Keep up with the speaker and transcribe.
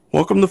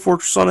Welcome to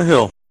Fortress on a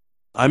Hill.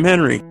 I'm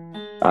Henry.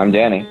 I'm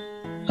Danny.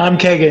 I'm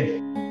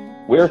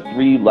Kagan. We're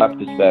three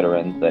leftist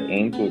veterans that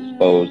aim to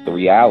expose the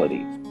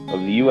reality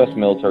of the U.S.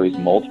 military's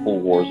multiple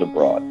wars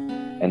abroad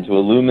and to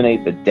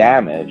illuminate the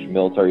damage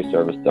military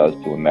service does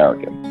to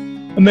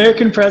Americans.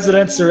 American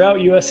presidents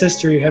throughout U.S.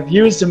 history have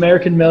used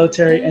American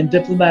military and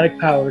diplomatic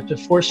power to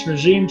force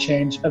regime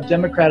change of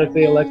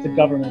democratically elected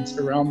governments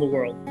around the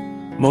world.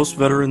 Most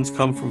veterans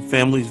come from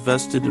families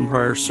vested in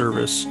prior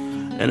service,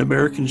 and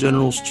American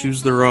generals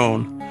choose their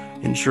own,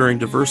 ensuring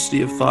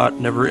diversity of thought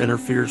never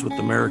interferes with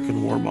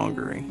American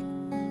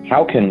warmongering.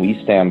 How can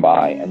we stand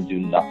by and do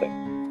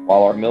nothing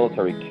while our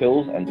military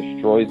kills and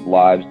destroys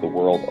lives the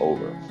world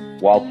over,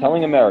 while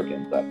telling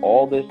Americans that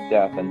all this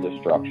death and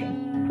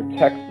destruction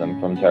protects them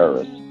from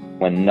terrorists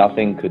when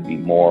nothing could be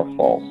more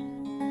false?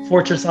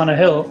 Fortress on a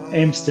Hill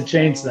aims to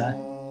change that.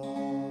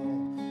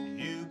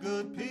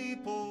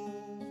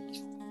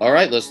 All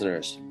right,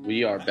 listeners,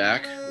 we are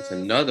back with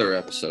another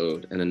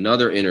episode and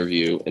another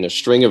interview in a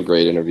string of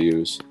great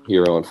interviews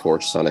here on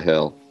Fortress on a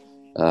Hill.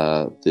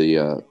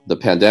 The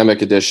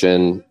pandemic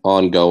edition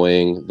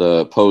ongoing,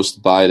 the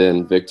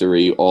post-Biden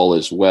victory, all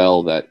is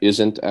well that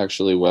isn't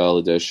actually well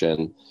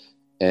edition.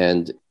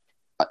 And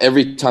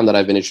every time that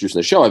I've been introducing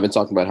the show, I've been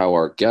talking about how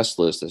our guest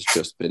list has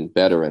just been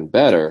better and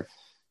better.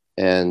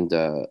 And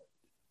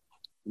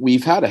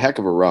we've had a heck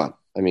of a run.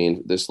 I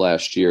mean, this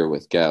last year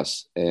with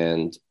guests.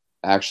 And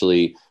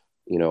actually,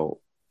 you know,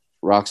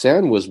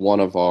 Roxanne was one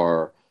of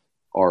our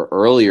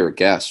earlier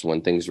guests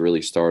when things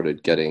really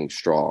started getting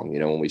strong, you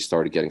know, when we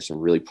started getting some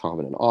really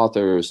prominent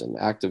authors and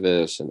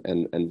activists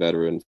and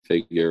veteran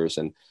figures.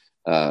 And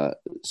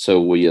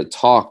so we had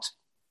talked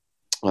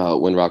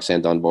when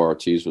Roxanne Dunbar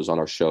Ortiz was on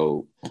our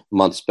show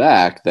months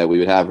back that we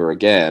would have her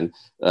again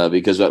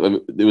because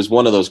it was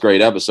one of those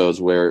great episodes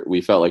where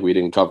we felt like we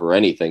didn't cover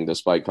anything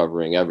despite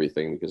covering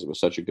everything because it was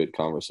such a good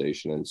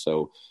conversation. And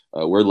so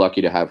we're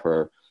lucky to have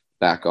her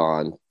back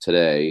on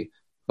today.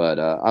 But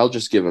I'll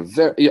just give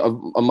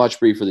a much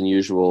briefer than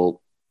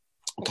usual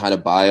kind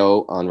of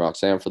bio on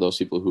Roxanne for those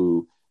people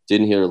who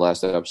didn't hear the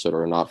last episode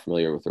or are not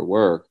familiar with her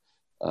work.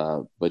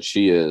 But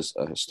she is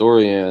a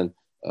historian,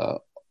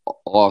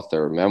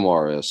 author,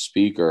 memoirist,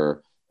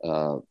 speaker,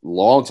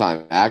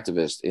 longtime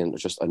activist in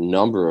just a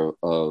number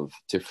of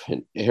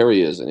different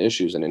areas and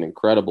issues, and an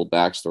incredible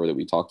backstory that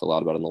we talked a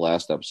lot about in the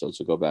last episode.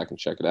 So go back and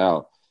check it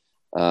out.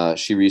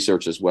 She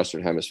researches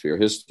Western Hemisphere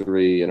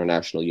history,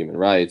 international human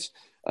rights,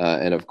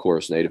 and of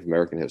course, Native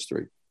American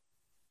history.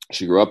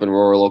 She grew up in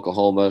rural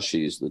Oklahoma.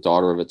 She's the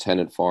daughter of a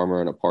tenant farmer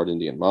and a part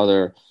Indian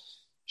mother.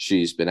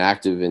 She's been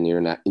active in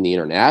the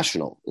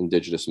international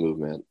indigenous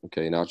movement,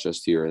 okay, not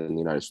just here in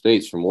the United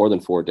States, for more than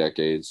 4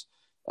 decades,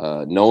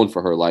 known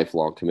for her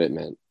lifelong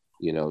commitment,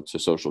 you know, to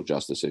social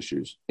justice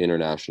issues,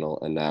 international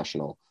and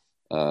national.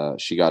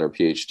 She got her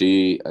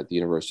PhD at the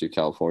University of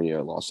California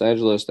in Los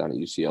Angeles, down at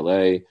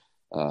UCLA.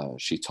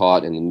 She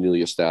taught in the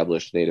newly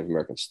established Native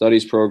American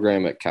Studies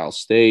program at Cal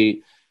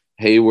State,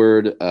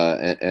 Hayward,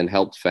 and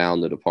helped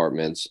found the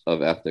departments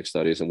of Ethnic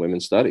Studies and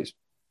Women's Studies.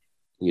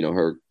 You know,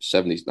 her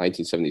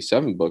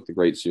 1977 book, The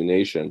Great Sioux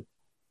Nation,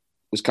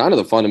 was kind of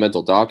the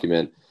fundamental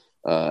document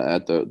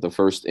at the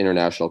first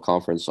International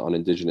Conference on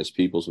Indigenous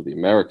Peoples of the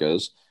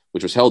Americas,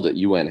 which was held at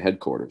UN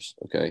headquarters,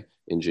 okay,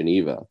 in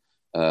Geneva.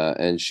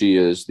 And she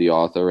is the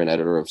author and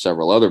editor of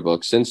several other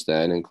books since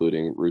then,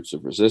 including Roots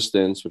of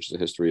Resistance, which is a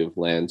history of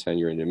land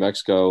tenure in New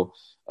Mexico.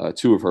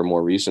 2 of her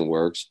more recent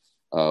works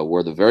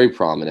were the very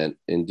prominent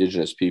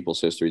Indigenous Peoples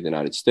History of the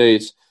United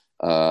States,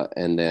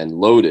 and then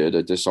Loaded,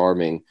 a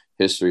disarming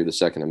history of the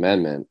Second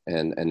Amendment.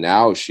 And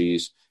now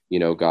she's, you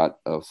know, got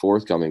a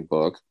forthcoming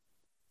book,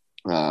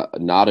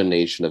 Not a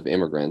Nation of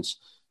Immigrants,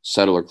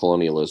 Settler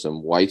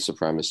Colonialism, White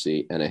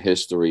Supremacy, and a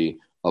History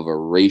of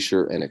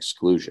Erasure and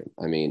Exclusion.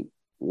 I mean,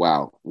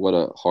 wow, what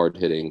a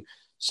hard-hitting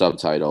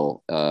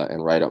subtitle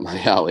and right up my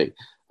alley.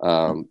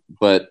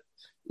 But,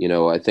 you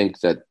know, I think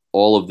that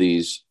all of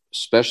these,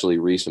 especially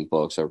recent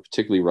books, are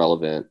particularly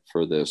relevant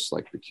for this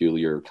like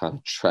peculiar kind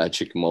of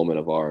tragic moment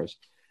of ours.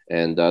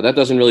 And that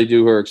doesn't really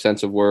do her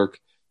extensive work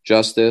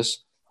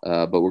justice,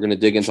 but we're going to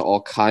dig into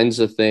all kinds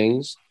of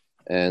things.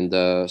 And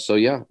so,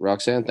 yeah,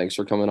 Roxanne, thanks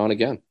for coming on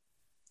again.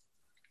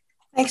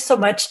 Thanks so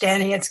much,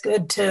 Danny. It's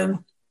good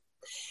to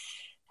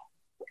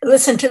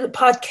listen to the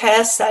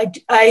podcasts.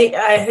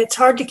 It's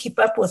hard to keep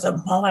up with them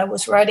while I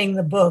was writing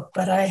the book,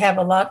 but I have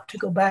a lot to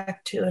go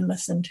back to and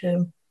listen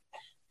to.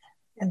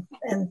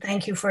 And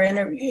thank you for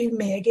interviewing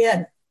me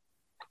again.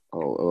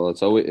 Oh, well,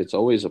 it's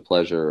always a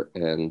pleasure.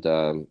 And,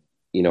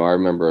 you know, I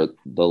remember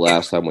the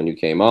last time when you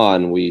came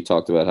on, we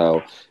talked about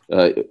how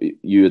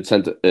you had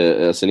sent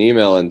us an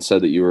email and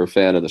said that you were a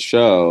fan of the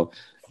show.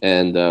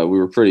 And we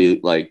were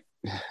pretty like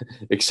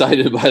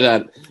excited by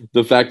that,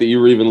 the fact that you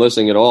were even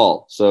listening at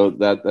all. So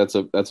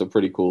that's a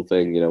pretty cool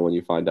thing, you know, when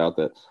you find out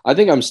that. I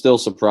think I'm still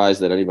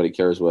surprised that anybody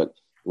cares what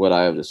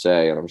I have to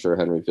say. And I'm sure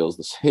Henry feels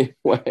the same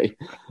way.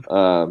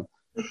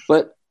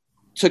 But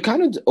to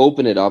kind of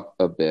open it up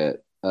a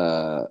bit,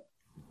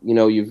 you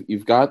know,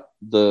 you've got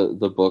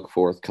the book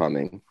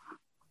forthcoming,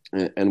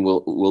 and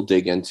we'll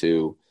dig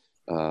into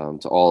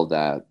to all of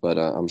that. But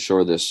I'm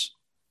sure this,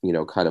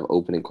 kind of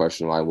opening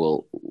question line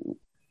will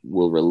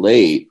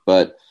relate.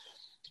 But,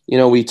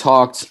 we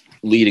talked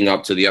leading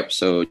up to the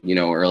episode,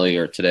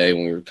 earlier today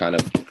when we were kind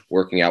of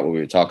working out what we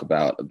would talk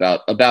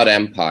about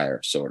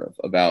empire, sort of,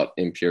 about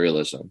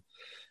imperialism.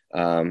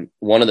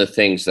 One of the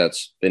things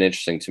that's been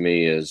interesting to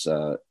me is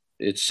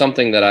it's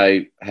something that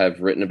I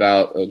have written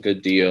about a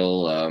good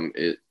deal.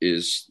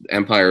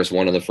 Empire is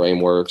one of the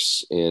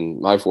frameworks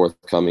in my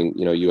forthcoming,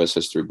 U.S.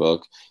 history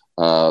book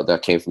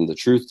that came from the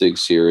Truth Dig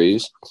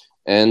series.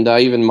 And I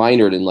even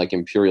minored in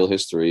imperial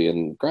history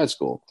in grad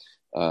school,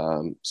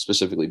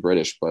 specifically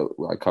British, but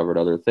I covered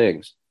other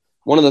things.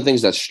 One of the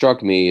things that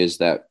struck me is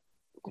that,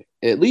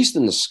 at least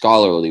in the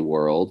scholarly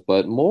world,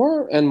 but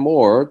more and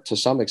more to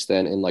some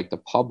extent in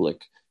the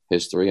public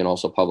history and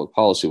also public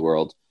policy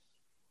world,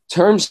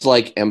 terms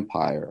like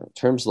empire,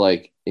 terms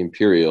like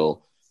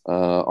imperial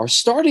are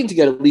starting to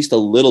get at least a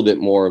little bit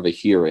more of a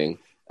hearing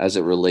as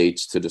it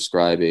relates to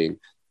describing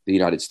the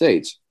United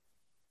States.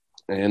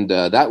 And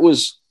that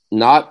was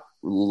not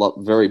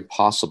very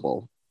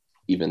possible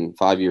even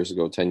 5 years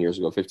ago, 10 years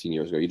ago, 15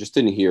 years ago. You just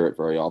didn't hear it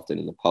very often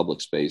in the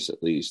public space,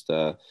 at least.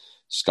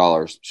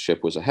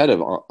 Scholarship was ahead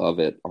of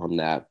it on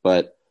that.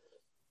 But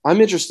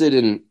I'm interested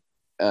in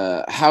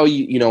how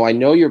I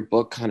know your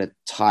book kind of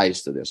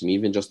ties to this. I mean,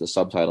 even just the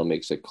subtitle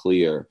makes it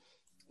clear.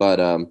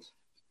 But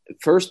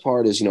first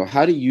part is,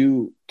 how do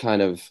you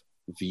kind of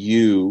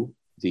view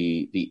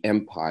the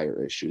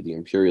empire issue, the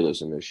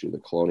imperialism issue, the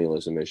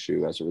colonialism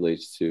issue as it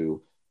relates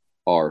to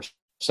our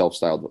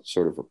self-styled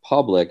sort of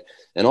republic?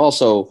 And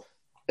also,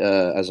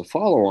 as a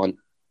follow-on,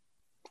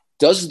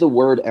 does the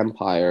word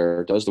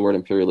empire, does the word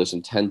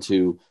imperialism tend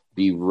to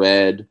be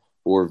read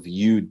or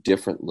viewed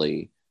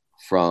differently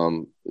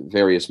from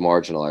various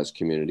marginalized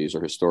communities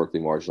or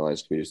historically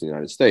marginalized communities in the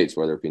United States,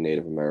 whether it be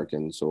Native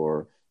Americans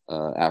or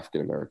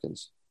African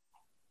Americans?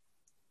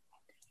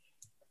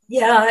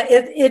 Yeah,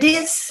 it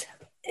is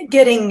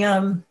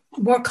getting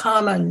more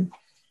common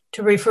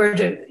to refer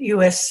to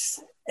U.S.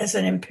 as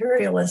an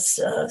imperialist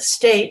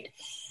state.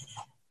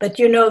 But,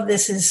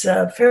 this is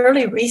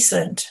fairly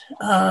recent.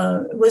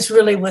 It was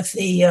really with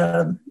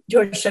the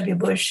George W.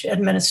 Bush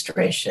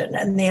administration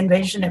and the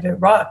invasion of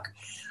Iraq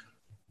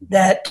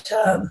that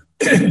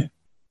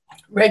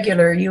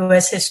regular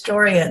U.S.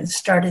 historians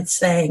started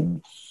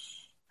saying,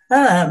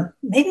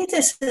 maybe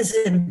this is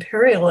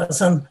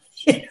imperialism,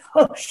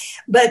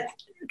 but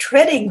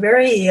treading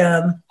very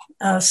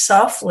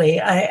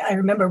softly. I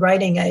remember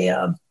writing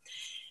an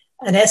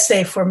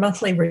essay for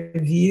Monthly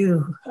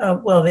Review.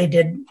 They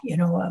did,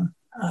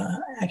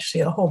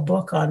 actually a whole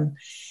book on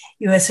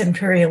U.S.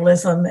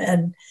 imperialism,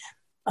 and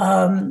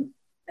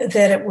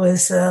that it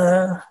was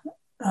a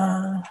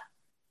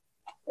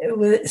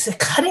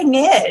cutting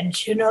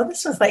edge.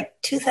 This was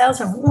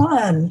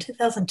 2001,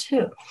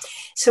 2002.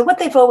 So what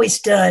they've always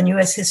done,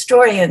 U.S.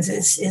 historians,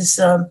 is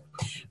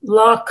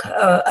lock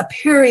a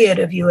period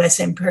of U.S.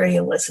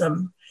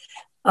 imperialism,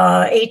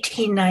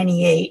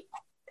 1898.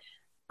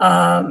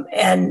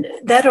 And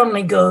that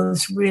only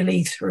goes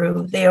really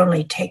through, they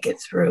only take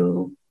it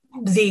through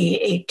the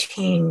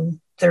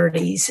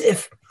 1830s,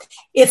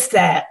 if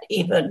that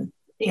even,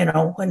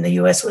 when the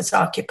U.S. was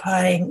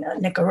occupying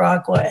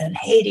Nicaragua and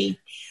Haiti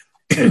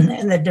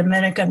and the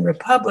Dominican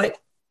Republic,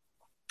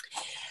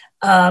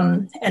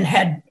 and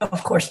had,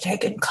 of course,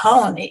 had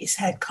colonies.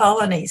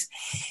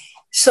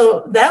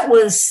 So that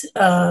was,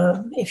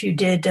 if you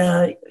did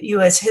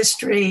U.S.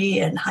 history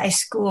in high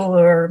school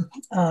or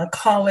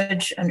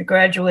college,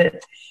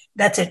 undergraduate,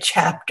 that's a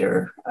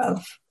chapter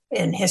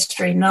in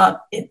history,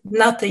 not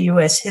the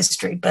U.S.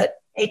 history,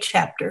 but a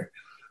chapter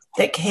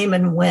that came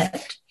and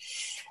went.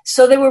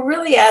 So they were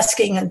really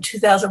asking in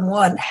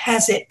 2001,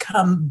 has it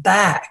come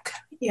back?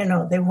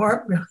 They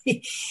weren't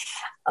really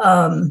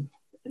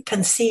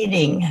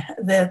conceding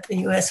that the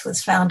U.S.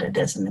 was founded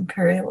as an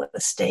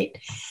imperialist state.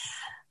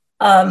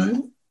 But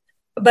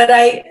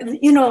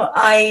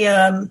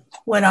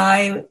when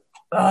I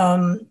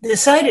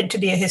decided to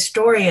be a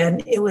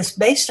historian, it was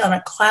based on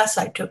a class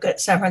I took at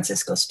San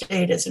Francisco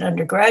State as an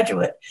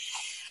undergraduate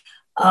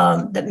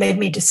that made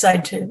me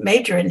decide to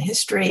major in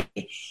history,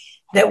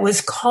 that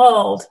was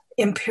called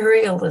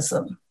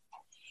Imperialism.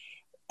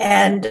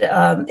 And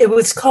it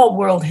was called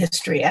World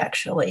History,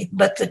 actually,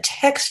 but the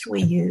text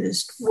we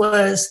used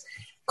was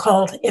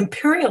called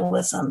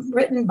Imperialism,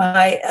 written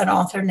by an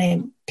author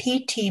named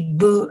P.T.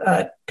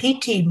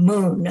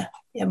 Moon,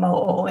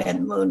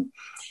 M-O-O-N, Moon,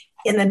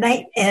 in the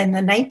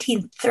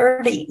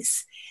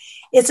 1930s.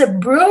 It's a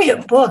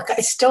brilliant book.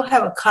 I still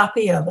have a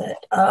copy of it.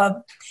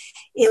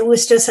 It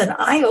was just an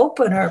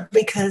eye-opener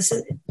because,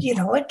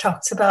 it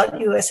talks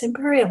about U.S.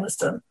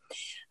 imperialism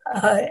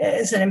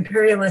as an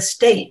imperialist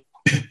state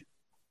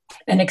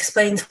and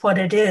explains what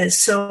it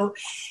is. So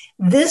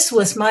this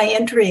was my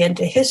entry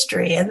into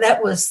history, and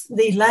that was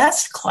the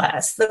last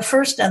class, the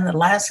first and the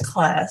last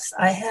class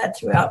I had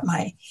throughout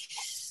my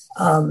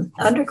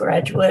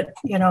undergraduate,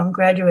 I'm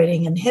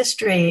graduating in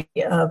history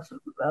of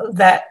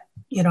that.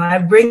 I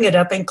bring it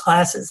up in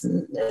classes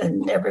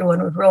and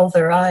everyone would roll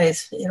their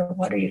eyes.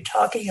 What are you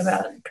talking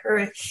about?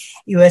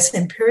 U.S.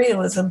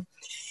 imperialism.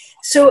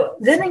 So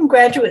then in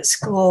graduate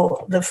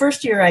school, the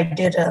first year I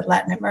did a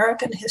Latin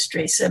American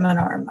history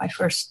seminar. My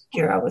first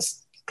year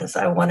because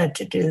I wanted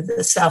to do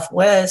the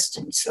Southwest.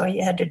 And so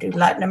you had to do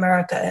Latin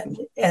America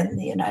and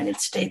the United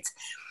States.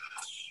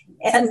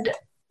 And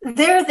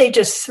there they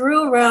just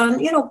threw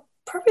around,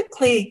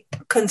 perfectly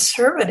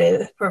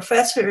conservative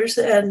professors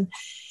and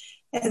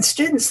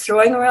students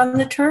throwing around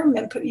the term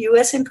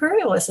U.S.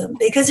 imperialism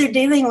because they're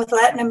dealing with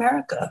Latin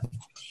America.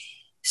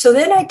 So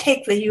then I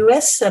take the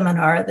U.S.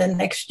 seminar the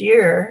next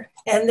year,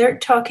 and they're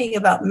talking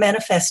about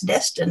manifest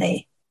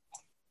destiny.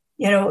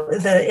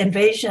 The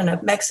invasion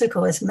of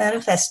Mexico is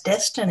manifest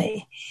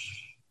destiny.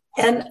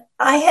 And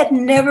I had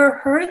never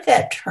heard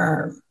that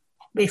term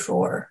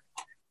before,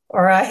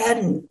 or I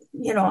hadn't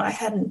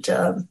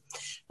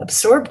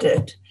absorbed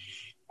it.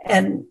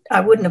 And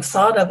I wouldn't have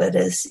thought of it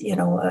as,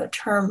 a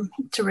term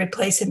to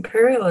replace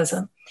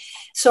imperialism.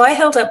 So I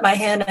held up my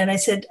hand and I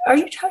said, "Are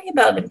you talking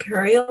about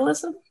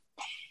imperialism?"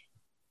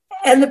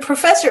 And the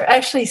professor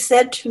actually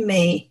said to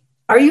me,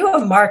 "Are you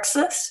a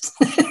Marxist?"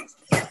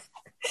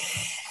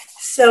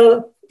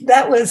 So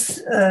that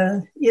was,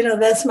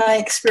 that's my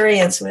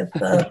experience with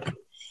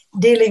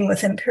dealing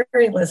with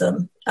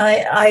imperialism.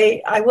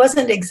 I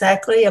wasn't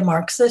exactly a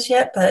Marxist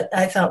yet, but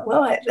I thought,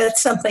 well,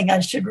 that's something I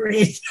should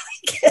read.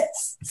 I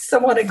guess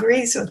someone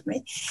agrees with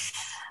me.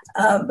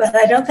 But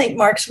I don't think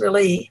Marx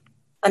really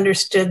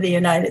understood the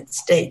United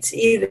States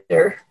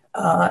either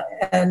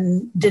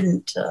and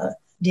didn't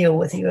deal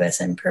with U.S.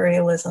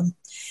 imperialism.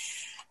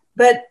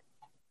 But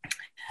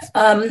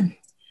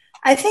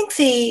I think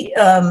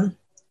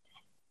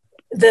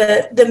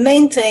the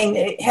main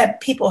thing,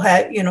 people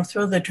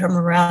throw the term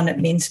around. It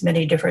means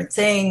many different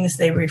things.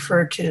 They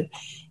refer to,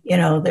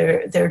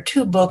 there are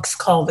two books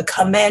called the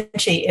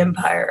Comanche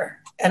Empire.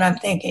 And I'm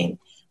thinking,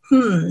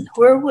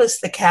 where was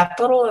the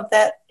capital of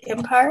that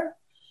empire?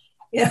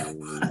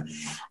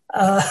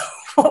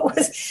 What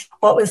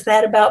was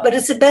that about? But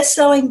it's a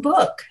best-selling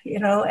book,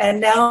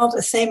 and now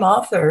the same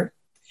author,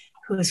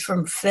 who's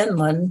from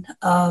Finland,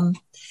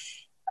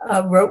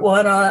 wrote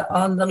one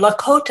on the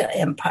Lakota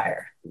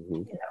Empire.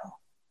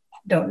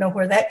 Don't know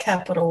where that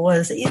capital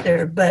was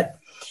either, but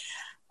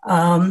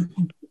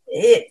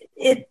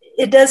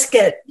it does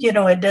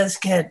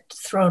get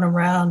thrown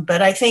around.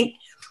 But I think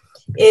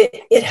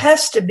it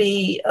has to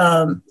be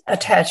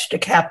attached to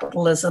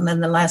capitalism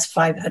in the last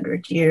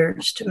 500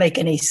 years to make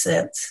any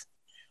sense.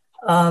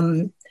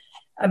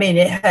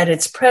 It had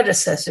its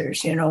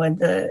predecessors, in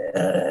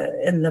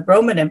the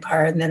Roman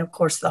Empire, and then of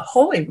course the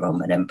Holy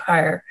Roman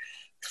Empire,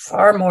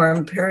 far more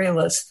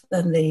imperialist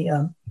than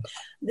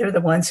they're the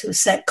ones who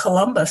sent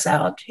Columbus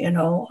out,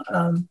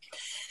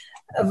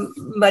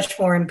 much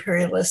more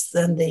imperialist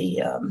than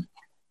the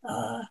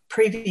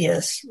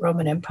previous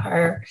Roman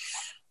Empire.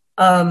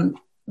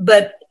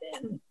 But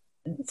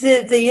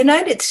the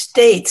United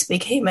States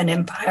became an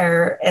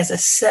empire as a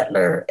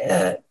settler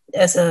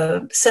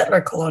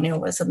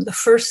colonialism, the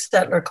first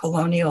settler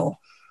colonial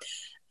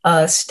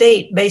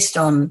state based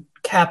on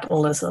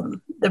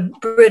capitalism. The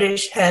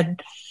British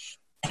had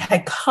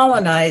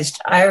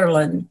colonized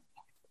Ireland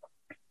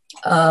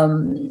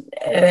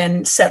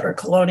and settler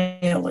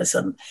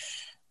colonialism,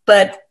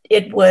 but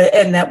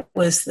that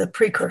was the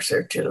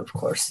precursor to, of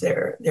course,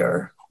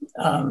 their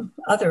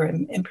other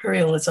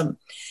imperialism.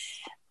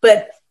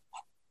 But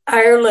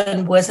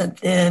Ireland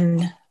wasn't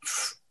then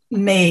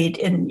made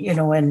it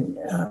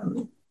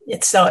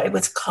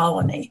was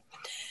colony.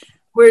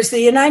 Whereas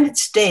the United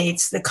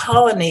States, the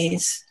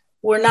colonies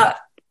were not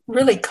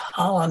really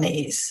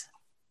colonies.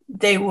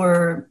 They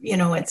were,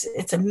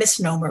 it's a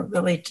misnomer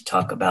really to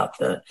talk about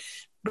the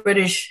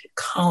British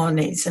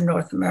colonies in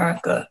North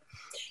America.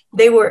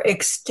 They were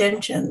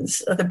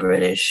extensions of the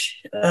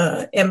British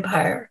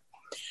Empire.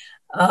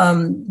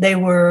 They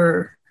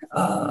were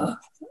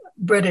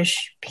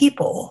British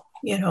people,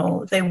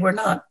 they were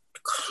not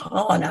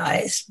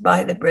colonized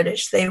by the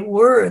British. They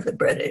were the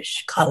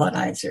British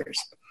colonizers.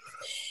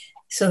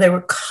 So they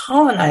were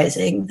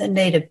colonizing the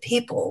native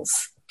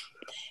peoples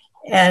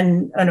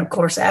and of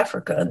course,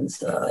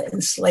 Africans,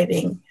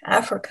 enslaving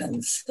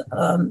Africans.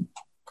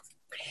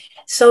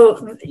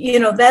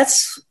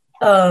 That's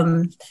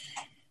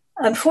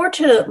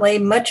unfortunately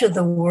much of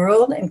the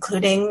world,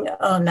 including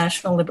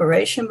national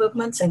liberation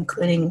movements,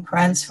 including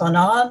Frantz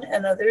Fanon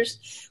and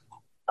others,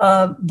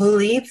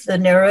 believe the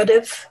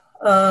narrative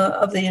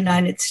of the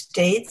United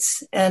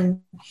States.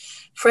 And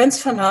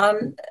Frantz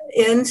Fanon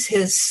ends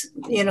his,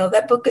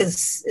 that book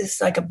is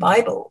like a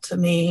Bible to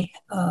me,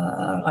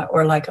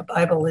 or like a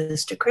Bible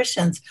is to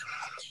Christians.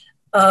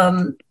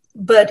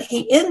 But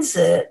he ends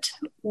it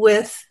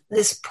with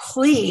this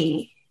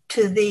plea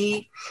to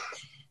the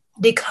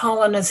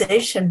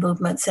decolonization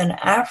movements in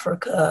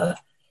Africa,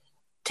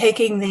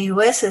 taking the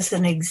U.S. as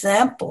an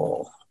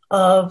example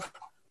of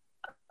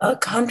a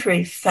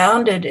country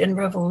founded in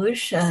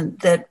revolution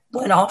that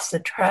went off the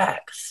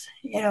tracks,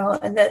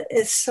 and that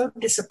is so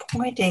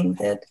disappointing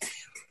that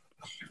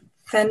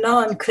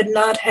Fanon could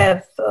not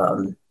have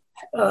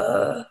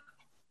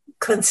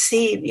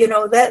conceived,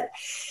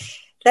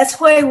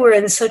 that's why we're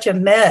in such a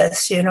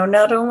mess.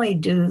 Not only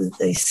do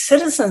the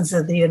citizens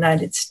of the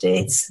United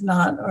States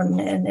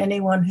and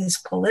anyone who's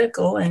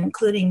political,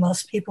 including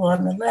most people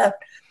on the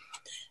left,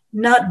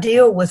 not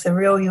deal with the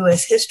real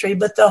U.S. history,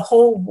 but the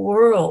whole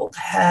world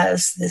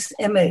has this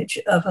image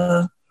of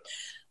a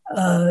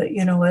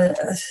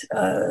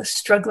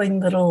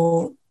struggling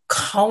little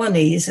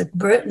colonies of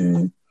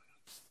Britain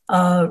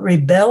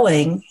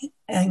rebelling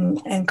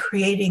and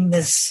creating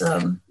this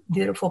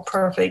beautiful,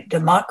 perfect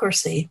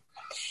democracy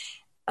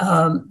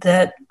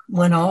that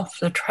went off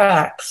the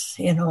tracks,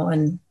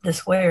 in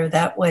this way or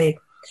that way.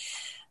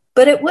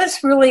 But it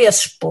was really a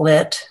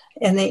split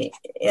in the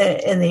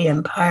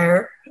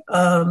empire.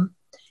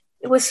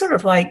 It was sort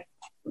of like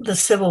the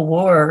Civil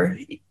War.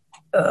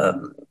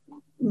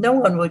 No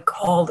one would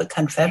call the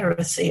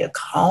Confederacy a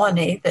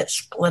colony that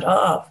split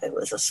off. It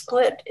was a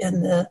split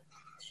in the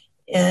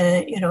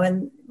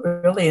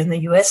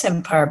U.S.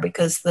 empire,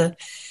 because the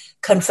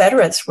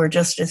Confederates were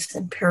just as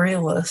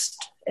imperialist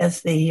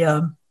as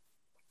the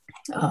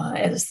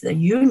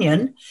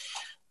Union.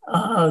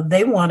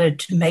 They wanted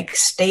to make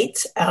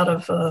states out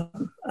of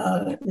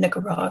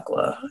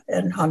Nicaragua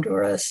and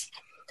Honduras,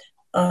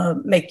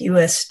 make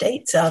U.S.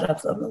 states out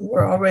of them. And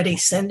we're already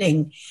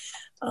sending,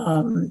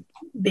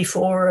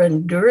 before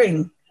and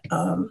during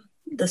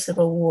the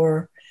Civil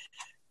War,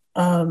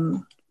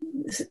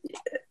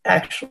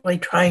 actually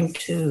trying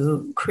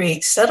to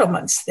create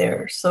settlements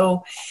there.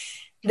 So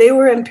they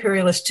were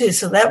imperialist too.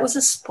 So that was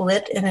a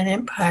split in an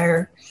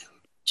empire,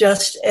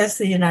 just as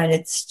the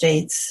United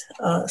States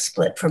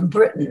split from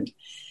Britain.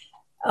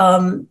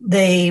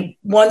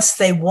 Once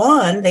they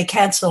won, they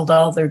canceled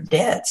all their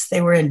debts.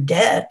 They were in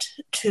debt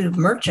to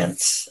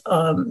merchants,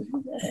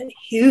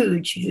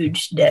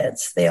 huge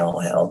debts they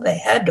all held. They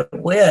had to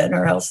win,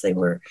 or else they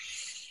were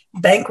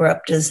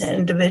bankrupt as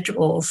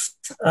individuals.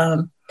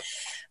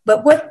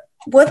 But what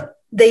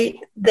they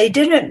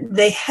didn't,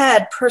 they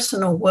had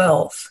personal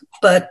wealth,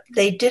 but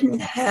they didn't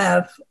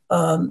have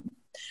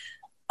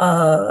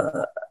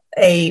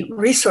a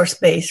resource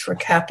base for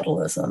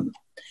capitalism.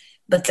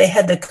 But they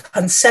had the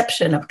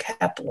conception of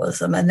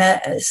capitalism, and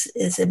that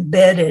is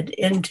embedded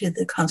into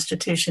the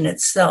Constitution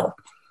itself.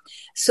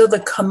 So the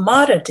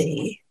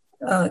commodity,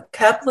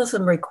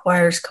 capitalism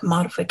requires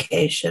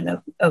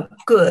commodification of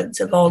goods,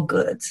 of all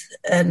goods,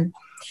 and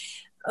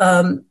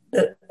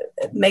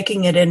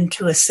making it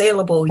into a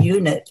saleable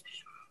unit.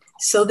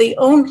 So the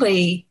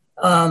only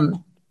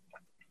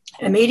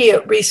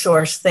immediate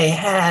resource they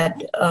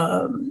had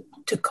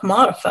to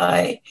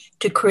commodify,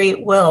 to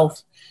create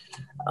wealth,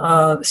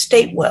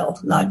 state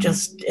wealth, not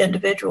just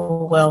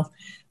individual wealth,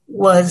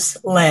 was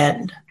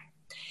land.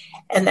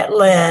 And that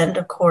land,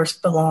 of course,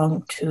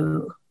 belonged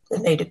to the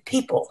native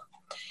people.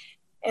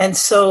 And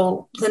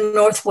so the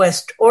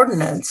Northwest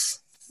Ordinance,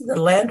 the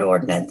land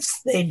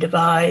ordinance they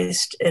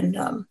devised in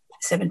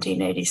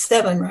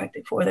 1787, right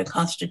before the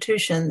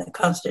Constitution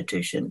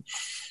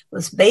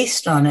was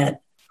based on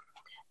it.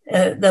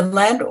 The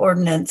land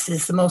ordinance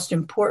is the most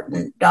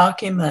important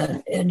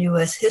document in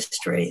U.S.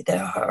 history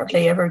that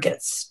hardly ever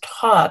gets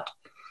taught.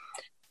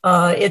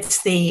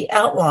 It's the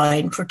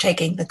outline for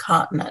taking the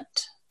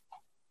continent.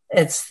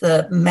 It's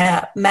the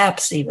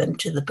maps even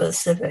to the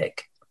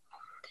Pacific.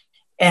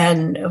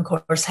 And of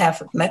course,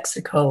 half of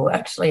Mexico,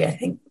 actually, I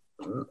think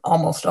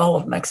almost all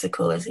of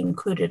Mexico is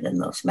included in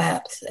those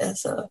maps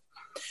as a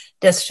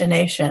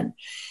destination.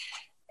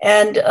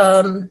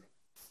 And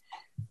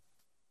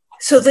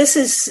so this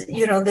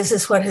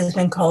is what has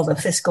been called a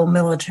fiscal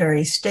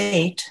military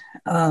state,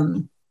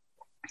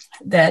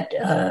 that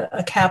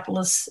a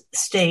capitalist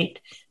state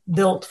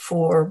built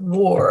for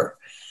war,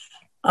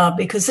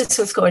 because this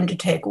was going to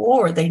take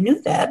war. They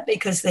knew that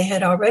because they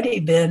had already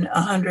been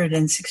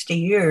 160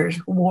 years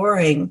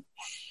warring.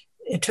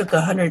 It took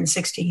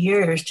 160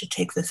 years to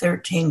take the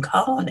 13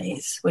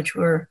 colonies, which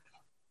were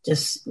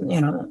just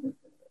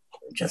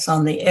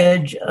on the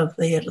edge of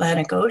the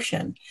Atlantic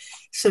Ocean.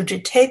 So to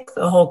take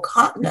the whole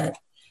continent,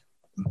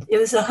 it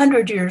was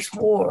 100 years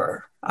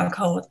war. I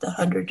call it the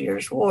 100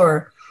 years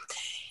war.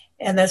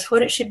 And that's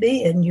what it should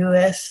be in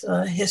U.S.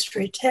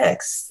 History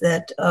texts,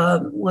 that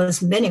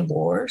was many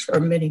wars or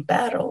many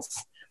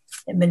battles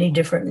in many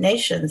different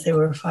nations they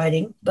were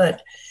fighting,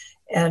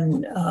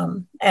 and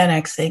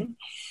annexing.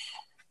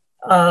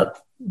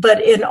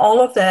 But in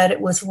all of that,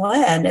 it was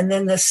land. And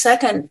then the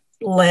second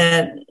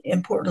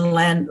important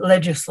land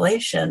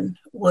legislation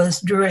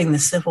was during the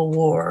Civil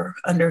War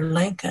under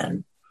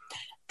Lincoln,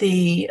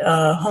 the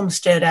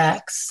Homestead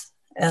Acts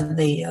and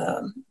the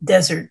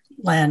Desert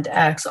Land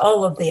Acts,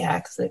 all of the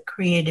acts that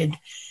created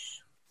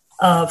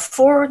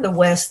for the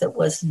West that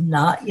was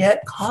not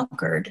yet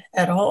conquered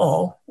at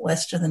all,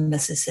 west of the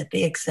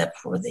Mississippi, except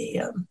for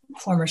the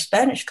former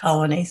Spanish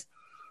colonies,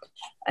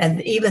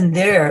 And even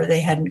there, they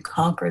hadn't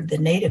conquered the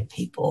native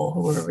people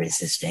who were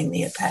resisting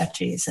the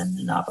Apaches and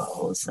the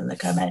Navajos and the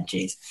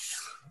Comanches.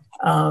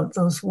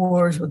 Those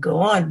wars would go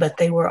on, but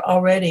they were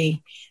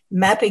already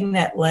mapping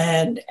that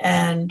land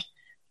and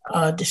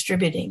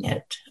distributing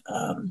it,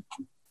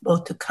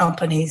 both to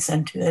companies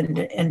and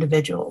to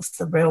individuals,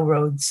 the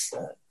railroads,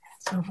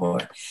 so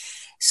forth.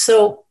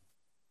 So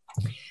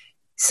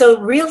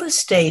real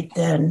estate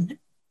then,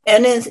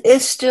 and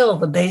is still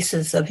the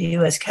basis of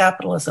U.S.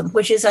 capitalism,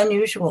 which is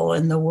unusual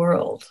in the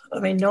world. I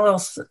mean,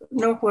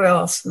 nowhere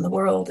else in the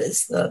world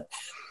is the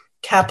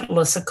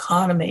capitalist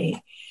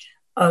economy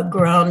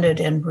grounded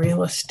in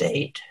real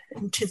estate.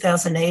 In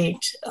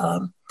 2008,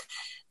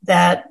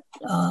 that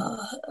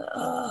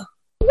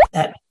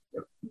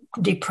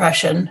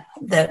depression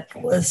that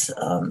was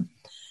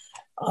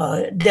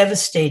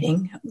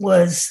devastating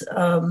was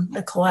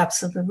the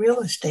collapse of the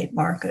real estate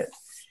market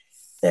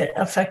that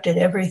affected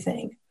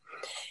everything.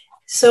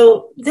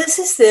 So this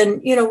is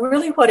then,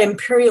 really what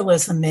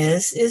imperialism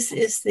is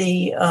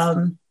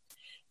the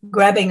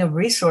grabbing of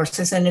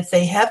resources. And if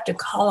they have to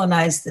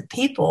colonize the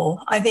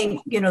people, I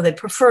think, they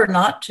prefer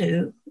not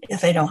to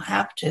if they don't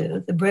have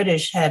to. The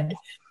British had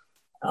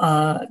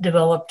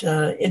developed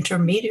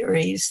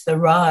intermediaries, the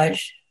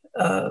Raj,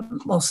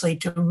 mostly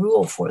to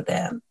rule for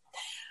them.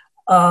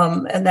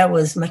 And that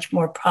was much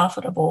more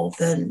profitable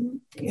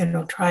than,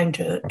 trying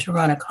to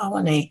run a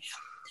colony.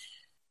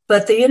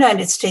 But the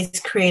United States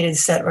created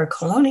settler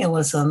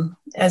colonialism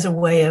as a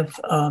way of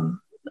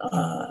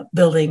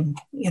building,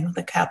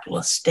 the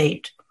capitalist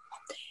state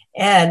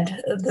and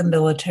the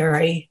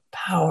military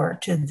power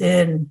to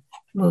then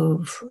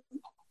move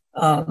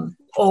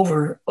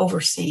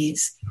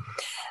overseas.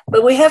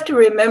 But we have to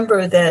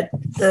remember that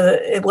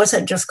it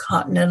wasn't just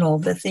continental,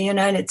 that the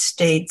United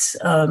States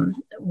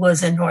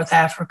was in North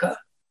Africa.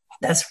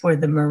 That's where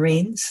the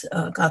Marines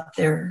got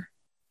their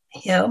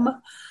hymn,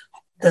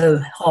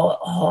 the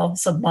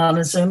halls of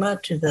Montezuma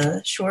to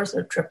the shores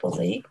of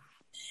Tripoli.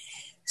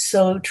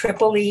 So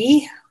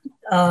Tripoli,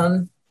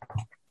 I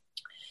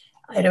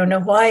don't know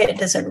why it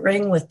doesn't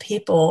ring with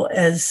people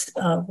as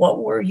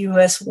what were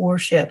U.S.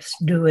 warships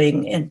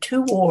doing in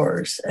 2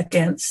 wars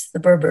against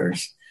the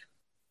Berbers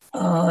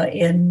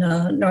in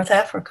North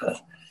Africa.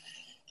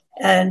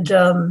 And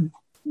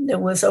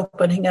it was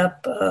opening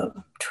up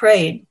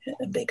trade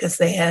because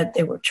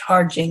they were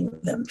charging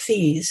them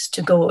fees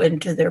to go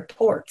into their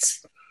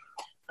ports.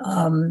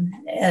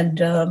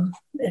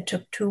 It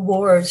took 2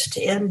 wars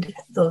to end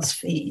those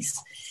fees.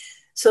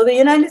 So the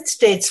United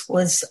States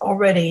was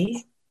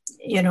already,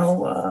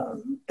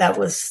 that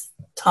was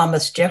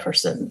Thomas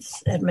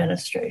Jefferson's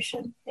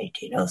administration,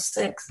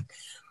 1806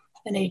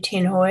 and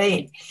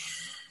 1808.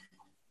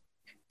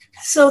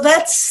 So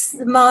that's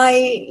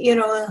my,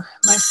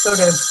 my sort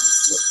of,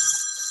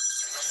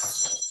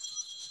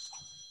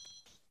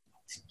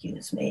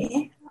 excuse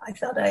me, I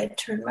thought I had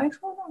turned my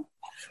phone on.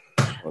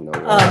 Oh,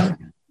 no.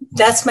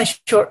 That's my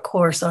short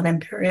course on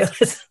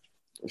imperialism.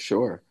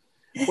 Sure.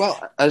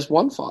 Well, as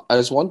one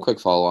quick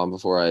follow on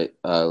before I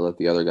let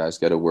the other guys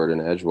get a word in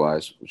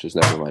edgewise, which is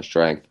never my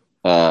strength.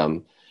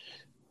 I'm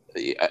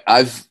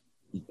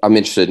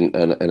interested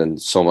in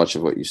so much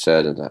of what you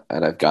said,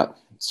 and I've got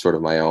sort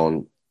of my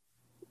own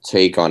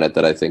take on it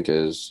that I think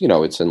is,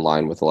 it's in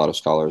line with a lot of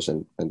scholars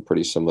and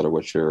pretty similar to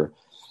what you're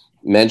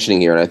mentioning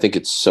here. And I think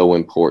it's so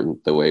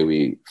important the way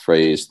we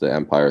phrase the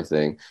empire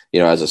thing.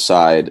 As a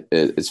side,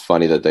 it's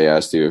funny that they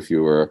asked you if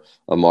you were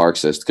a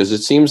Marxist, because it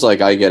seems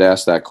like I get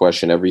asked that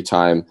question every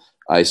time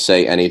I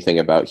say anything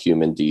about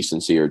human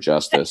decency or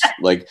justice.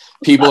 Like,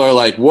 people are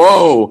like,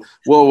 whoa,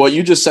 what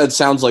you just said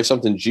sounds like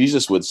something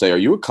Jesus would say. Are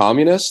you a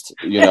communist?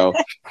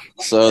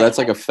 So that's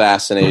like a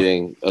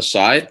fascinating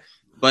aside.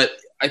 But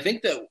I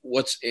think that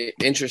what's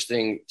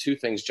interesting, 2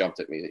 things jumped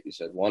at me that you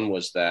said. One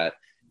was that,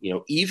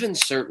 even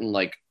certain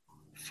like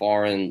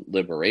foreign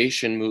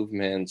liberation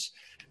movements,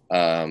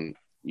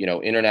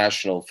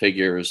 international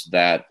figures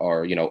that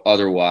are,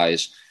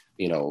 otherwise,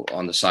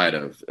 on the side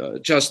of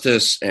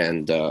justice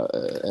and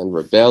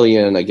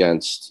rebellion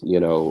against,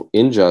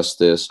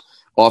 injustice,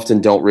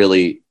 often don't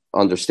really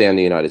understand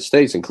the United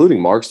States,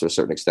 including Marx to a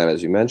certain extent,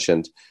 as you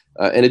mentioned.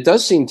 And it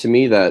does seem to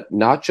me that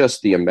not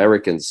just the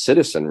American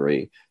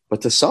citizenry,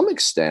 but to some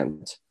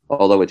extent,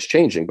 although it's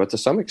changing, but to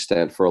some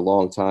extent for a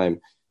long time,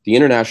 the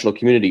international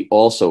community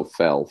also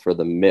fell for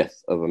the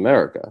myth of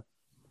America.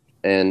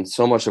 And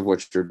so much of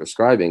what you're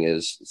describing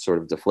is sort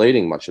of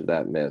deflating much of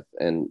that myth.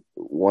 And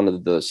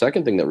the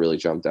second thing that really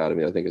jumped out at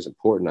me, I think is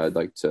important, I'd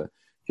like to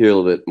hear a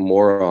little bit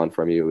more on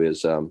from you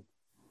is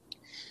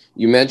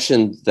you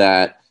mentioned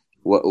that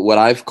what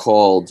I've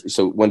called,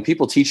 so when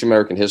people teach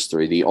American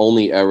history, the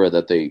only era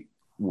that they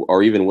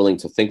are even willing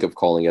to think of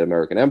calling it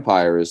American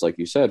Empire is, like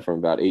you said, from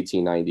about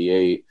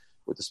 1898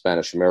 with the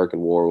Spanish-American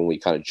War, when we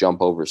kind of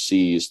jump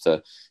overseas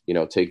to,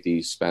 take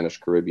the Spanish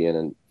Caribbean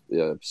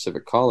and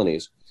Pacific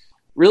colonies.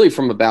 Really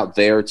from about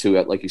there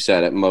to, like you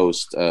said, at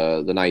most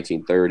the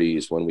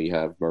 1930s, when we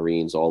have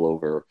Marines all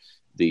over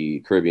the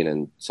Caribbean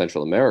and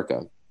Central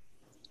America.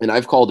 And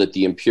I've called it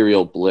the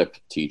imperial blip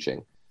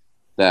teaching,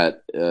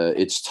 that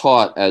it's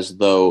taught as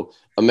though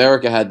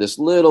America had this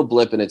little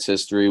blip in its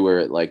history where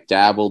it like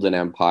dabbled in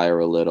empire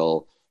a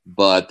little,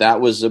 but that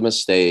was a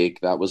mistake.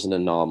 That was an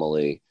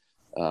anomaly.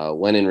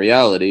 When in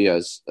reality,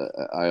 as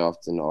I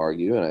often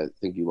argue, and I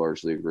think you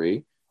largely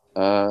agree,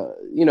 the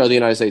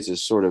United States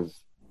is sort of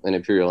an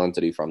imperial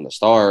entity from the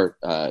start,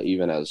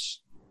 even as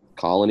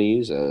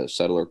colonies, a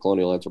settler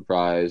colonial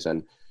enterprise.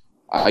 And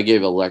I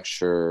gave a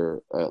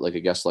lecture, like a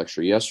guest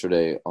lecture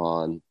yesterday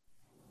on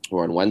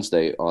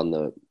Wednesday on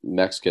the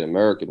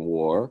Mexican-American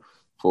War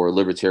for a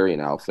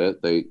libertarian outfit.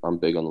 I'm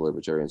big on the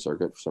libertarian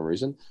circuit for some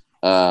reason.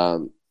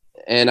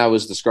 And I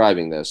was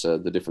describing this,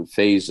 the different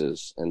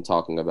phases, and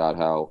talking about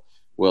how,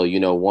 well,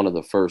 one of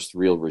the first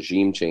real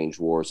regime change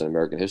wars in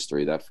American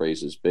history, that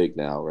phrase is big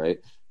now, right?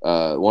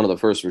 One of the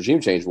first regime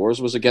change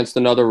wars was against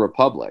another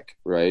republic,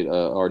 right?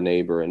 Our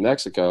neighbor in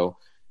Mexico.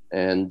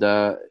 And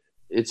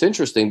it's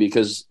interesting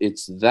because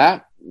it's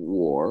that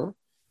war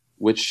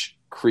which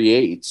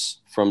creates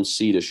from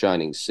sea to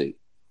shining sea.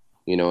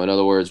 In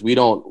other words,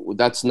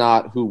 that's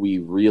not who we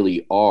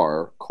really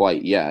are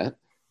quite yet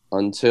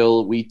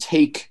until we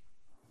take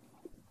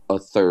a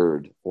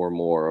third or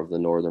more of the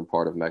northern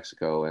part of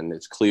Mexico. And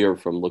it's clear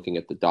from looking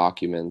at the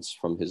documents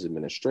from his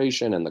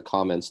administration and the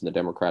comments in the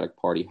Democratic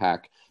Party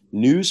hack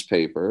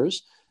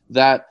newspapers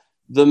that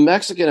the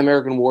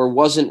Mexican-American War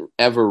wasn't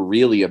ever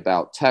really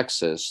about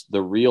Texas.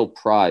 The real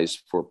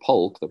prize for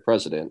Polk, the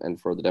president,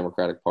 and for the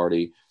Democratic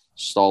Party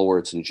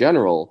stalwarts in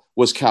general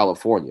was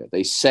California.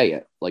 They say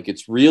it like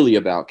it's really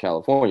about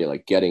California,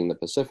 like getting the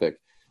Pacific.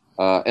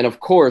 And of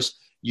course,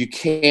 you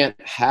can't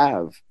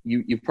have,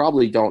 you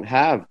probably don't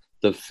have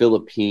the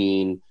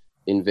Philippine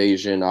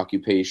invasion,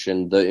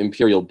 occupation, the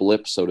imperial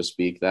blip, so to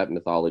speak, that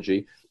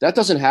mythology. That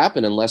doesn't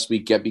happen unless we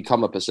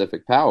become a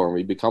Pacific power. And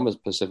we become a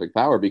Pacific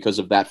power because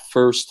of that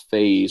first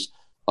phase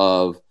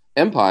of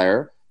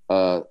empire,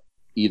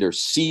 either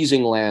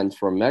seizing land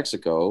from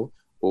Mexico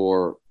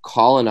or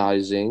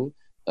colonizing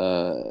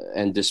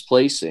and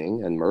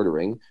displacing and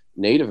murdering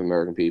Native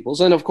American peoples.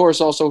 And of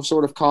course, also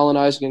sort of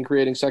colonizing and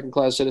creating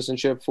second-class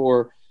citizenship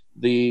for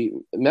the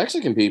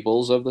Mexican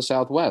peoples of the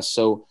Southwest.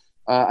 So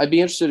I'd be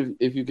interested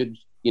if you could,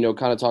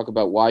 kind of talk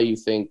about why you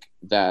think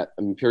that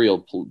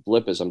imperial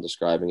blip, as I'm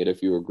describing it,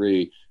 if you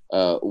agree,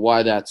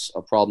 why that's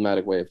a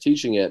problematic way of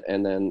teaching it,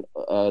 and then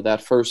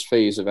that first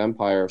phase of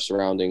empire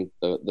surrounding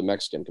the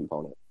Mexican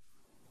component.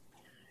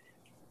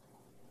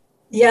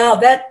 Yeah,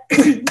 that,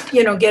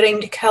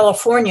 getting to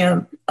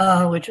California,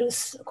 which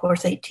was, of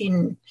course,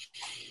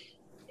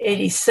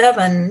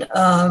 1887,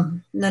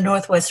 the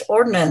Northwest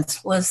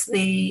Ordinance was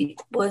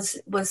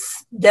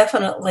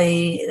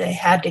definitely, they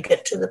had to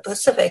get to the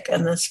Pacific,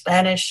 and the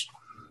Spanish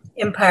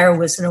Empire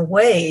was in a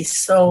way.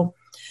 So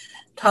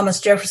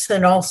Thomas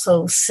Jefferson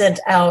also sent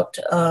out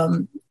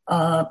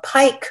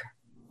Pike,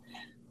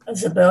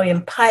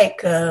 Zebulon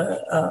Pike,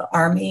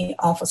 Army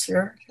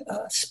officer,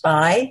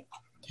 spy,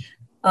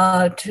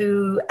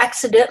 to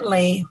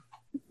accidentally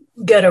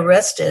get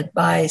arrested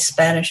by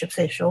Spanish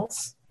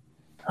officials.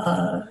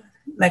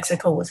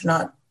 Mexico was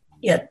not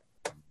yet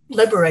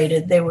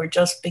liberated. They were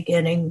just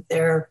beginning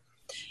their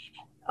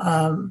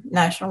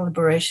national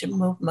liberation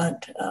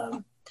movement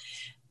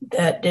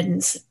that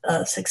didn't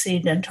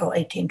succeed until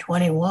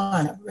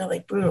 1821, a really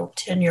brutal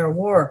 10-year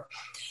war.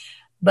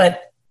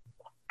 But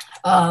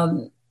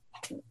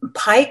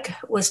Pike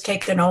was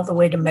taken all the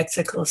way to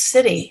Mexico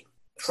City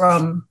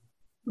from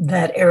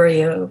that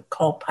area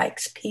called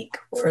Pikes Peak,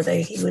 where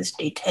he was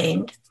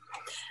detained.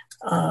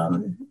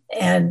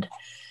 And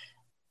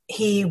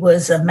he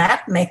was a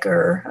map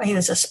maker. He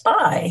was a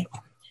spy.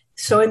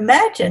 So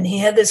imagine he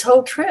had this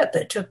whole trip.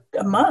 It took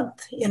a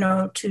month,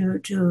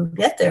 to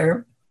get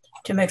there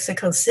to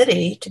Mexico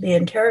City to be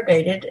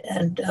interrogated.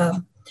 And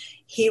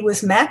he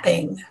was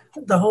mapping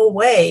the whole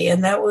way.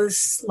 And that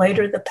was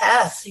later the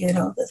path,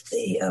 that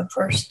the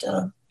first,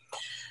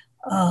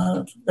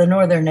 the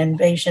northern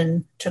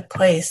invasion took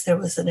place. There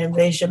was an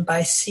invasion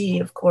by sea,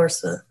 of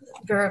course, the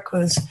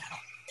Veracruz.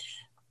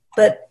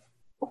 But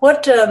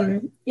what,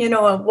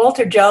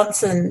 Walter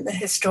Johnson, the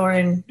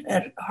historian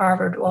at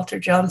Harvard, Walter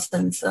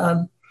Johnson's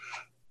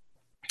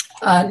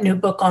new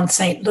book on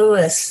St.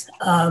 Louis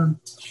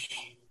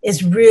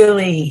is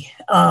really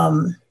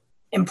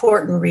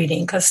important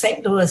reading, because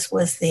St. Louis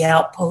was the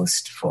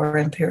outpost for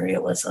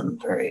imperialism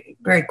very,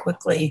 very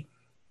quickly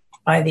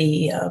by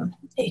the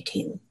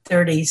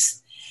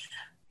 1830s.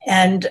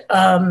 And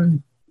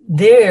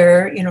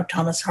there,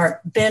 Thomas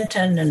Hart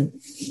Benton and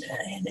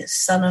his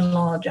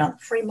son-in-law, John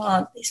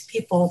Fremont, these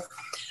people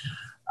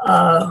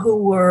who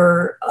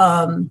were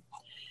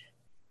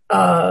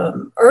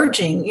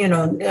urging,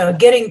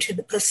 getting to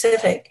the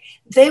Pacific,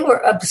 they were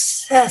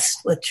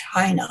obsessed with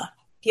China,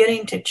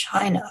 getting to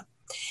China.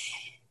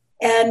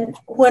 And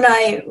when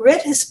I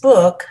read his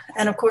book,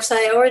 and of course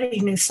I already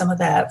knew some of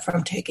that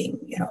from taking,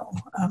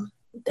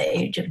 the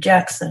Age of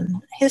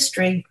Jackson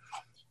history,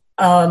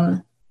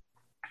 it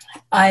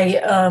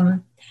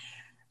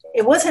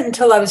wasn't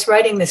until I was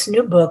writing this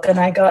new book and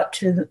I got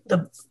to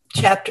the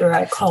chapter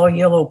I call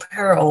Yellow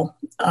Peril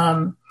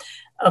of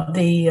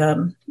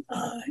the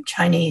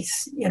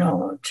Chinese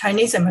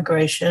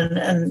immigration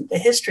and the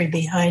history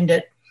behind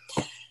it,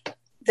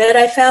 that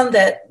I found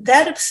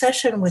that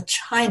obsession with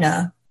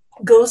China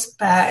goes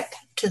back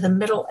to the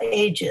Middle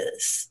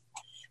Ages,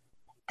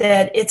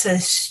 that it's a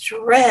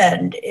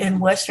strand in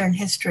Western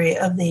history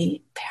of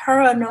the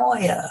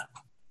paranoia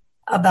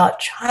about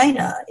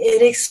China.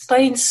 It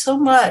explains so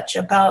much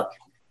about,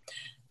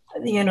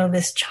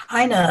 this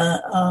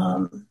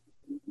China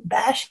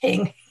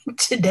bashing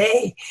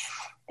today,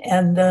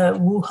 and the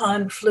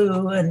Wuhan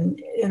flu,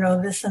 and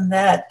this and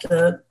that,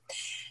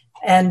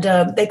 and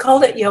they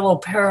called it Yellow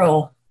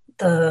Peril.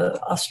 The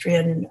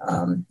Austrian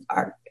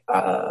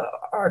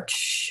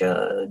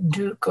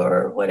Archduke,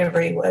 or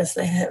whatever he was,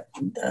 the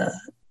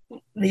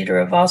leader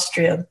of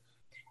Austria,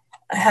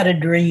 had a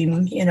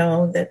dream,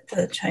 that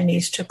the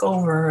Chinese took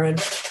over,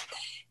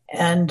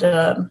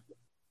 and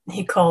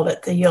he called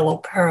it the Yellow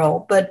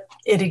Peril, but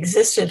it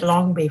existed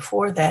long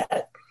before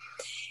that.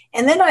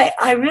 And then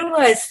I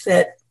realized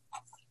that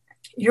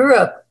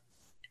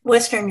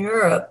Western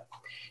Europe,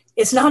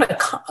 is not a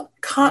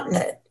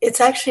continent.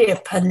 It's actually a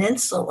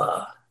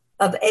peninsula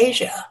of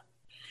Asia.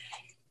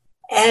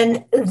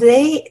 And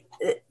they,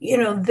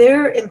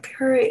 their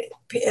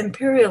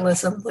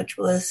imperialism, which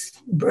was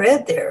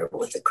bred there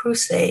with the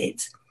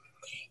Crusades,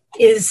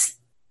 is,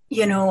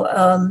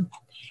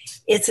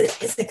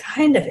 it's a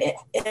kind of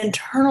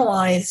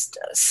internalized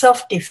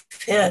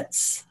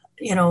self-defense,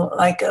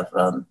 like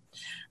of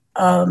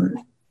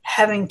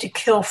having to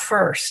kill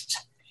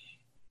first.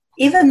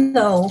 Even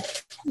though,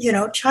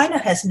 China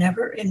has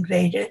never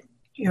invaded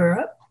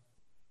Europe,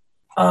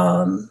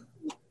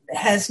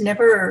 has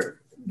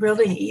never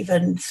really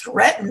even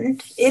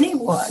threatened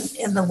anyone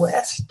in the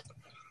West.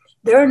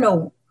 There are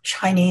no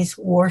Chinese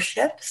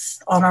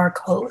warships on our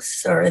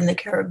coasts or in the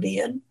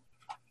Caribbean.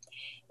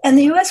 And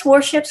the U.S.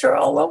 warships are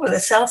all over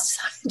the South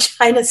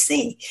China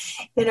Sea.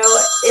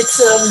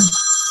 It's,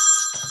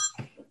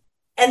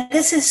 and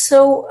this is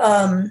so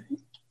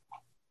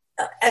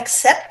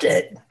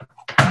accepted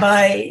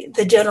by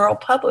the general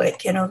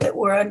public, that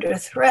we're under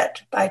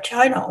threat by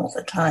China all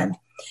the time.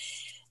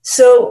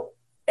 So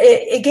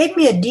it gave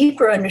me a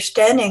deeper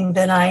understanding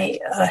than I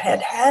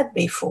had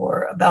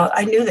before about,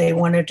 I knew they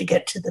wanted to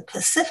get to the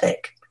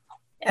Pacific.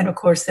 And of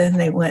course, then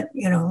they went,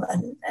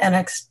 and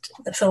annexed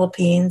the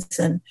Philippines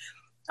and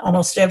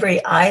almost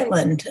every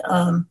island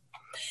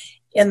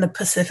in the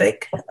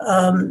Pacific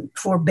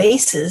for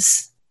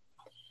bases.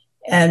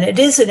 And it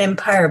is an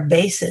empire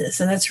basis,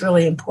 and that's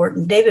really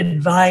important.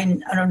 David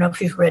Vine, I don't know if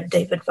you've read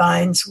David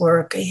Vine's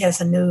work. He has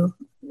a new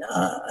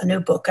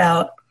book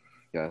out.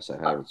 Yes, I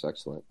have. It's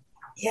excellent.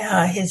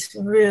 Yeah, he's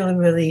really,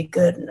 really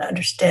good in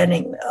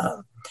understanding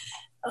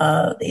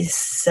these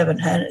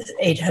 700,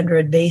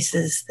 800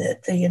 bases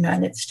that the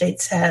United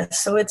States has.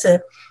 So it's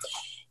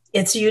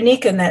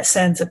unique in that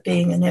sense of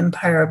being an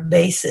empire of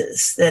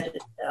bases that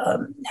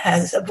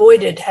has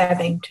avoided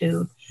having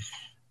to,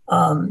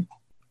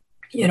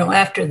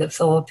 after the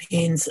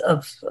Philippines,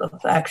 of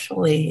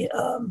actually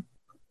a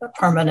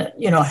permanent,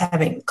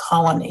 having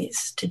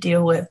colonies to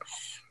deal with.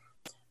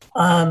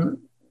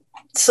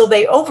 So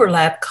they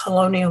overlap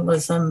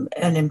colonialism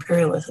and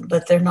imperialism,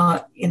 but they're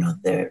not,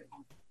 they're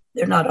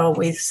not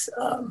always,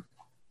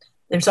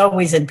 there's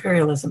always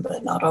imperialism,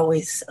 but not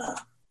always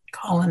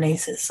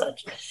colonies as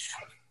such.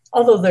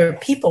 Although there are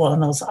people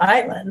on those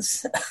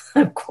islands,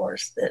 of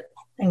course, that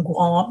in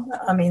Guam,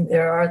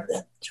 there are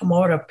the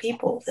Chamorro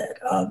people that,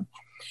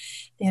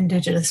 the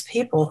indigenous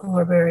people who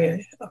are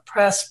very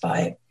oppressed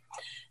by it.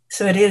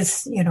 So it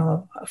is,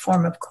 a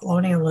form of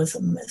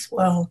colonialism as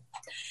well.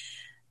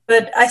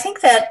 But I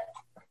think that,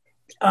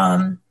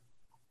 I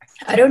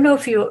don't know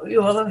if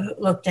you all have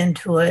looked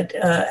into it,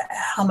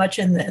 how much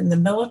in the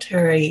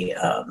military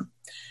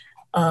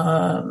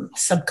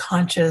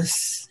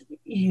subconscious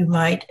you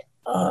might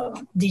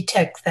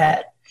detect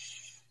that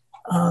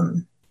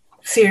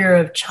fear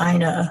of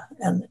China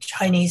and the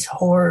Chinese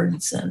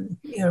hordes and,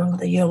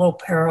 the Yellow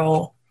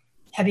Peril.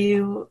 Have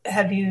you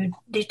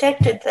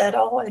detected that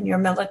all in your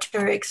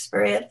military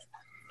experience?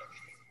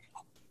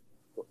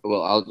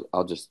 Well,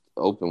 I'll just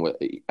open with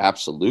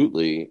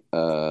absolutely.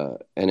 And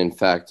in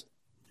fact,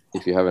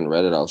 if you haven't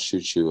read it, I'll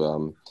shoot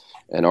you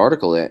an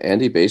article.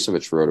 Andy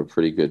Bacevich wrote a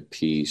pretty good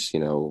piece,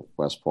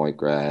 West Point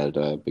grad,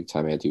 big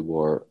time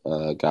anti-war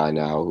guy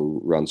now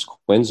who runs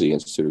Quincy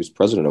Institute, who's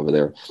president over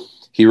there.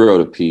 He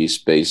wrote a piece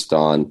based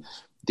on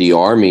the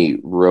Army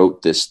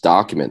wrote this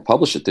document,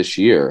 published it this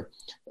year,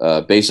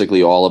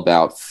 basically all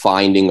about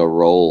finding a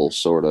role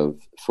sort of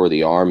for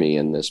the Army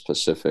in this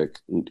Pacific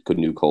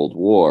new Cold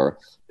War,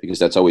 because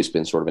that's always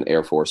been sort of an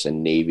Air Force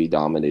and Navy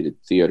dominated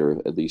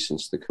theater, at least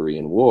since the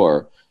Korean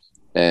War.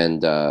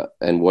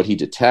 And what he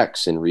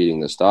detects in reading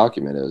this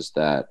document is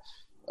that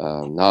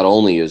not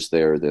only is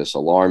there this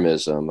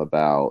alarmism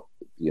about,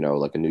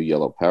 like a new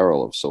Yellow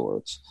Peril of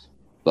sorts,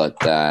 but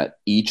that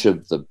each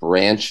of the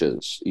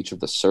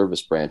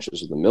service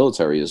branches of the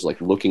military is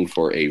like looking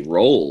for a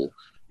role,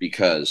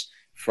 because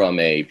from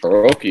a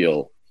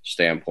parochial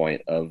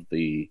standpoint of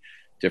the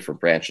different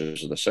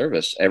branches of the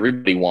service,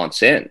 everybody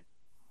wants in.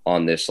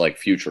 on this like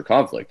future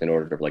conflict in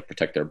order to like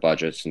protect their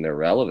budgets and their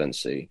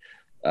relevancy.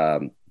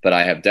 But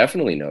I have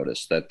definitely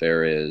noticed that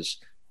there is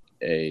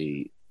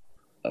a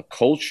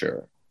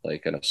culture,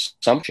 like an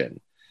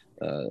assumption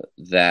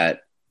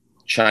that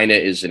China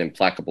is an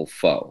implacable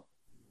foe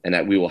and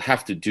that we will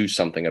have to do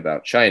something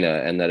about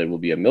China and that it will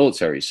be a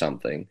military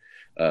something.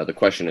 The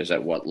question is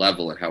at what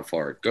level and how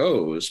far it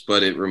goes.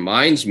 But it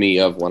reminds me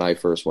of when I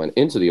first went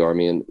into the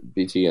Army, and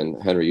BT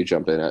and Henry, you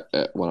jump in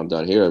at when I'm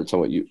done here. I'm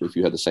talking about if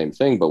you had the same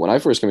thing. But when I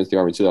first came into the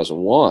Army in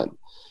 2001,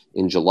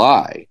 in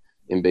July,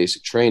 in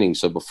basic training,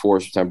 so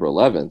before September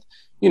 11th,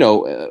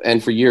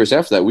 and for years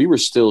after that, we were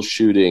still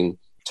shooting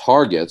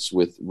targets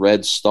with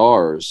red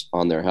stars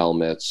on their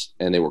helmets,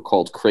 and they were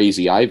called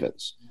Crazy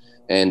Ivans.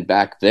 And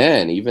back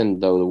then, even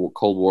though the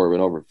Cold War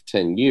went over for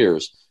 10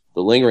 years,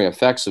 the lingering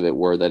effects of it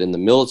were that in the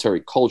military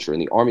culture, in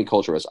the Army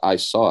culture as I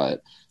saw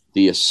it,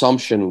 the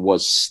assumption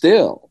was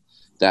still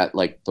that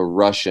like the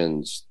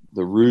Russians,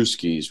 the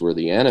Ruskies were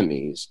the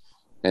enemies.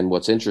 And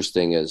what's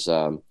interesting is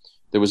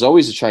there was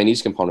always a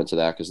Chinese component to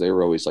that because they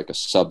were always like a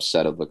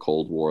subset of the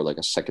Cold War, like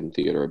a second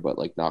theater, but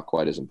like not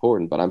quite as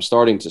important. But I'm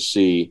starting to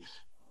see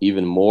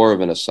even more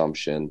of an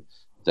assumption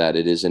that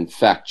it is in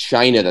fact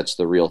China that's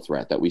the real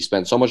threat, that we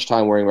spend so much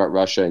time worrying about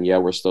Russia, and yeah,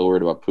 we're still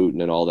worried about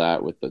Putin and all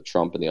that with the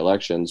Trump and the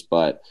elections,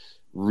 but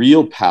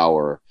real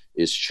power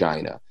is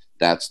China.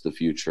 That's the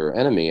future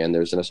enemy, and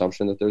there's an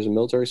assumption that there's a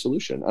military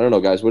solution. I don't know,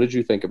 guys, what did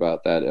you think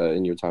about that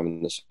in your time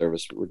in the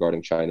service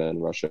regarding China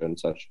and Russia and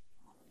such?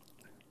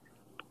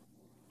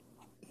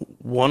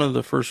 One of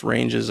the first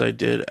ranges I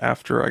did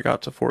after I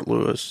got to Fort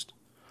Lewis,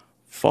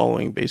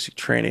 following basic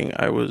training,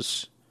 I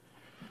was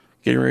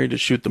getting ready to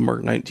shoot the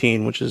Mark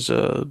 19, which is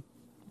a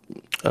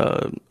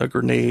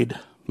grenade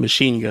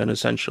machine gun,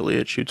 essentially.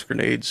 It shoots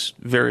grenades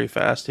very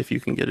fast if you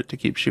can get it to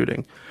keep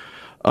shooting.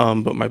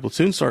 But my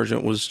platoon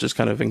sergeant was just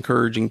kind of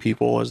encouraging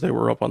people as they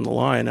were up on the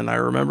line, and I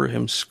remember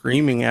him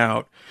screaming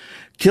out,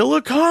 "Kill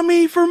a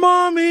commie for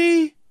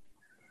mommy!"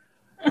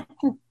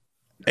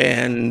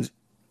 And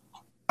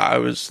I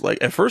was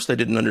like, at first I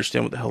didn't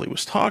understand what the hell he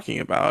was talking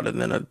about, and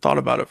then I thought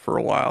about it for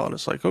a while, and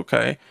it's like,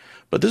 okay.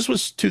 But this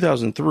was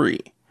 2003.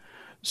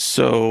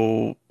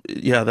 So,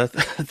 yeah,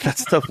 that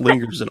stuff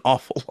lingers an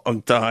awful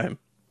long time.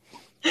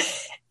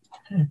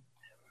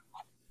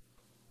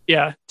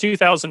 Yeah,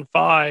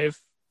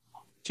 2005,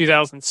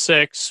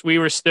 2006, we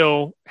were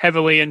still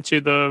heavily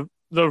into the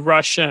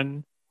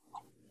Russian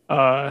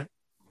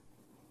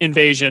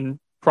invasion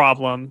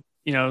problem,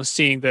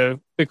 seeing the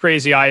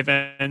Crazy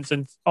Ivans,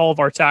 and all of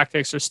our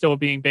tactics are still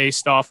being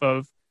based off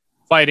of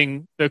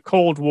fighting the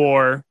Cold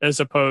War, as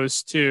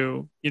opposed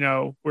to,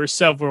 we're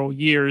several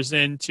years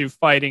into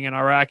fighting in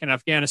Iraq and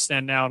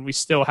Afghanistan now, and we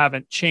still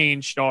haven't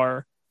changed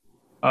our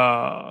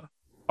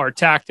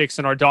tactics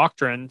and our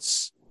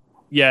doctrines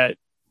yet.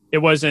 It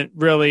wasn't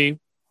really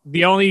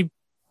the only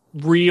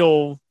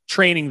real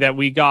training that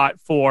we got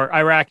for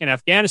Iraq and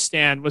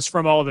Afghanistan was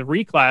from all the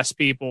reclass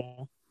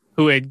people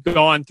who had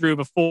gone through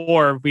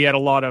before. We had a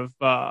lot of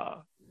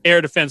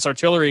air defense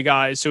artillery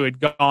guys who had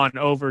gone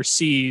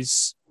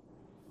overseas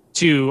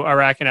to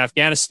Iraq and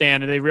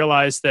Afghanistan, and they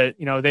realized that,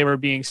 they were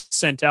being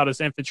sent out as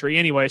infantry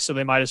anyway, so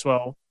they might as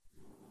well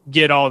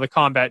get all the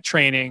combat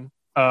training,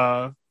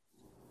 either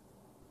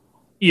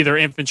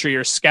infantry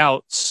or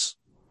scouts.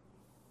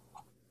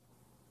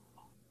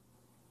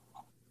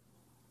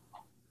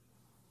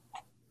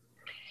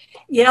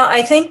 Yeah,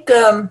 I think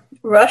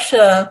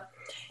Russia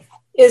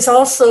is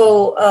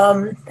also,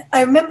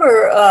 I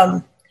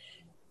remember,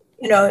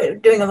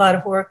 doing a lot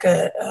of work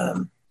at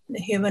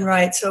human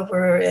rights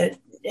over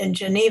in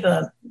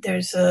Geneva.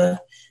 There's a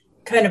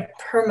kind of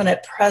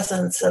permanent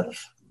presence of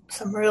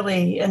some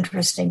really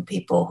interesting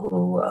people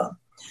who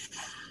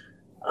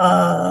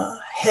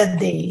head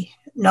the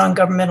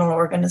non-governmental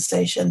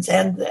organizations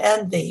and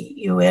the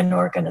UN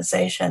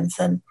organizations.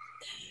 And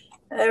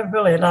there are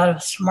really a lot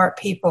of smart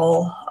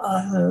people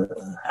who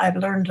I've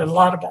learned a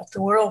lot about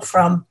the world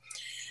from.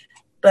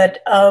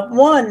 But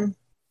one,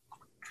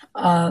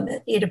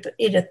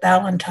 Edith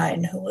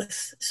Ballantyne, who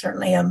was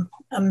certainly a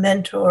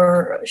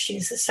mentor.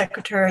 She's the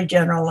Secretary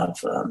General of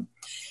the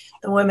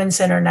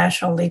Women's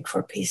International League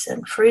for Peace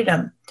and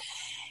Freedom.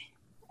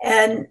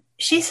 And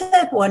she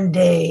said one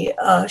day,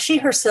 she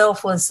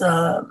herself was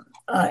an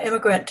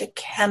immigrant to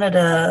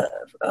Canada,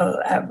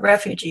 a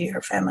refugee.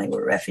 Her family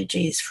were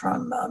refugees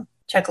from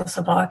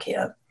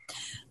Czechoslovakia,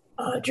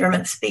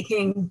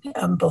 German-speaking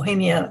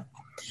Bohemia,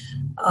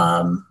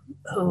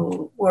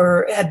 who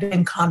had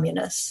been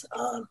communists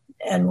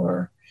and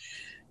were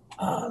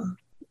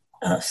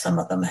some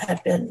of them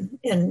had been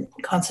in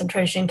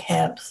concentration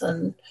camps.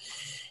 And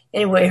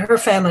anyway, her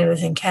family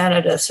was in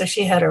Canada, so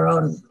she had her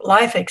own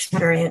life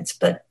experience.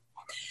 But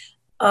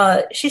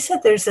she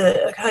said there's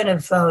a kind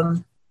of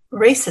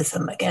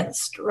racism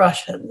against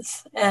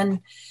Russians,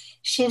 and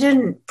she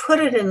didn't put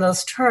it in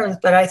those terms,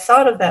 but I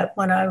thought of that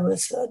when I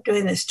was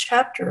doing this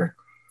chapter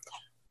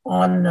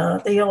on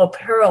the Yellow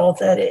Peril,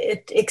 that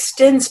it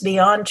extends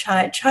beyond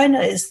China.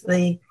 China is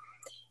the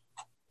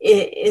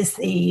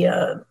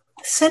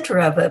center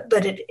of it,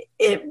 but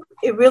it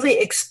really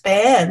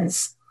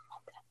expands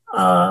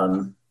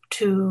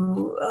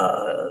to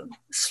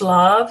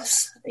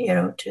Slavs,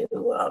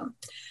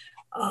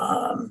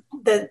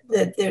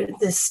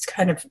 this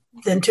kind of,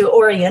 then to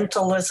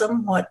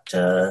Orientalism, what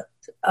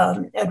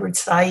Edward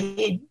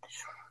Said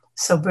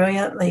so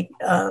brilliantly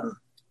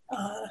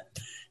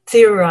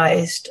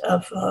theorized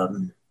of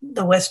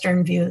the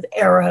Western view of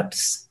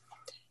Arabs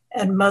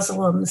and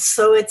Muslims.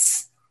 So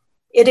it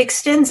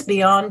extends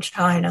beyond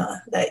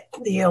China, that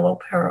the Yellow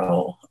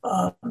Peril.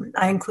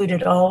 I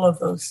included all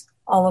of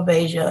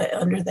Asia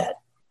under that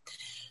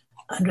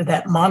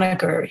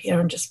moniker,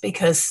 just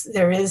because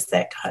there is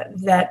that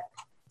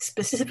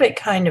specific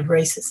kind of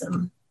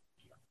racism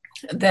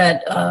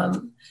that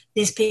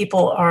these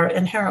people are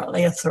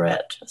inherently a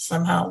threat.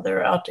 Somehow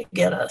they're out to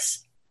get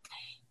us.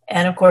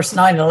 And of course,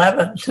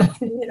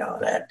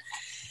 9/11,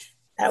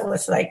 that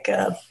was like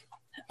a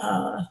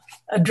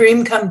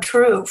dream come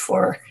true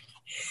for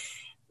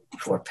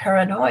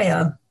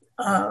paranoia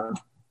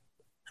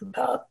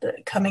about the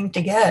coming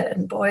to get.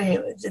 And boy,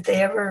 did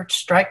they ever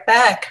strike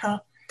back, huh?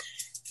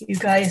 You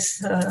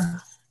guys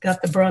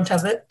got the brunt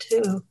of it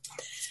too.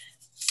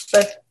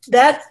 But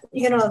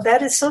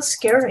that is so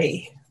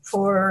scary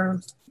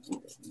for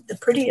the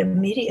pretty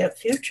immediate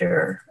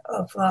future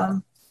of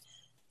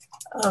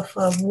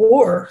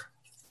war.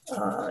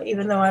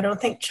 Even though I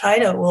don't think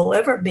China will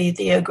ever be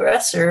the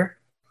aggressor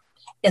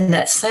in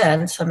that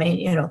sense. I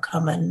mean,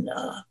 come and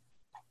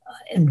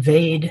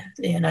invade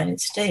the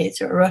United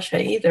States or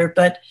Russia either,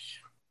 but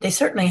they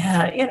certainly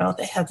have,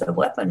 they have the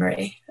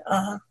weaponry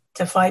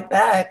to fight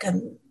back,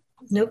 and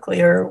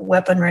nuclear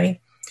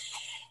weaponry.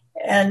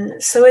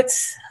 And so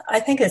I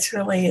think it's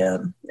really,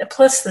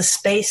 plus the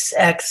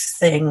SpaceX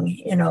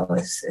thing,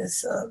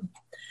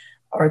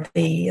 or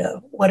the,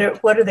 what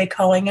are they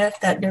calling it?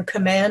 That new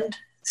command,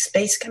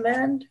 Space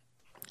Command?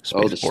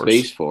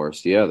 Space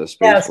Force. Yeah, the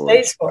Space Force.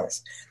 Space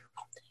Force.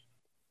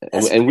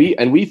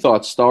 And we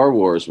thought Star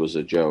Wars was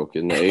a joke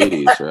in the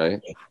 80s,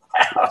 right?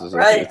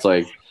 Right. It's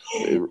like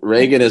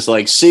Reagan is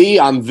like, see,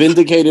 I'm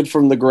vindicated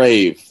from the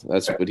grave.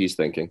 That's what he's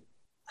thinking.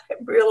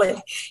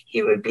 Really,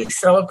 he would be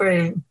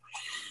celebrating.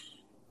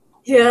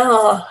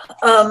 Yeah.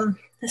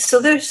 So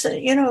there's,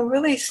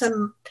 really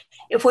some,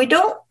 if we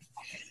don't,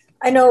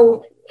 I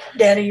know,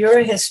 Danny, you're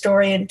a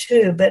historian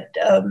too, but,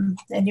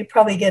 and you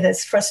probably get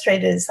as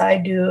frustrated as I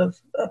do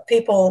of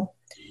people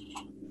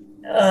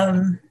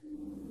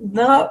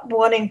not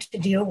wanting to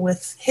deal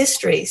with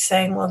history,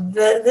 saying, well,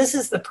 this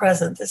is the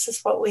present, this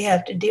is what we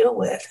have to deal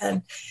with.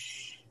 And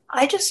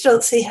I just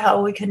don't see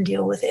how we can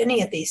deal with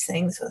any of these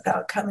things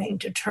without coming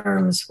to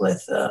terms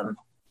with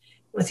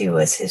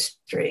U.S.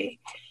 history.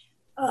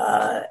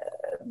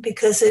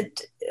 Because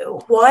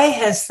why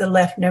has the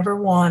left never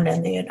won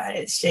in the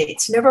United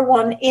States? Never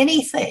won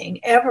anything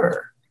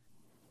ever.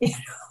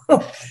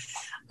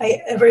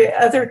 Every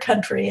other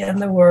country in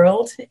the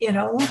world,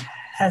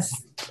 has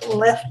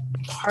left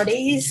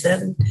parties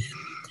and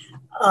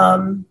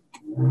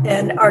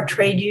our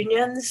trade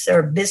unions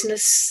or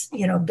business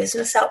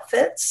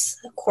outfits,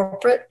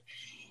 corporate,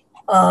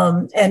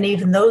 and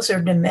even those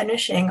are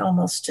diminishing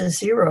almost to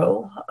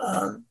zero.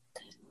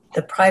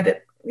 The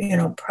private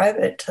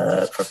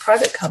for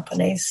private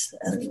companies,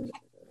 and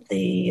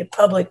the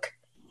public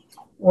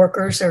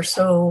workers are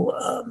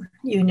so,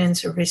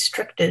 unions are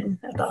restricted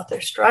about their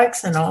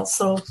strikes, and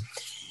also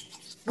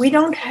we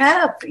don't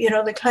have,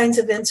 the kinds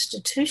of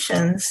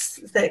institutions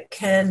that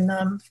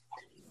can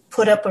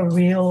put up a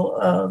real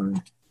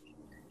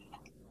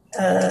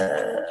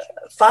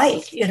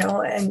fight,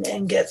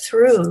 and get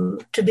through.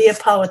 To be a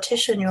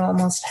politician, you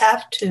almost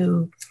have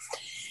to,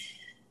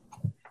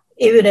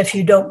 even if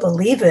you don't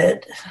believe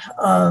it,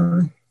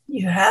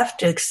 you have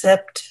to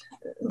accept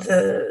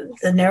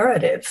the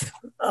narrative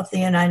of the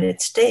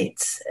United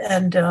States.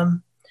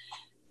 And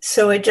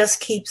so it just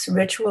keeps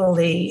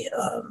ritually,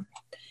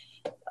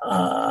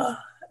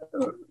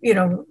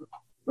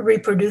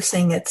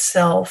 reproducing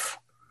itself.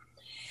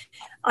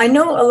 I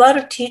know a lot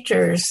of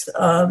teachers,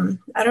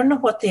 I don't know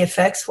what the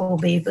effects will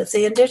be, but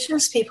the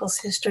Indigenous Peoples'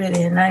 history of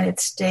the United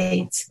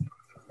States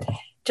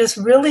just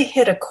really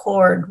hit a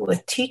chord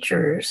with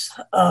teachers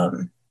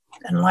and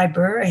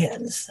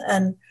librarians,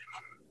 and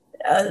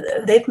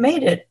they've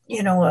made it,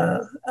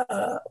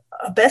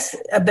 a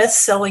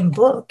best-selling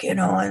book,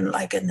 and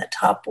like in the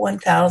top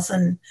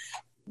 1,000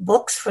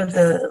 books for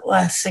the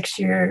last 6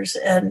 years.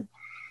 And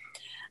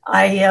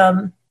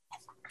I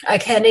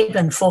can't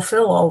even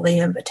fulfill all the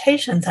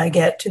invitations I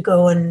get to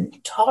go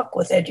and talk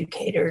with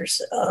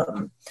educators,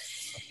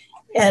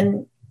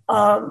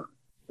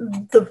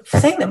 the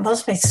thing that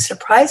most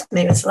surprised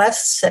me was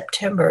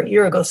a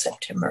year ago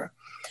September,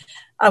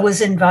 I was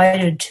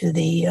invited to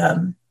the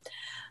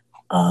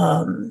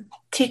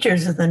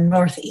Teachers of the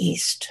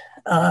Northeast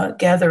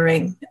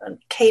gathering,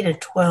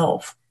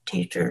 K-12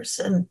 teachers.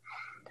 And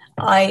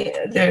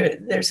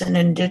there's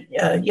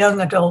a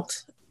young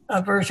adult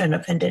version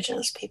of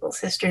Indigenous Peoples'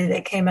 history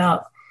that came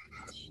out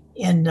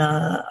in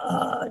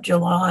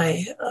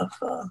July of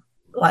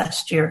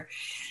last year.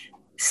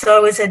 So I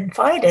was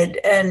invited,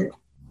 and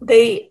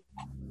they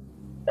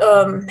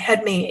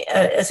had me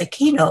as a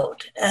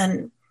keynote,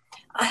 and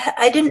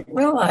I didn't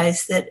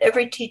realize that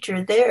every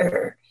teacher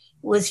there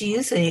was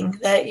using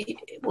that,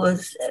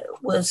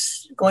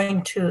 was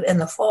going to, in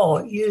the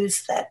fall,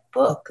 use that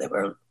book. There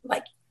were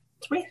like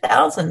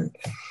 3,000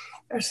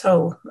 or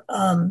so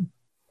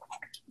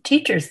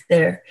teachers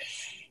there.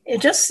 It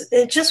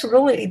just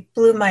really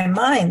blew my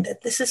mind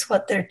that this is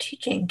what they're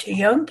teaching to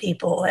young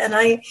people. And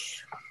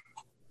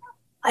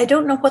I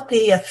don't know what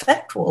the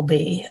effect will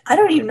be. I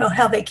don't even know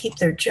how they keep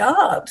their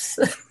jobs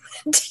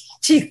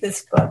teaching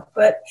this book.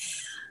 But,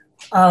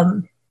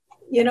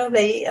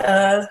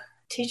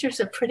 teachers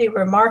are pretty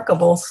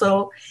remarkable.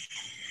 So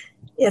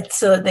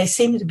they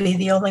seem to be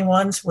the only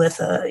ones with,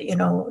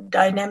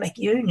 dynamic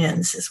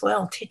unions as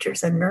well,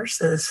 teachers and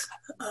nurses.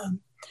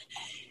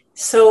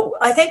 So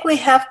I think we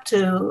have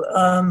to,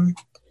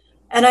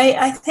 and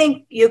I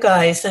think you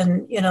guys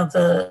and,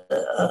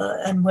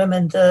 and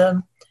women,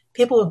 the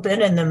people who've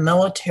been in the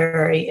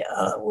military,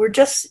 we're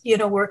just,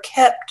 we're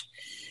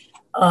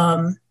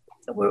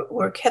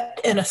kept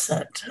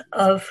innocent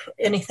of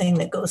anything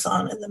that goes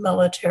on in the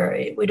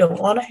military. We don't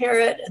want to hear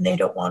it, and they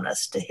don't want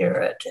us to hear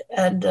it.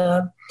 And,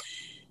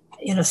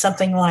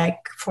 something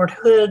like Fort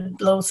Hood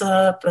blows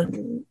up,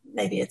 and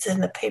maybe it's in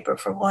the paper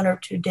for 1 or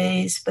 2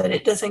 days, but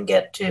it doesn't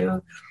get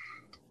to,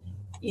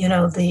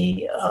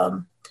 the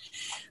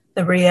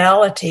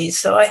reality.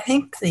 So I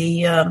think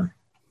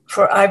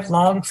I've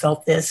long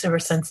felt this ever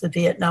since the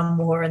Vietnam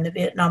War and the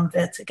Vietnam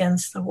Vets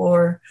Against the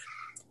War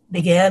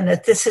began,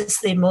 that this is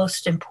the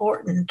most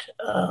important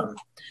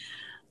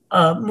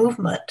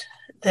movement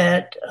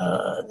that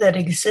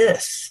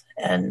exists.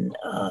 And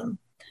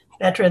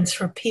Veterans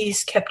for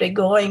Peace kept it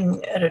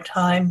going at a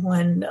time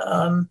when,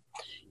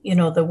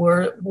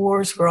 the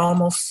wars were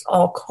almost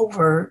all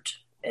covert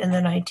in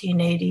the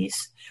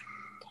 1980s.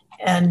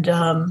 And,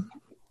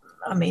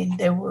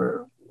 they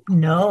were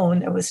known.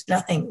 There was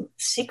nothing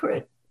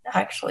secret,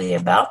 actually,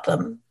 about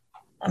them.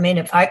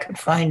 If I could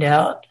find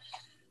out,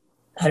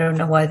 I don't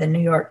know why the New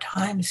York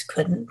Times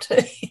couldn't.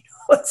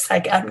 It's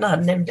like, I'm not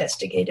an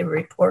investigative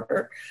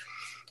reporter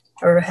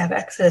or have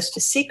access to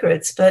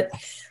secrets, but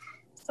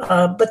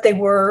they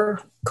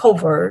were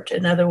covert.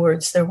 In other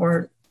words, there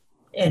weren't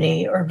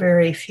any or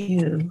very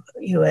few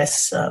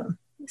U.S.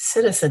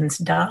 Citizens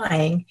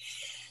dying.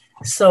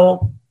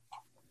 So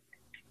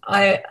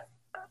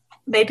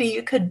maybe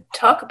you could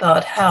talk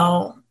about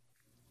how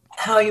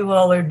you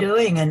all are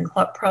doing and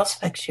what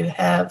prospects you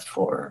have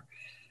for,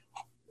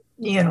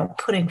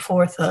 putting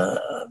forth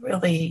a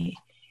really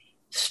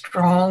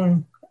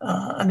strong,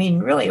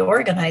 really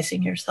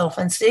organizing yourself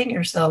and seeing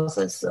yourselves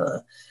as,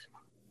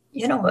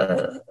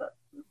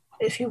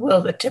 if you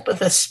will, the tip of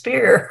the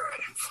spear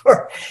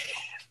for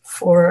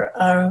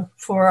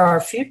our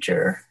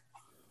future.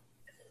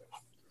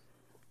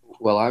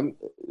 Well, I'm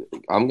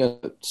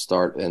going to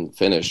start and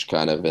finish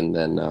kind of, and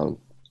then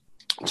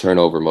turn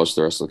over most of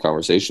the rest of the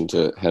conversation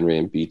to Henry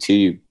and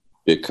BT,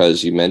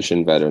 because you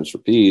mentioned Veterans for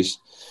Peace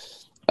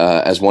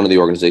as one of the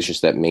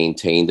organizations that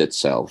maintained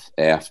itself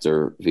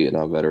after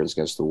Vietnam Veterans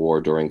Against the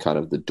War during kind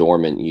of the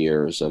dormant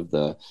years of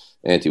the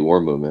anti-war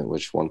movement,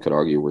 which one could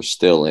argue we're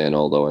still in,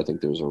 although I think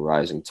there's a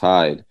rising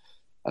tide.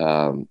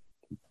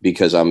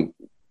 Because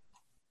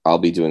I'll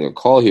be doing a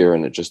call here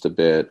in just a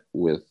bit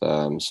with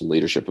some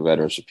leadership of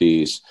Veterans for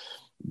Peace.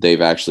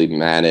 They've actually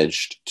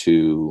managed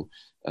to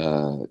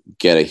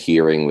get a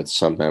hearing with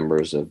some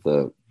members of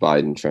the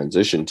Biden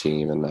transition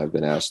team, and I've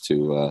been asked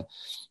to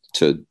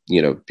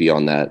be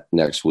on that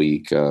next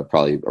week,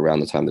 probably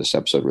around the time this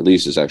episode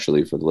releases,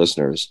 actually, for the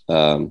listeners.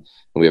 And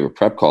we have a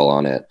prep call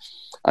on it.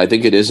 I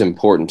think it is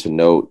important to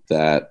note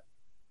that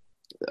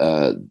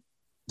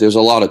there's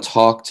a lot of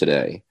talk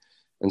today,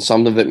 and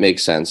some of it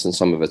makes sense and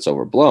some of it's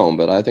overblown.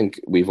 But I think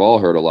we've all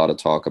heard a lot of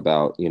talk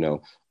about,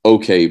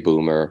 okay,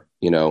 boomer,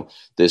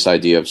 this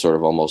idea of sort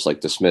of almost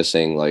like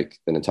dismissing like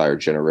an entire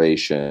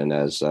generation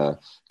as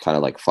kind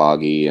of like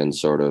foggy and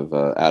sort of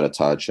out of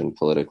touch and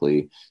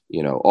politically,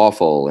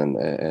 awful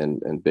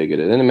and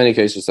bigoted. And in many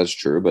cases that's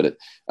true. But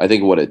I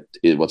think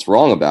what's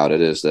wrong about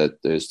it is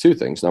that there's two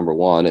things. Number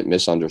one, it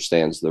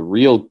misunderstands the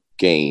real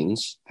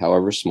gains,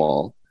 however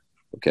small,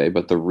 okay,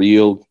 but the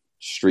real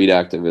street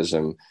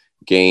activism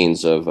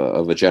gains of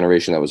a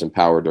generation that was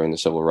empowered during the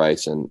civil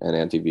rights and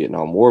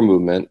anti-Vietnam War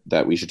movement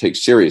that we should take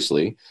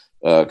seriously,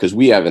 because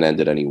we haven't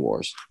ended any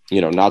wars.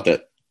 Not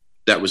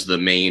that was the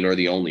main or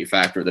the only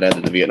factor that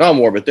ended the Vietnam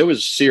War, but there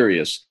was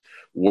serious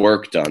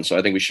work done. So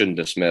I think we shouldn't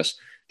dismiss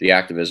the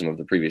activism of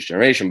the previous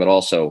generation, but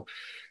also,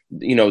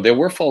 there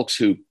were folks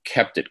who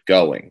kept it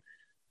going,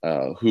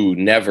 who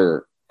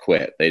never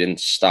quit. They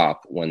didn't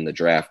stop when the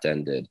draft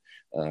ended.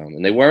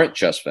 And they weren't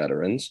just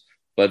veterans.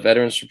 But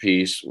Veterans for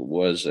Peace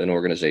was an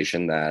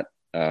organization that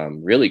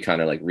really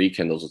kind of like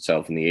rekindles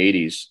itself in the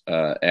 80s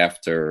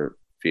after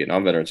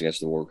Vietnam Veterans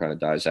Against the War kind of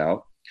dies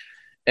out.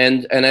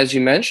 And as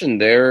you mentioned,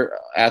 they're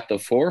at the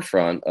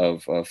forefront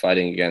of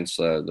fighting against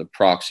the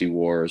proxy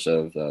wars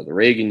of the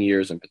Reagan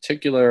years in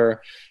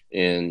particular,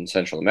 in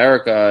Central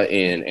America,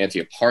 in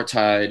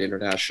anti-apartheid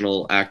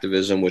international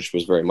activism, which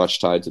was very much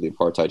tied to the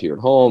apartheid here at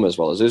home, as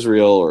well as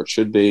Israel, or it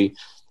should be.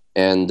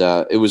 And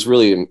it was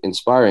really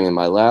inspiring. And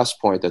my last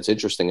point that's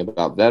interesting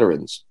about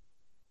veterans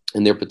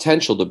and their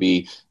potential to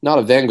be not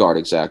a vanguard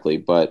exactly,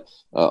 but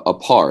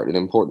an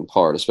important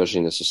part,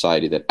 especially in a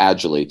society that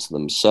adulates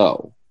them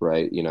so,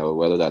 right? You know,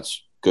 whether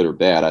that's good or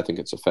bad, I think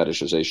it's a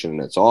fetishization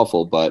and it's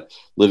awful, but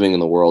living in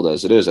the world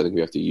as it is, I think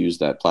we have to use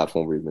that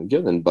platform we've been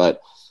given.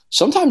 But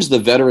sometimes the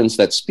veterans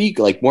that speak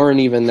weren't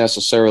even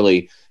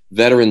necessarily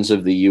veterans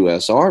of the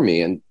U.S.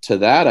 Army. And to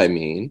that, I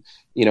mean,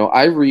 you know,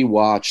 I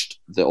rewatched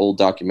the old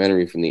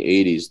documentary from the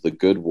 80s, The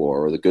Good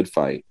War or The Good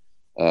Fight,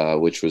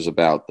 which was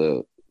about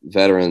the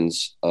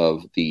veterans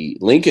of the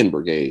Lincoln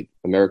Brigade,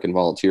 American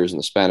volunteers in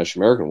the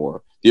Spanish-American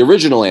War, the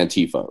original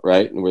Antifa,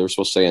 right? And we were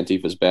supposed to say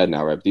Antifa is bad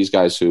now, right? But these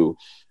guys who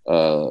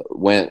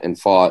went and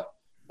fought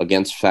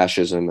against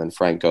fascism and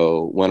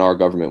Franco when our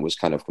government was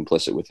kind of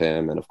complicit with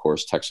him. And of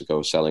course,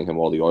 Texaco selling him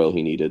all the oil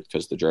he needed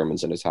because the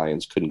Germans and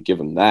Italians couldn't give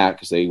him that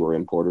because they were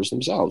importers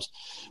themselves.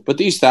 But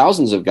these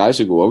thousands of guys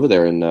who go over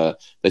there and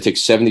they take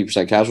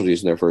 70%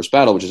 casualties in their first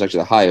battle, which is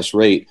actually the highest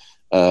rate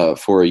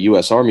for a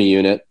U.S. Army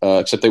unit,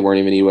 except they weren't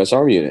even a U.S.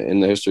 Army unit in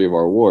the history of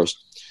our wars.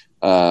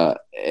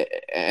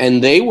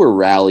 And they were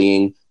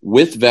rallying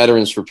with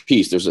Veterans for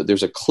Peace.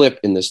 There's a clip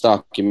in this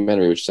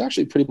documentary, which is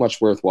actually pretty much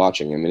worth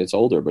watching. I mean, it's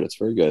older, but it's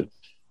very good.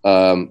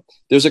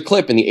 There's a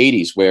clip in the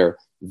 80s where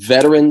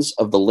veterans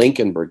of the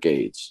Lincoln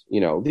Brigades,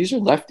 you know, these are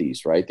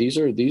lefties, right? These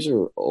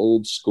are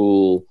old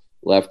school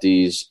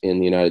lefties in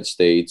the United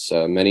States,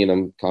 many of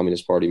them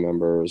Communist Party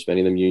members,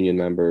 many of them Union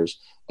members,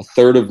 a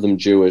third of them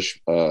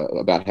Jewish,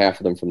 about half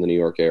of them from the New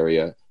York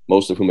area,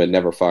 most of whom had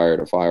never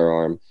fired a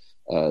firearm.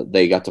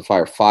 They got to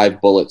fire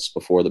 5 bullets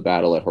before the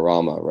battle at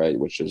Jarama, right,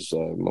 which is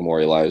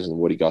memorialized in the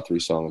Woody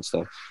Guthrie song and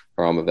stuff,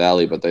 Jarama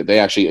Valley. But they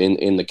actually,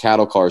 in the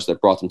cattle cars that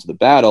brought them to the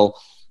battle,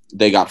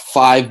 they got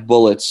 5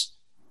 bullets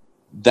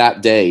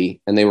that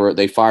day, and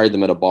they fired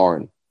them at a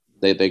barn.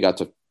 They got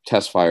to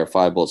test fire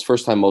 5 bullets.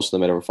 First time most of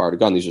them had ever fired a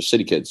gun. These are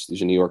city kids.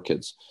 These are New York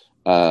kids.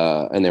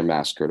 And they're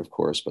massacred, of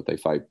course, but they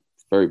fight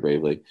very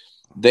bravely.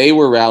 They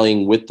were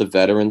rallying with the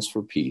Veterans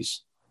for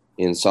Peace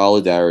in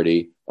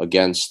solidarity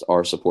against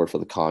our support for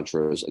the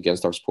Contras,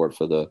 against our support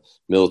for the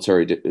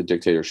military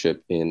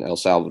dictatorship in El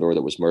Salvador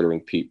that was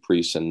murdering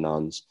priests and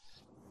nuns.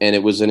 And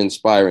it was an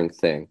inspiring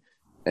thing.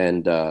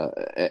 And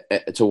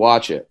to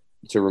watch it,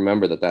 to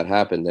remember that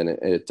happened, and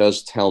it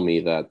does tell me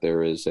that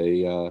there is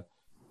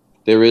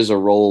a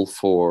role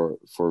for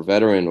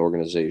veteran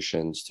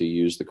organizations to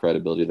use the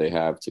credibility they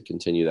have to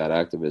continue that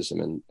activism.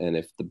 And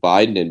if the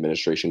Biden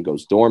administration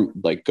goes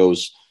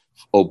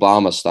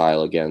Obama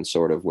style again,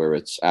 sort of where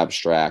it's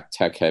abstract,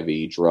 tech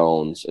heavy,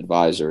 drones,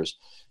 advisors,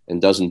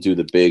 and doesn't do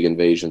the big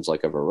invasions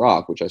like of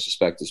Iraq, which I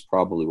suspect is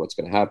probably what's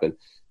going to happen,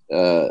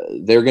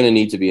 we're going to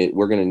need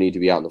to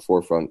be out in the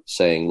forefront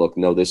saying, look,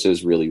 no, this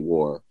is really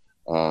war.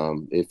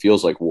 It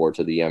feels like war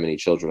to the Yemeni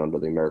children under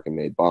the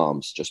American-made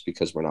bombs. Just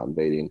because we're not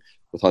invading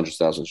with hundreds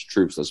of thousands of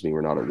troops doesn't mean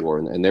we're not at war.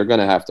 And they're going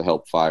to have to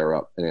help fire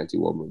up an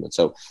anti-war movement.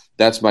 So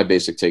that's my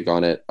basic take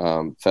on it.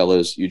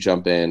 Fellas, you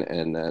jump in,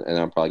 and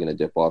I'm probably going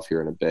to dip off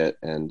here in a bit.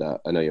 And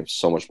I know you have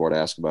so much more to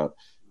ask about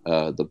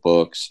the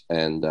books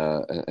and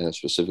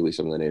specifically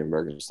some of the Native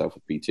American stuff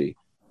with BT.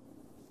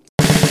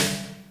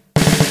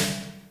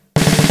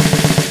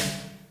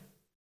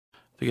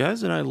 The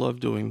guys and I love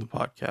doing the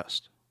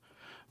podcast.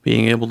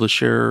 Being able to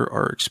share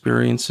our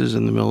experiences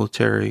in the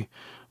military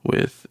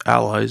with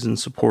allies and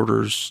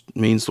supporters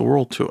means the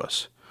world to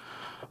us.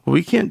 But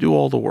we can't do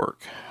all the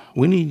work.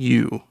 We need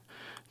you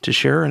to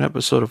share an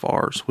episode of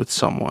ours with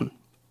someone,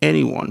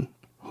 anyone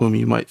whom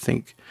you might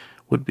think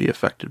would be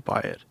affected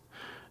by it.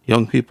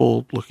 Young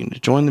people looking to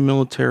join the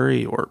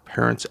military or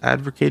parents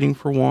advocating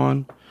for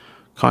one,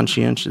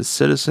 conscientious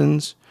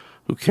citizens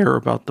who care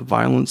about the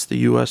violence the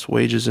U.S.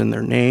 wages in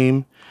their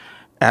name,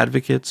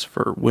 advocates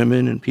for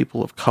women and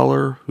people of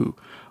color who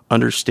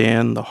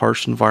understand the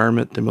harsh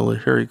environment the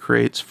military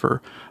creates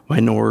for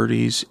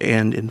minorities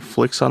and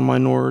inflicts on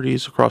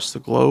minorities across the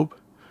globe,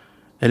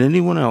 and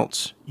anyone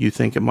else you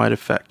think it might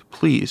affect.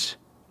 Please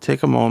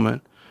take a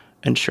moment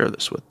and share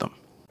this with them.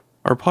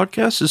 Our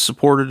podcast is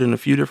supported in a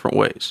few different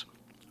ways.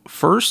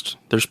 First,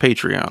 there's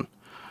Patreon,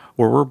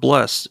 where we're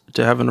blessed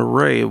to have an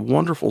array of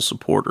wonderful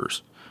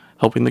supporters,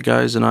 helping the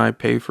guys and I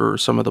pay for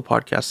some of the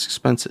podcast's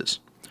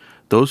expenses.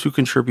 Those who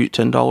contribute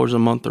 $10 a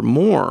month or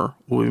more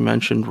will be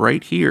mentioned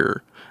right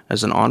here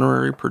as an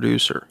honorary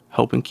producer,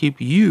 helping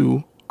keep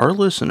you, our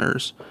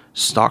listeners,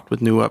 stocked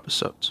with new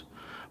episodes.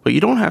 But you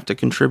don't have to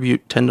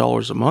contribute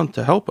 $10 a month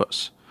to help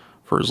us.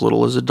 For as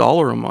little as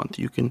 $1 a month,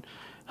 you can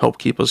help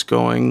keep us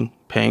going,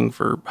 paying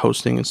for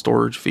hosting and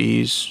storage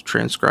fees,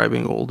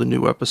 transcribing old and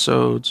new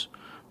episodes,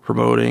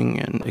 promoting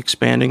and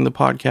expanding the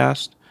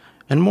podcast,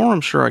 and more I'm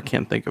sure I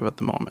can't think of at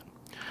the moment.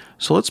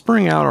 So let's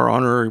bring out our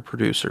honorary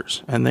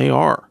producers, and they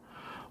are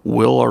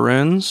Will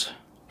Arens,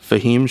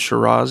 Fahim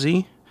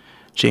Shirazi,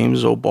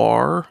 James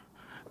O'Barr,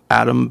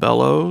 Adam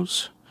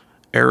Bellows,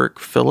 Eric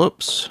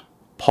Phillips,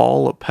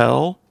 Paul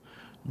Appel,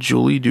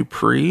 Julie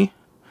Dupree,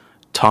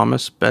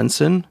 Thomas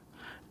Benson,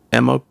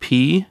 Emma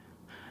P.,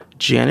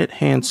 Janet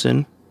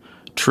Hansen,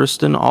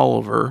 Tristan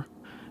Oliver,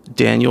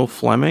 Daniel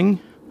Fleming,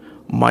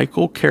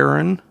 Michael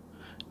Karen,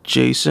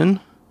 Jason,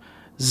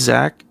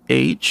 Zach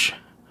H.,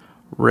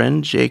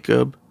 Ren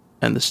Jacob,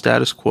 and the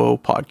Status Quo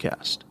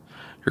podcast.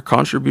 Your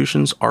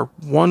contributions are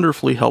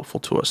wonderfully helpful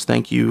to us.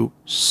 Thank you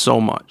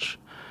so much.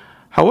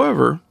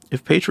 However,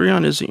 if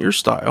Patreon isn't your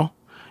style,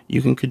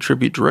 you can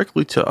contribute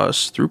directly to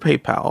us through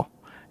PayPal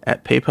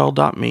at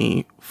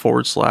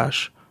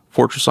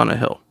paypal.me/Fortress on a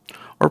Hill.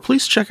 Or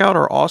please check out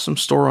our awesome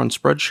store on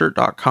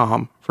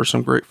Spreadshirt.com for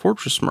some great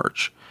Fortress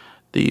merch.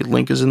 The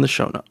link is in the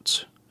show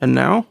notes. And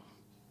now,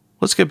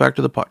 let's get back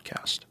to the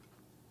podcast.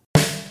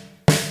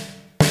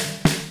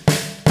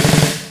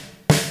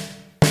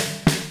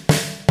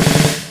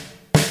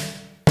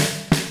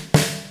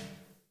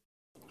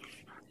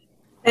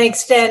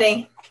 Thanks,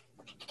 Danny.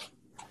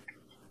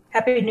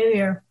 Happy New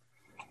Year.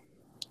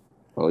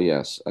 Oh,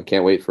 yes. I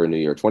can't wait for a new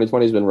year.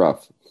 2020 has been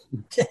rough.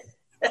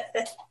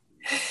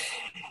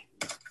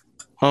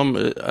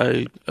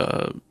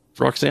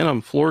 Roxanne, I'm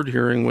floored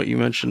hearing what you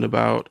mentioned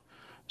about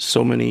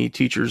so many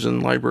teachers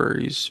and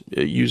libraries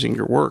using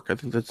your work. I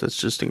think that's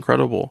just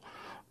incredible.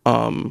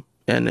 And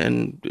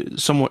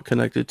somewhat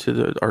connected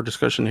to our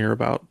discussion here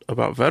about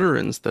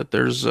veterans, that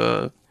there's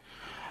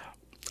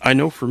I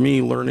know for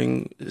me,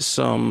 learning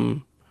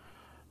some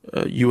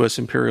U.S.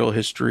 imperial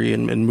history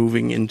and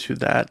moving into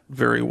that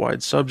very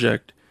wide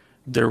subject,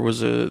 there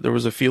was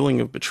a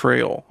feeling of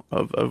betrayal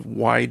of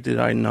why did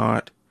I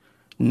not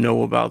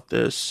know about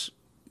this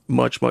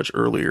much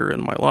earlier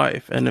in my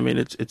life. And I mean,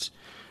 it's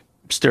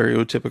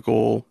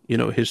stereotypical,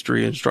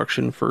 history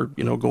instruction for,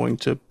 going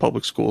to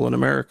public school in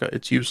America.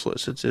 It's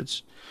useless.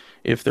 It's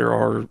if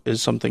there is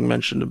something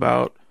mentioned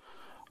about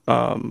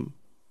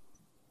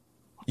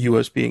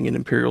U.S. being an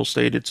imperial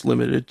state, it's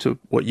limited to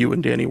what you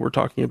and Danny were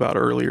talking about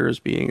earlier as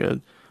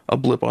being a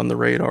blip on the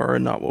radar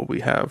and not what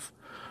we have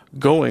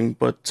going.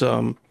 But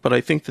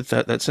I think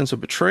that sense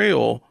of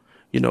betrayal,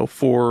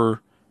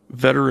 for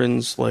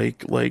veterans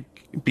like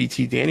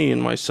BT, Danny,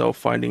 and myself,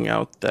 finding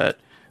out that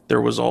there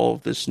was all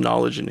of this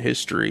knowledge and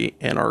history,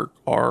 and our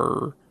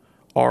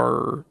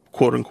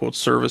quote unquote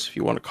service, if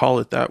you want to call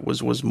it that,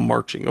 was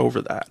marching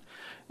over that.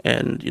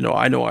 And,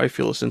 I know I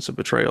feel a sense of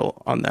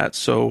betrayal on that.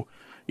 So,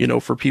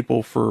 for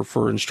people,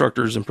 for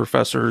instructors and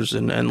professors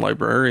and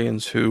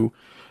librarians who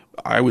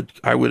I would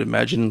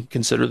imagine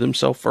consider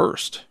themselves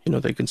first,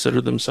 they consider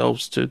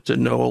themselves to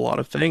know a lot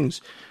of things,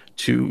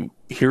 to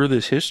hear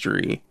this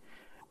history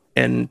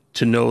and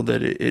to know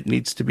that it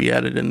needs to be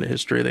added in the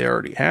history they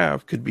already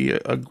have could be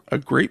a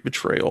great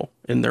betrayal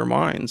in their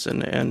minds.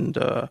 And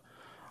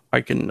I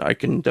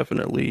can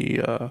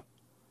definitely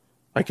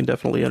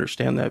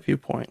understand that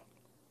viewpoint.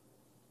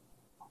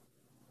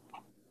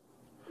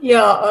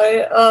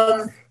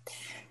 Yeah,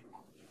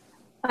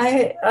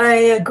 I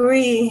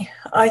agree.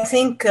 I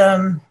think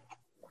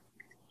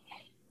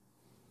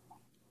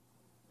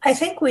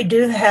we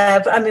do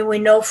have. I mean, we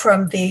know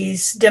from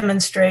these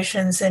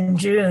demonstrations in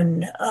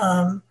June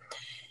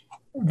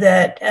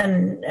that,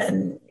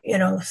 and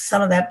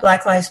some of that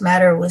Black Lives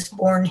Matter was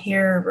born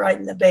here, right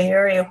in the Bay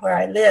Area where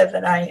I live,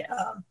 and I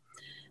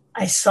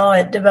saw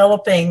it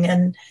developing,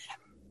 and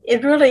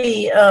it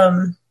really.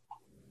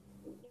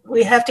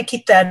 We have to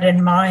keep that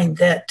in mind,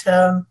 that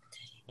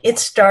it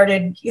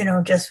started,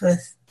 just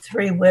with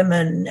 3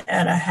 women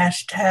and a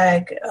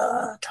hashtag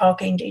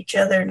talking to each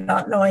other,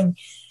 not knowing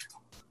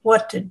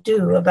what to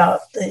do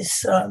about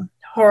these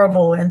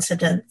horrible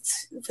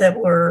incidents that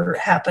were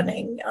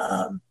happening.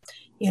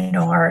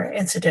 Our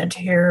incident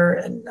here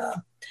and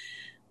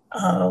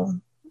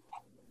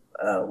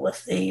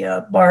with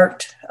the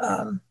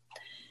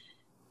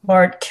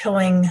Bart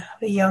killing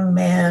a young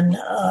man.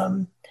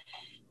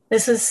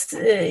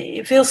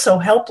 It feels so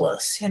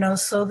helpless,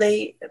 so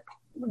they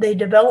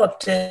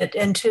developed it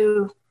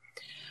into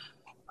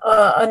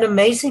an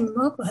amazing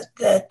movement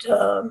that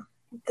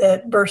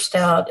burst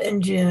out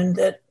in June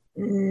that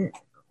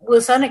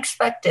was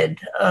unexpected.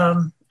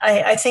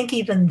 I think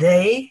even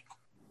they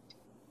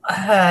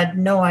had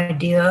no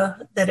idea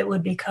that it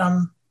would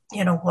become,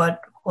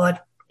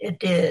 what it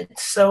did.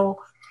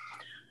 So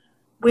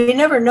we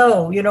never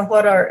know,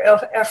 what our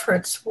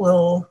efforts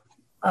will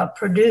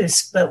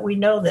produce, but we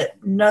know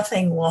that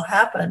nothing will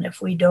happen if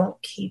we don't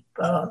keep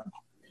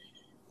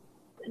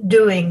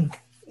doing,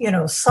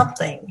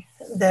 something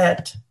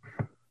that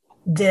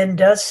then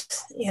does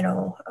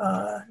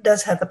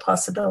have the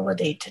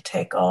possibility to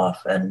take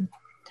off. And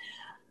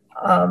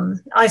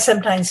I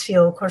sometimes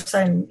feel, of course,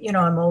 I'm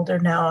older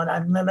now and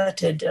I'm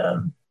limited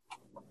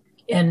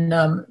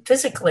in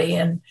physically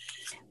and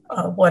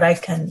what I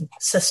can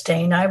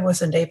sustain. I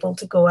wasn't able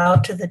to go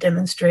out to the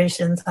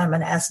demonstrations. I'm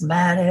an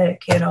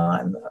asthmatic,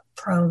 I'm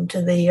prone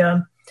to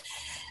the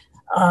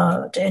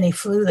to any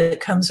flu that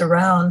comes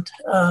around,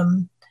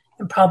 and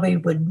probably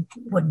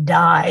would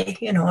die,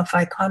 if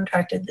I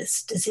contracted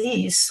this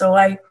disease. So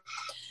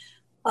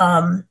but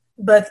I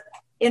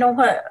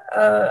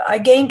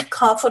gained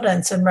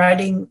confidence in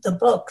writing the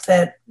book,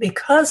 that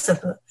because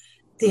of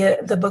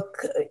the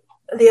book,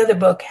 the other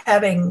book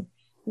having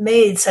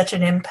made such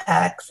an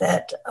impact,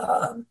 that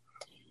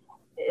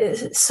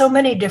so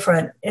many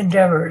different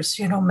endeavors,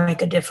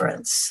 make a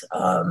difference.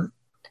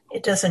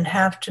 it doesn't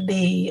have to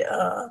be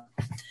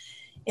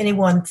any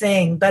one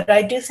thing, but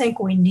I do think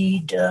we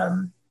need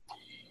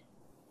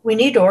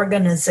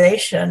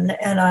organization.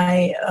 And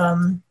I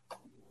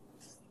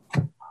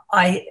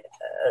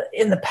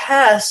in the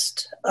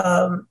past,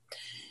 real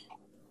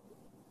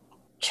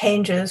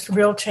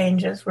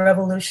changes,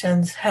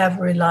 revolutions have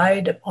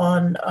relied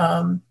upon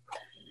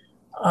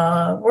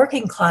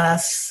working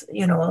class,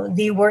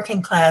 the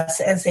working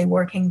class as a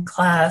working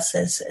class,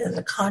 as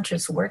a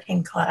conscious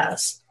working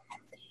class.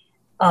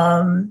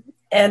 And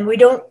we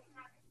don't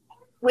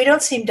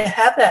seem to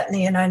have that in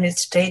the United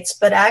States,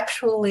 but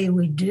actually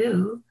we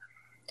do.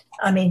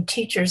 I mean,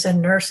 teachers and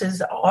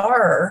nurses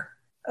are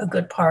a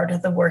good part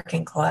of the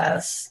working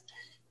class.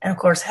 And of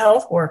course,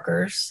 health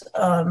workers,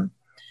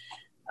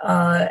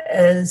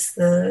 as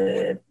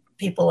the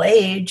people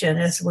age and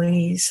as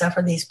we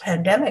suffer these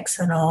pandemics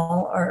and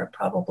all, are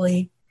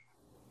probably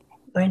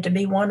going to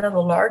be one of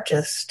the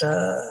largest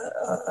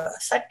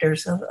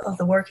sectors of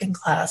the working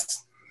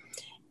class.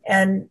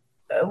 And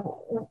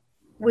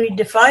we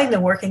define the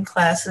working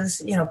class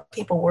as,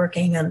 people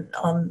working on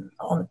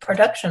the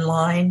production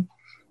line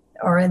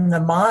or in the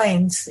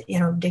mines,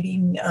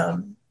 digging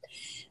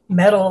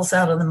metals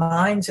out of the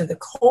mines or the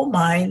coal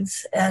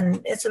mines.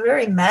 And it's a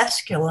very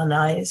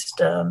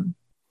masculinized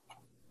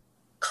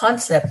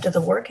concept of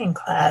the working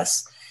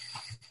class.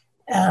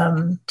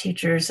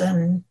 Teachers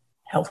and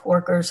health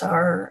workers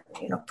are,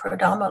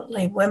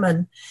 predominantly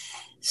women.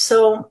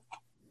 So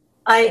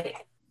I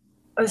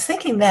was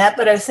thinking that,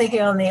 but I was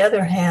thinking on the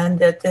other hand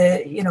that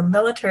the,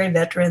 military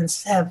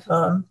veterans have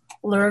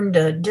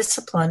learned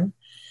discipline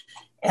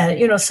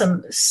and,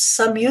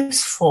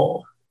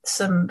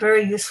 some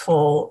very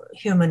useful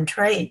human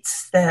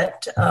traits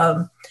that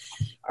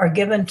are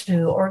given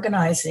to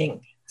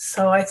organizing.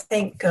 So I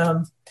think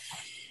that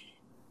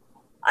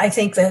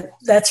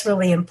that's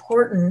really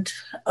important.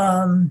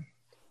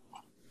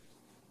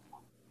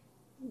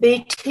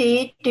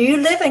 BT, do you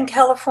live in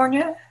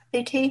California,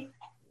 BT?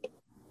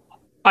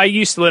 I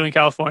used to live in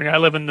California. I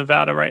live in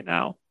Nevada right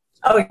now.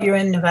 Oh, you're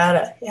in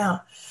Nevada, yeah.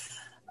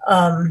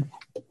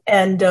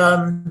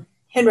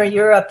 Henry,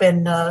 you're up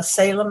in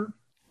Salem?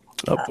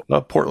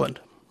 Portland.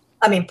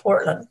 I mean,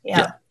 Portland,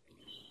 yeah.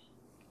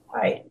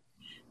 Right.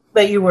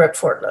 But you were at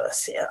Fort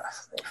Lewis, yeah.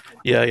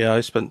 Yeah.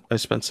 I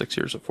spent 6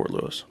 years at Fort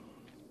Lewis.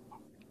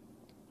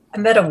 I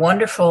met a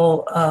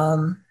wonderful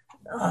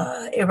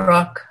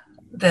Iraq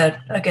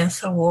vet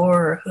against the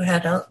war who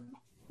had a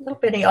little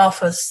bitty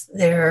office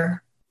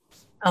there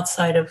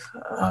outside of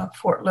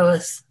Fort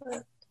Lewis.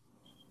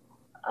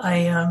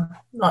 I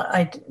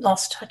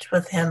lost touch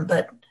with him,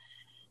 but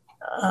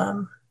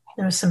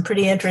there was some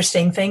pretty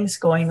interesting things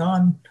going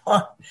on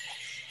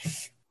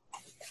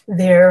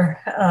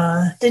there.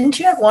 Didn't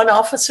you have one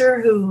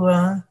officer who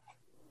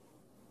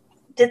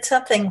did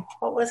something?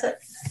 What was it?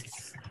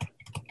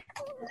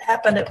 It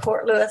happened at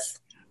Fort Lewis.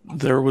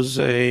 There was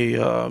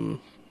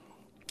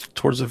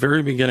towards the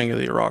very beginning of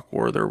the Iraq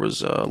War, there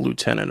was a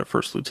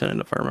first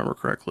lieutenant, if I remember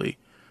correctly,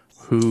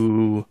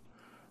 who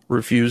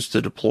refused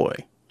to deploy.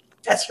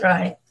 That's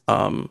right.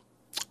 I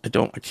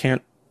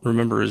can't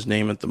remember his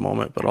name at the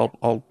moment, but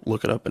I'll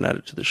look it up and add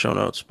it to the show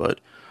notes. But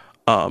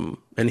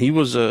and he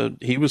was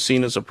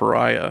seen as a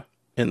pariah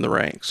in the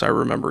ranks. I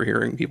remember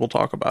hearing people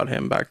talk about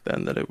him back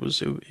then, that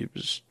he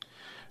was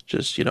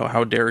just,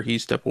 how dare he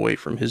step away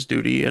from his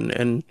duty,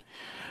 and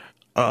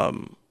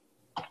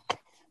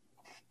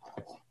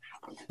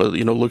but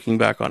looking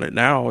back on it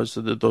now, is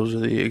that those are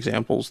the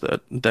examples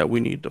that we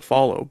need to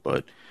follow.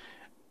 But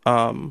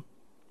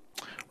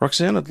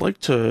Roxanne, I'd like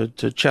to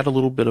chat a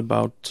little bit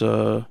about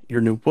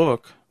your new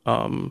book,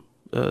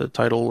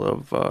 title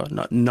of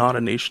Not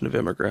a Nation of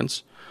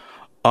Immigrants.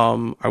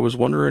 I was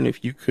wondering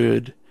if you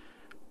could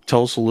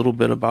tell us a little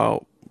bit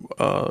about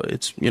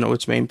its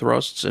main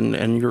thrusts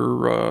and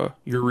your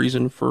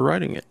reason for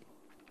writing it.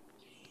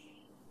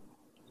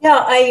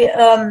 Yeah,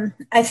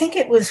 I think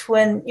it was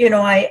when,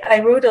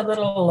 I wrote a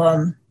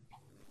little,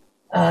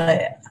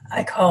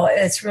 I call it,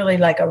 it's really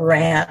like a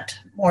rant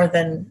more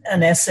than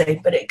an essay,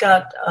 but it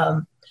got,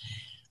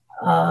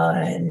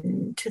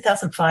 in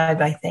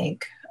 2005, I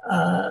think,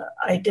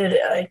 I did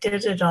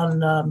it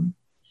on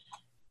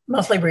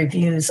Monthly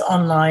Review's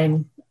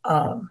online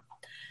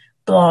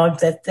blog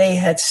that they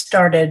had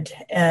started,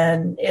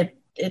 and it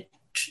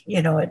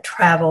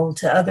traveled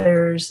to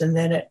others, and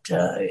then it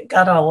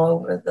got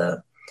all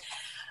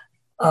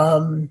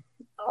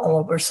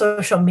over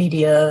social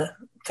media.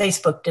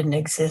 Facebook didn't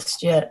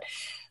exist yet,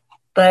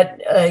 but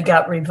it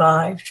got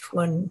revived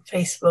when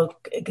Facebook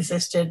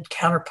existed.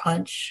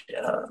 Counterpunch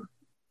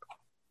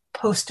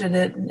posted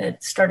it, and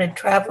it started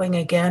traveling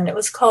again. It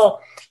was called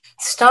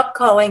 "Stop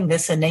Calling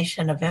This a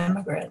Nation of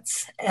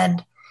Immigrants,"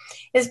 and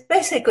it's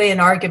basically an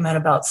argument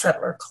about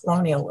settler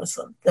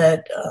colonialism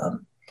that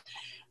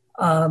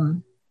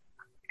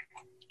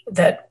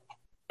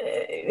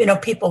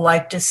people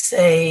like to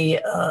say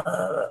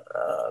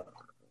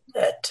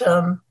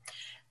that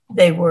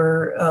they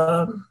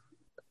were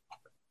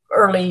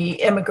early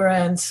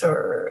immigrants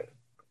or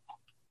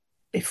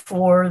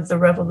before the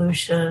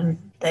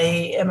revolution,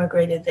 they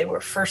immigrated. They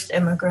were first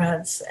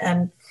immigrants.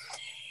 And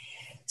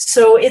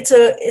so it's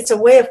a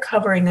way of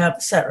covering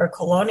up settler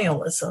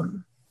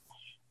colonialism.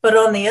 But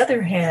on the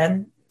other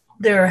hand,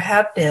 there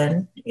have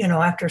been,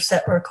 after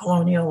settler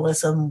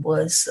colonialism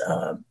was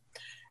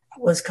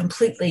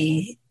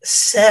completely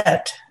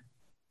set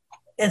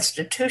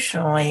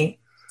institutionally,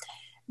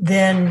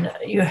 then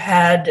you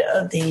had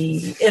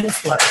the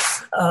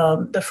influx,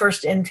 the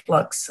first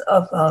influx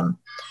of a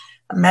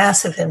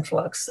massive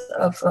influx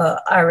of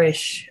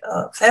Irish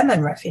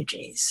famine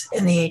refugees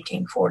in the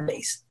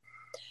 1840s.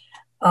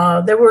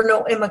 There were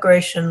no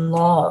immigration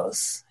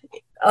laws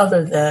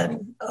other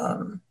than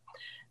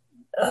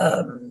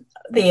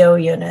the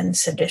Alien and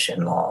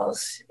Sedition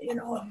laws,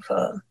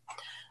 of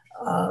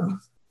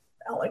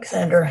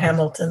Alexander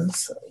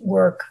Hamilton's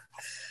work.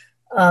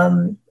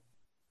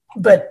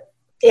 But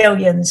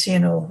aliens,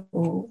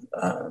 who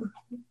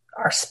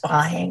are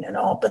spying and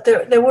all, but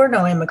there were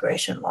no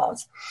immigration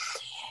laws.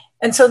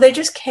 And so they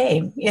just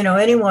came,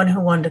 anyone who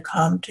wanted to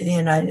come to the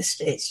United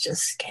States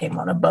just came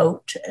on a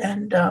boat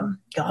and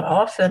got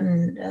off,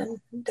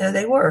 and there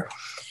they were.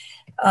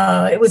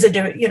 It was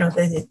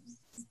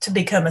to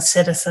become a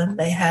citizen,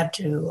 they had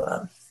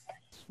to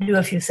do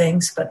a few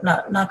things, but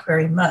not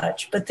very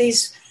much. But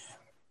these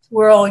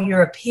were all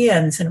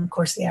Europeans, and of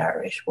course the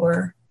Irish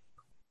were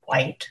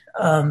white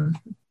and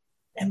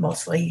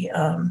mostly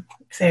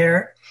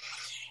fair.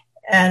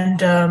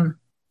 And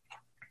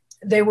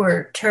they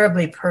were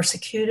terribly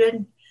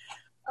persecuted.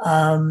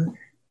 I've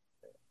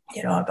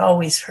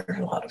always heard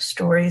a lot of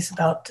stories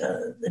about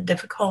the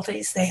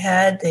difficulties they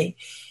had. It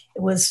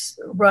was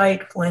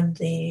right when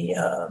the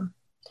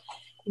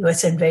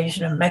U.S.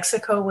 invasion of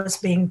Mexico was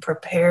being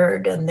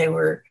prepared, and they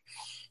were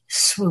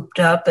swooped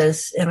up,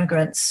 as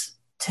immigrants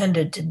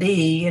tended to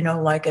be,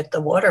 like at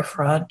the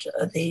waterfront,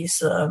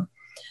 these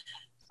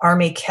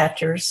army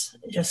catchers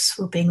just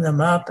swooping them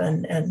up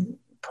and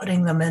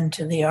putting them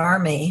into the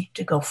army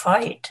to go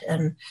fight.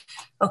 And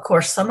of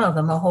course, some of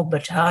them, a whole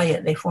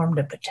battalion, they formed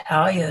a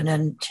battalion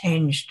and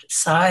changed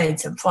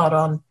sides and fought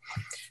on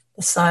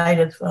the side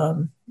of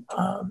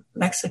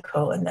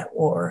Mexico in that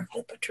war,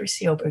 the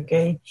Patricio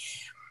Brigade.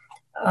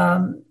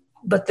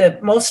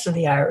 But most of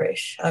the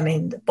Irish,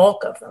 the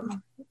bulk of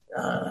them,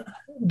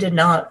 did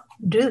not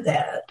do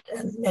that,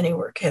 and many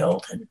were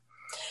killed. And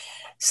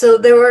so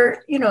they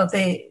were,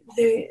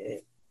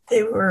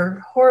 they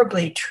were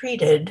horribly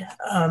treated.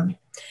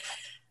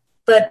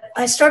 But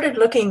I started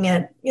looking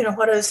at,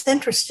 what I was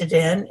interested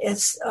in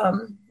is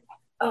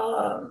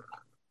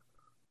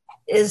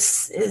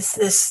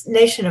this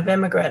nation of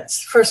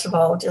immigrants. First of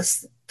all,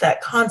 just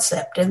that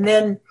concept, and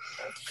then.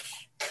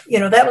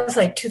 That was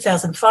like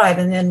 2005.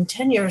 And then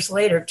 10 years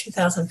later,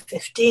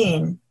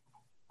 2015,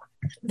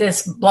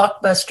 this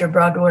blockbuster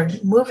Broadway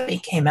movie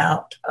came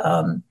out,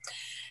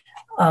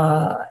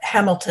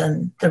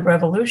 Hamilton, The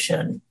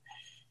Revolution,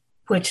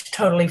 which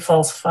totally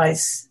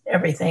falsifies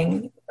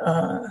everything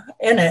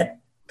in it,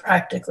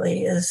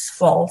 practically is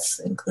false,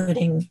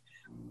 including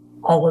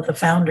all of the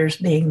founders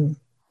being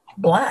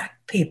Black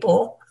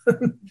people,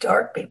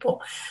 dark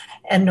people,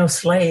 and no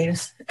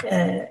slaves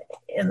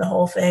in the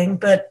whole thing.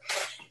 But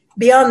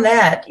beyond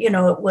that,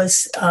 it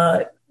was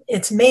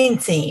its main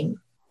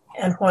theme,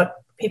 and what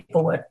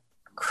people went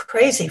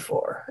crazy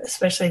for,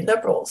 especially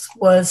liberals,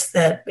 was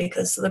that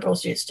because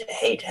liberals used to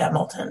hate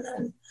Hamilton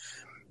and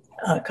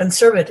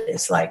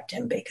conservatives liked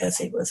him because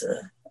he was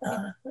a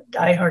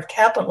diehard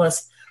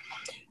capitalist.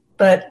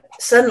 But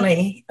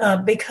suddenly,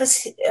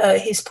 because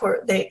he's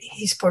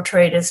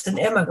portrayed as an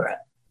immigrant,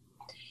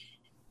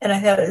 and I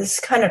thought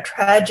it's kind of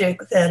tragic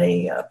that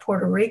a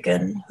Puerto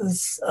Rican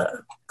who's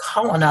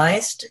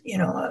colonized,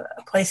 a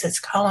place that's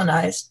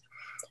colonized,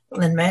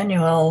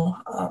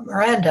 Lin-Manuel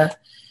Miranda,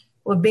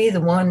 would be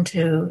the one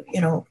to,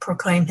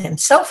 proclaim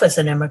himself as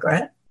an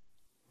immigrant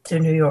to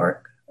New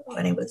York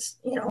when he was,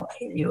 a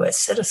U.S.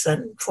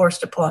 citizen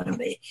forced upon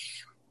him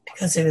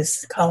because he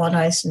was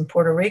colonized in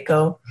Puerto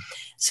Rico.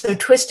 So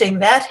twisting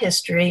that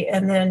history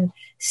and then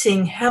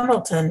seeing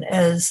Hamilton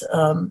as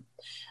a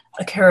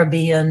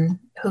Caribbean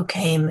who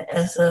came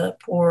as a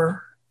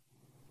poor,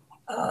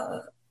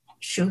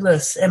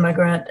 shoeless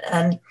immigrant.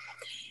 And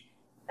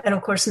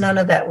of course, none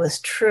of that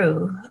was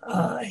true.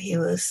 He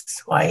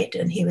was white,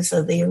 and he was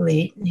of the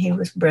elite, and he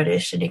was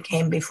British, and he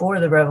came before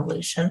the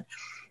Revolution.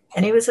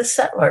 And he was a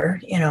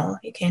settler,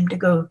 he came to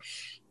go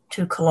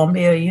to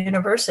Columbia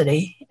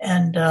University,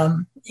 and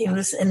he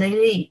was an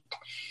elite.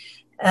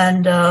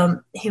 And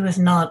he was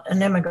not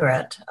an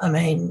immigrant.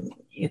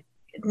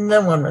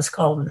 No one was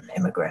called an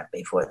immigrant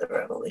before the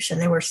Revolution.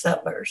 They were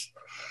settlers.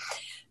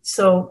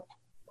 So,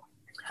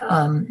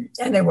 and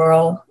they were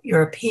all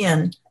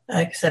European,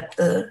 except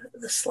the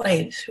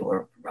slaves who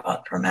were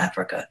brought from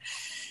Africa.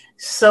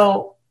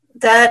 So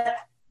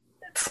that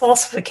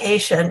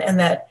falsification and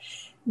that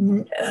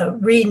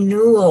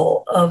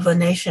renewal of a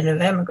nation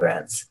of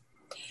immigrants.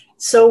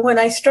 So when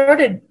I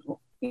started,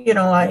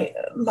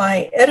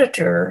 my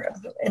editor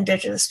of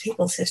Indigenous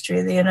Peoples History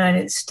of the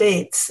United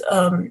States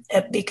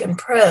at Beacon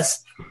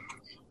Press,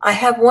 I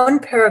have one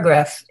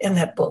paragraph in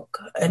that book,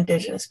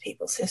 Indigenous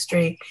Peoples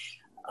History,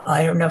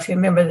 I don't know if you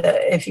remember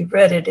that, if you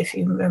read it, if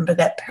you remember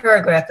that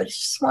paragraph, but it's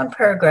just one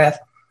paragraph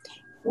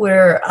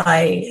where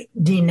I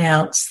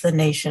denounce the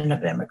nation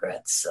of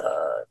immigrants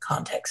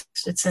context.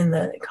 It's in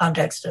the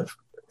context of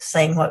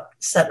saying what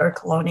settler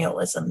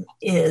colonialism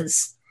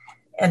is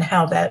and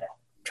how that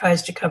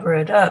tries to cover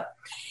it up.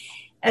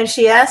 And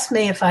she asked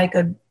me if I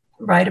could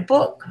write a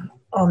book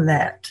on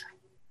that.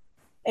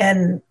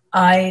 And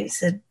I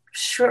said,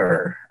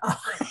 sure, I'll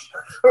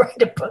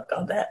write a book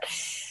on that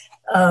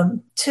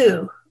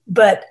too.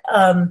 But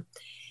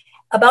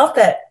about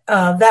that,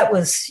 that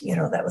was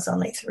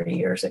only 3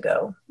 years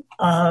ago.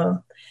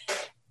 But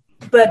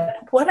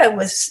what I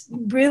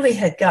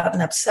had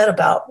gotten upset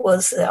about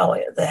was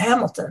the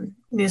Hamilton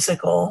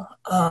musical.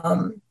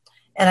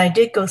 And I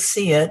did go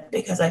see it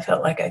because I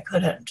felt like I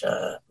couldn't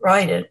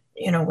write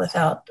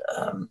about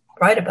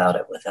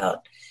it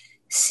without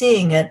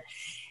seeing it.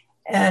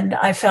 And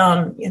I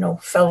found,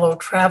 fellow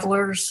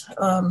travelers,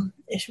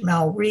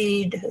 Ishmael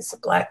Reed, who's a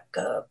Black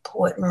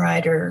poet and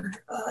writer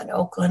in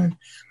Oakland,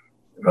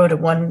 wrote a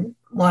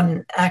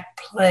one-act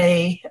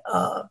play,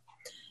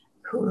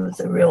 who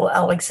the real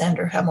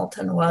Alexander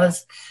Hamilton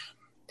was.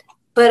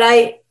 But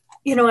I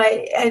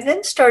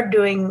then started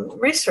doing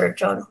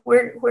research on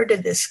where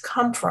did this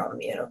come from,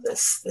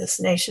 this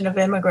nation of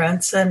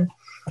immigrants. And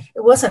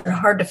it wasn't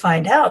hard to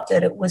find out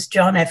that it was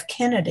John F.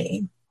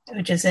 Kennedy,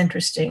 which is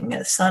interesting,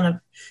 a son of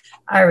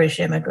Irish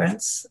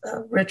immigrants,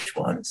 rich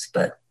ones,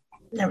 but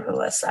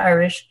nevertheless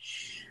Irish.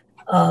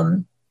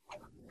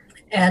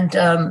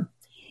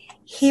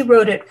 He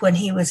wrote it when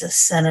he was a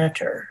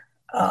senator,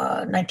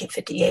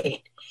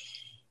 1958.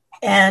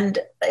 And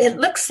it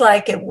looks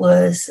like it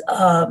was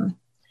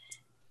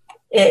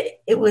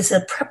it was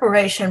a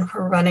preparation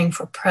for running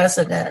for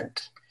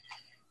president,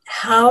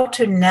 how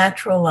to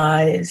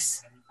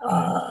naturalize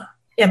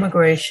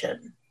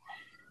immigration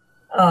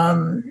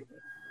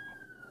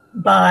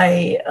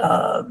by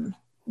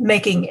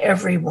making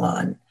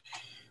everyone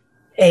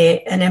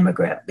an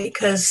immigrant.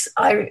 Because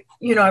I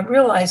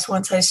realized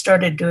once I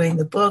started doing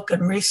the book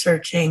and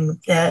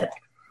researching that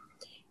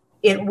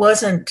it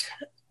wasn't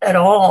at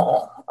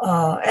all.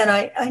 And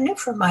I knew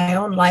from my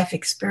own life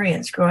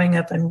experience growing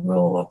up in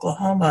rural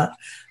Oklahoma,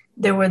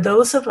 there were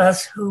those of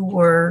us who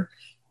were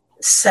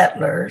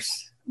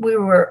settlers. We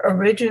were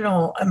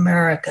original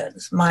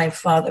Americans. My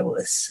father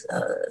was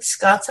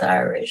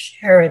Scots-Irish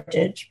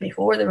heritage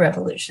before the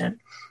Revolution.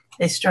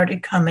 They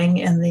started coming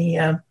in the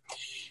in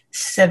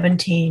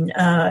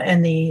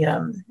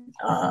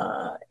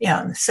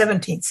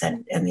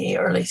the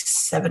early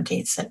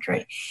 17th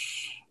century,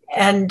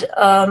 and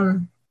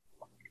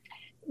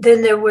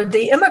then there were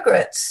the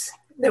immigrants.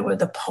 There were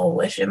the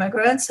Polish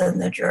immigrants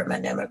and the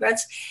German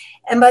immigrants,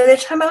 and by the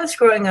time I was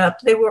growing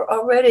up, they were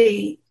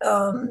already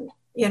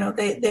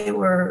they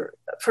were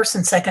first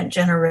and second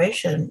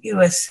generation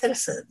U.S.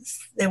 citizens.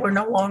 They were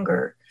no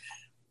longer,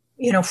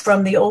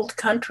 from the old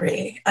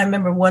country. I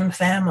remember one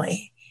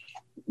family,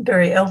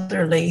 very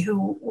elderly,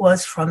 who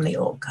was from the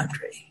old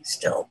country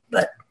still,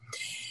 but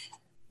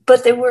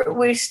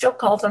we still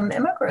call them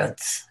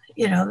immigrants.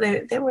 They're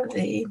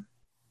the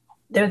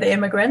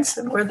immigrants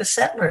and we're the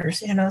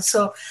settlers.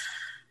 So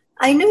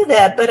I knew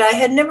that, but I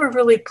had never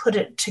really put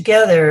it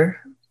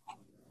together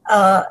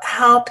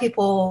how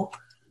people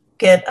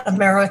get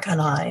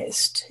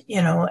Americanized,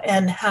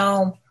 and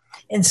how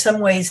in some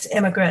ways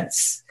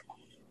immigrants,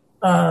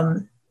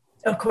 of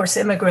course,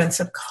 immigrants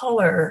of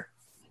color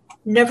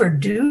never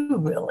do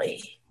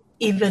really,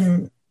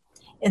 even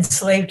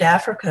enslaved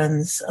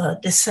Africans,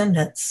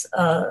 descendants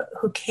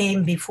who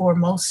came before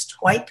most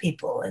white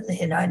people in the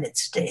United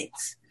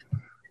States.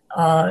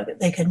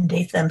 They can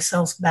date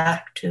themselves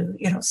back to,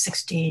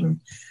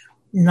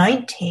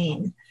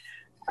 1619,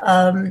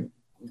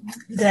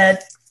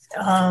 that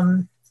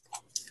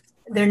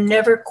they're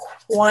never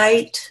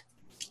quite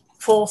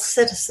full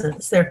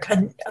citizens. They're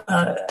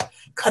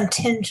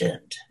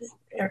contingent.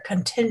 They're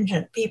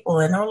contingent people,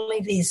 and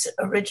only these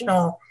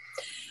original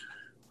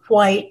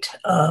white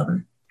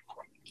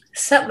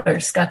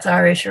settlers,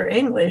 Scots-Irish or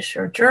English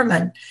or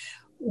German,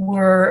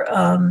 were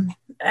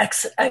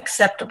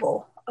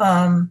acceptable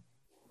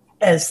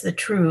as the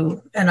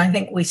true. And I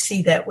think we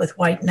see that with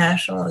white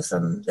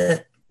nationalism,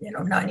 that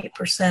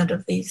 90%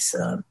 of these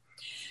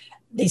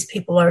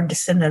people are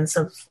descendants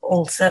of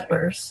old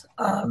settlers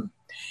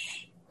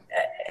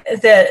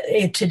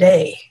that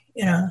today,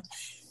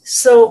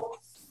 So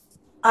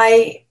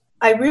I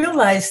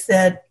realized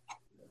that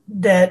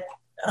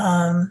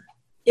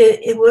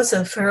it was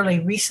a fairly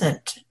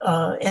recent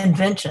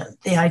invention,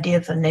 the idea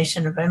of a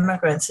nation of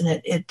immigrants,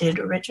 and it did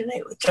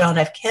originate with John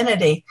F.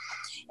 Kennedy.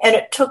 And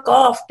it took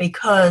off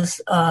because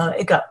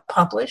it got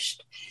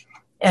published,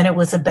 and it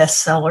was a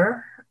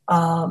bestseller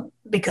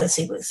because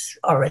he was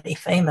already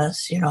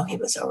famous. He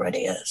was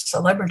already a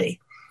celebrity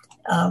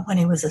when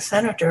he was a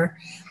senator,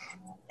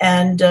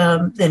 and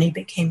then he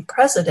became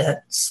president.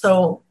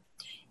 So,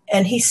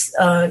 and he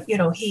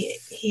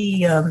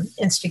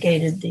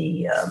instigated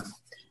the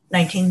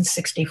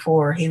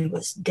 1964. He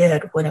was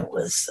dead when it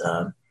was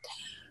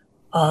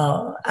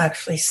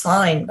actually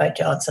signed by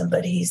Johnson,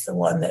 but he's the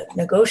one that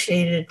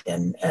negotiated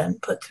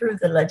and put through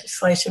the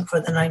legislation for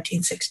the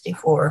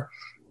 1964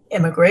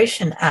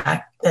 Immigration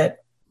Act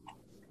that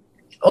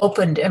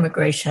opened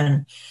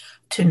immigration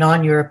to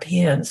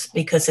non-Europeans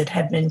because it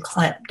had been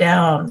clamped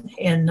down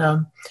in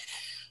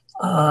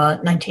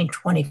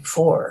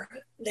 1924.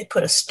 They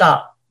put a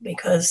stop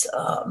because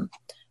of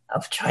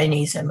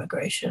Chinese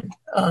immigration.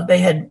 They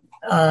had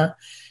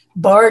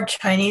barred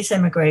Chinese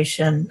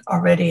immigration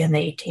already in the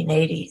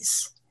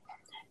 1880s.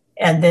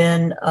 And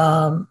then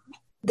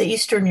the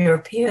Eastern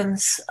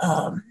Europeans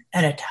and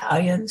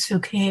Italians who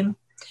came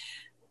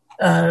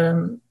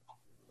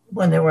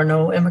when there were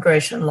no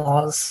immigration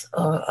laws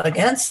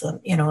against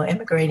them,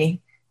 immigrating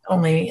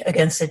only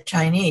against the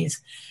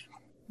Chinese.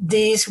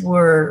 These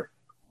were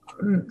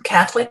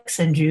Catholics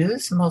and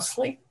Jews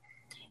mostly.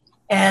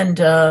 And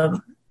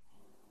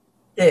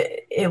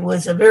it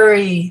was a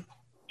very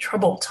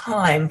troubled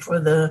time for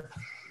the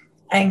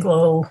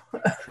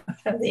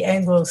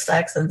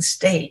Anglo-Saxon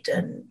state,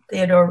 and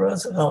Theodore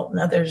Roosevelt and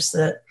others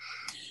that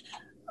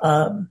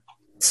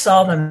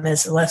saw them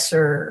as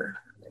lesser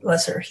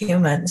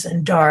humans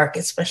and dark,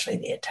 especially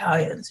the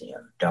Italians,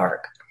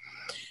 dark.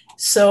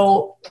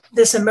 So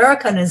this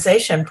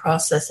Americanization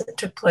process that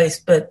took place,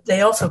 but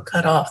they also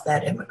cut off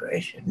that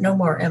immigration. No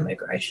more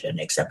immigration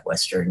except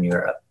Western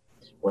Europe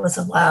was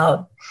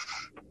allowed.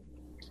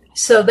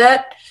 So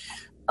that,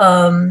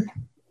 so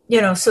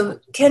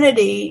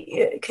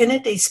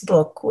Kennedy's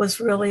book was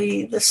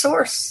really the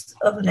source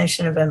of A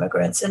Nation of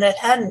Immigrants, and it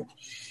hadn't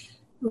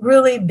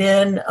really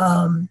been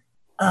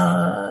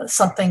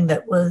something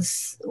that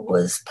was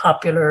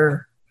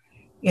popular,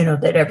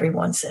 that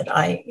everyone said,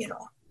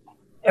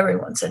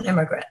 everyone's an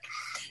immigrant.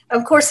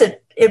 Of course,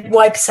 it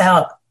wipes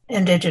out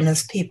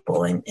indigenous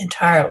people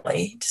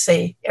entirely to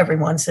say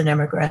everyone's an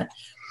immigrant.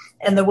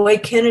 And the way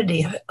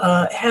Kennedy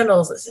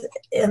handles it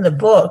in the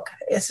book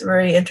is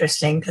very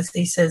interesting because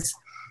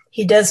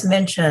he does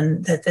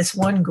mention that this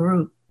one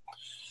group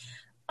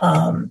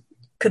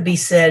could be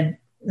said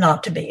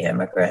not to be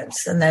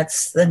immigrants, and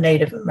that's the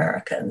Native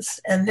Americans.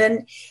 And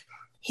then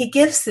he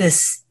gives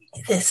this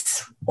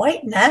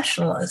white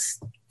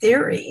nationalist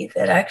theory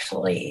that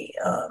actually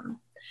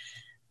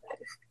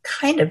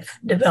kind of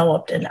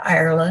developed in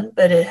Ireland,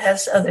 but it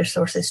has other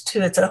sources too.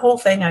 It's a whole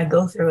thing I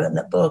go through in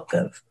the book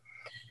of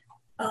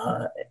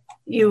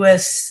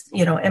U.S.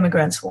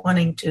 immigrants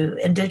wanting to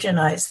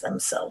indigenize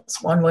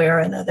themselves one way or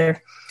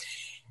another.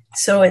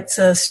 So it's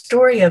a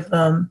story of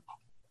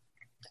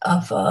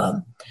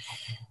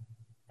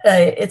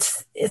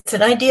it's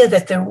an idea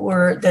that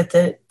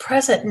the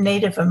present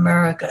Native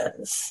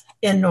Americans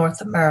in North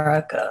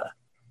America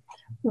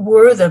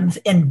were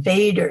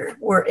invaders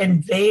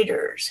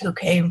who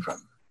came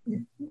from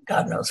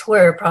God knows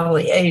where,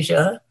 probably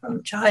Asia,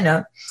 from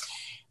China.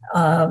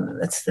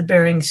 It's the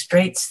Bering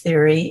Straits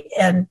theory.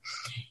 And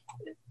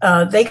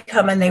they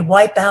come and they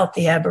wipe out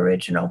the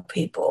Aboriginal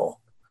people,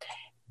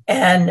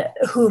 and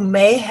who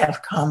may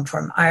have come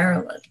from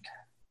Ireland.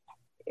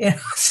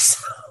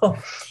 So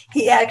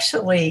he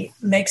actually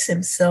makes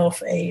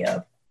himself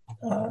a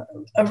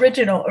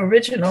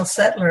original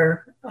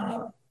settler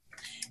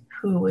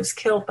who was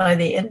killed by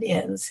the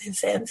Indians,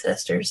 his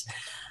ancestors.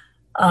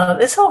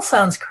 This all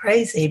sounds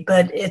crazy,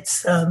 but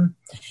it's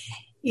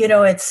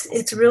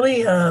it's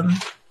really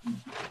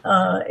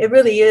it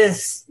really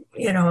is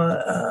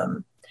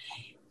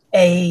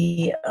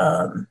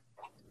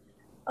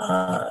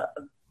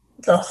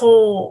the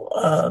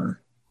whole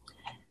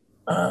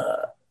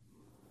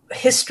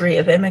history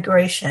of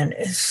immigration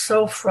is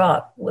so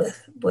fraught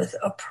with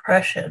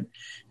oppression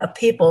of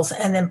peoples,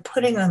 and then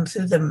putting them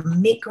through the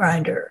meat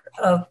grinder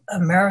of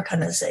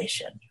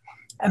Americanizing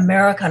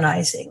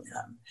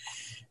them.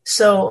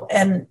 So,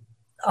 and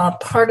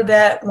part of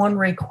that, one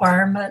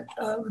requirement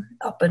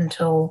up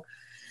until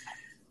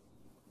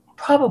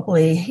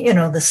probably,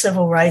 the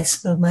civil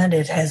rights movement,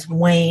 it has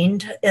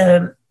waned,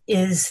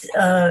 is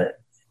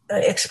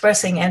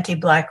expressing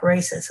anti-Black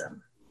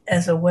racism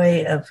as a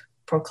way of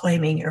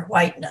proclaiming your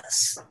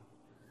whiteness.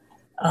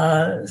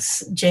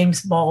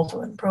 James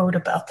Baldwin wrote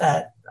about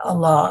that a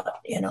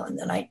lot, in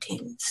the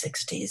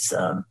 1960s,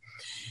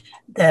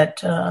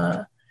 that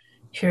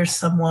here's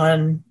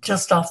someone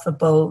just off the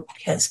boat,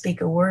 can't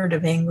speak a word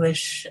of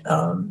English,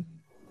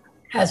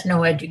 has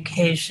no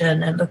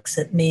education, and looks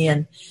at me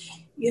and,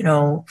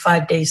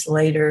 5 days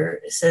later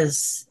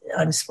says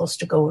I'm supposed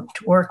to go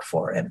to work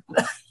for him.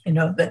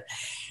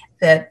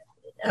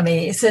 I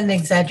mean, it's an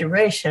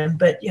exaggeration,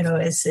 but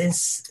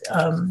that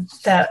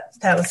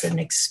was an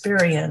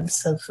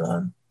experience of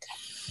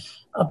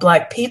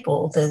Black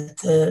people.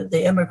 That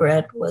the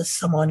immigrant was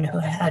someone who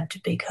had to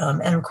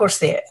become, and of course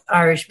the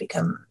Irish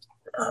become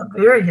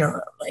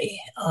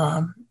virulently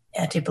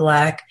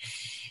anti-Black,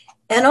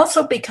 and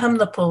also become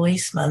the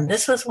policeman.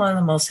 This was one of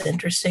the most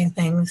interesting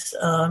things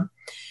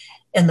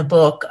in the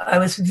book. I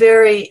was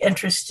very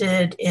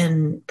interested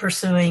in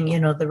pursuing,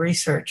 the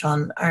research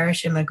on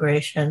Irish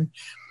immigration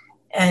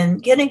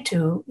and getting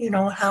to,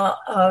 how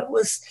it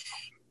was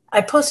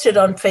I posted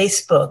on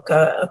Facebook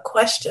a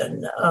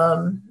question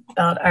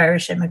about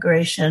Irish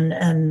immigration,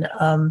 and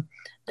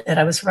that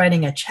I was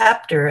writing a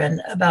chapter,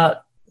 and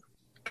about,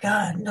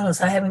 God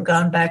knows, I haven't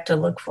gone back to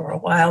look for a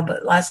while,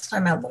 but last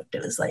time I looked,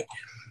 it was like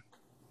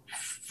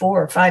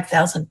 4,000 or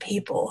 5,000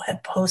 people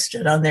had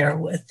posted on there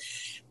with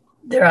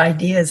their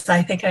ideas.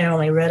 I think I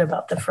only read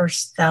about the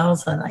first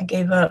 1,000. I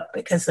gave up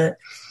because I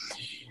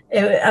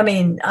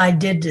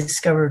did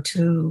discover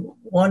two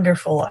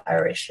wonderful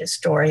Irish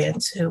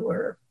historians who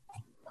were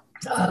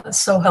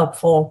so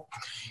helpful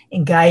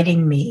in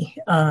guiding me,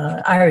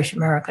 Irish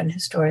American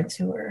historians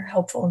who were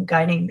helpful in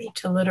guiding me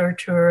to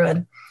literature.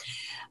 And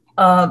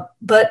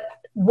but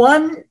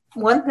one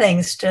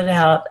thing stood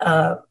out.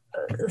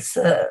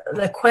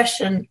 The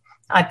question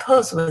I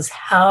posed was,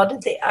 how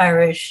did the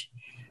Irish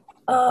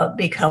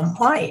become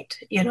white?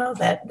 You know,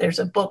 that there's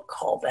a book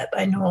called that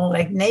by Noel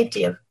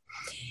Ignatieff.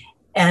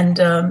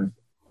 And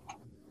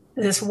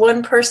this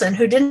one person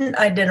who didn't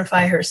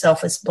identify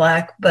herself as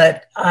Black,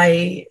 but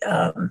I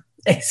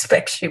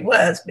expect she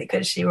was,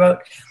 because she wrote,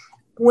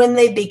 when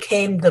they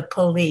became the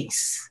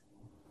police.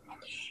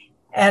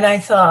 And I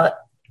thought,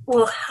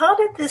 well, how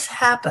did this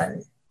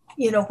happen?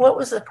 You know, what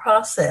was the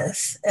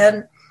process?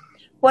 And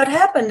what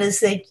happened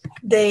is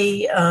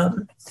they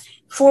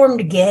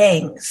formed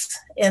gangs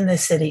in the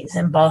cities,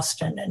 in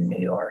Boston and New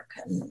York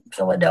and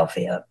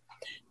Philadelphia,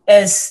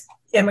 as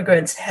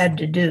immigrants had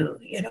to do,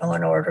 you know,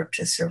 in order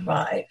to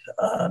survive.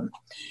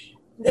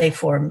 They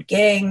formed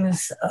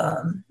gangs.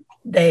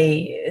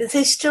 They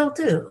still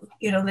do.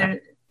 You know,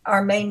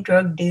 our main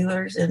drug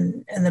dealers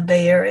in the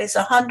Bay Area is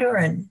a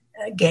Honduran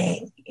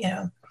gang, you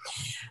know.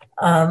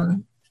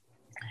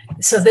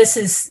 So this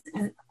is,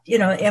 you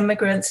know,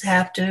 immigrants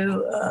have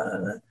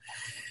to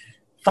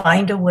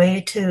find a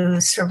way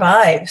to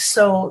survive.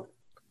 So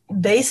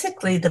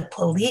basically the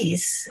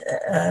police,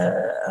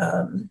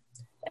 and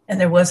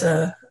there was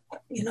the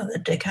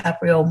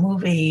DiCaprio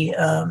movie,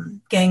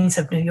 Gangs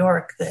of New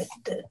York, that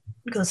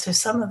goes through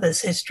some of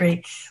this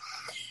history.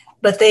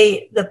 But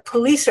the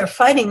police are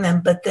fighting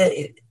them, but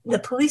the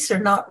police are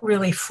not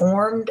really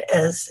formed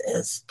as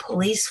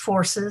police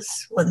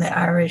forces when the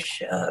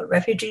Irish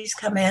refugees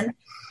come in.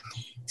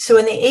 So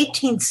in the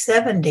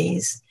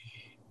 1870s,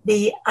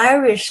 the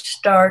Irish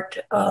start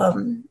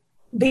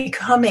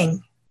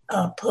becoming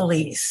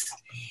police.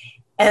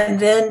 And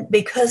then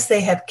because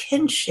they have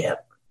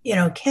kinship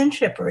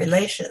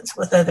relations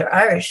with other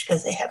Irish,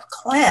 because they have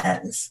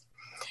clans,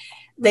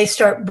 they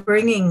start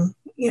bringing,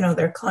 you know,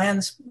 their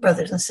clans,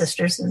 brothers and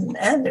sisters,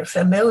 and their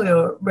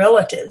familial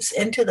relatives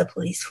into the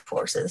police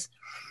forces.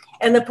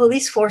 And the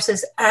police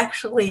forces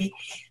actually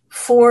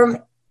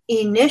form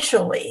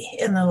initially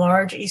in the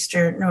large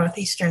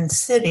northeastern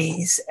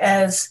cities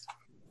as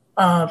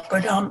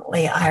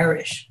predominantly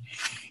Irish.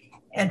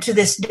 And to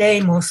this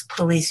day, most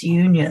police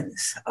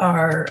unions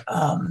are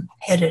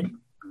headed,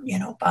 you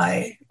know,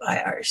 by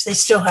Irish. They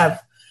still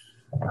have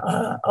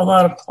a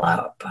lot of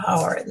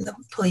power in the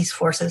police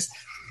forces.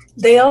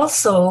 They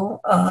also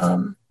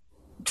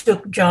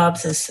took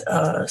jobs as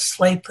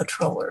slave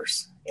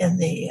patrollers in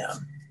the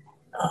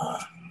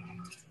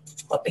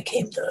what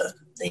became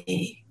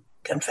the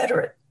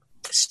Confederate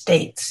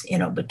States, you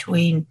know,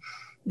 between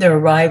their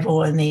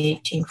arrival in the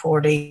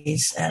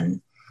 1840s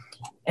and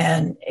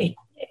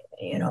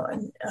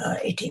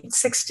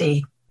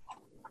 1860.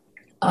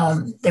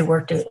 They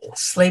worked as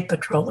slave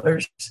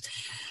patrollers.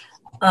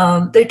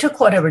 They took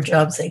whatever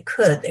jobs they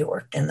could. They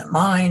worked in the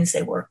mines.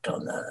 They worked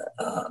on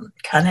the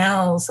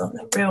canals, on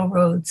the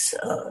railroads.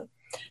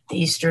 The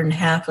eastern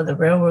half of the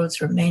railroads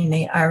were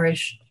mainly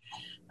Irish,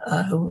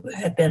 who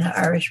had been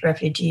Irish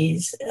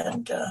refugees,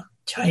 and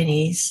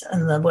Chinese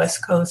on the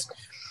West Coast.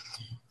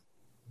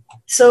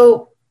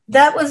 So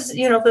that was,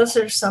 you know, those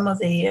are some of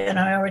the, and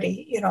I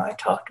already, you know, I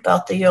talked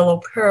about the Yellow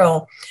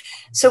Peril.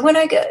 So when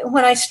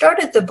I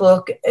started the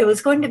book, it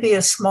was going to be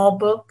a small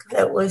book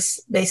that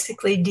was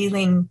basically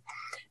dealing,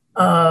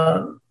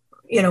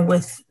 you know,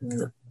 with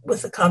the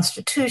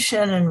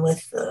Constitution and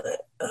with the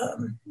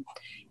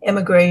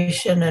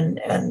immigration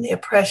and the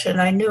oppression.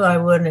 I knew I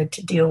wanted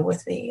to deal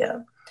with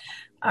the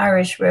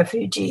Irish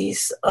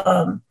refugees.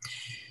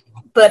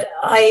 But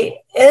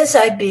as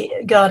I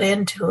got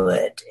into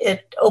it,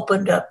 it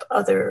opened up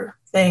other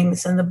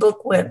things, and the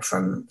book went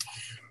from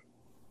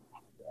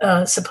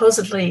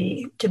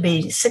supposedly to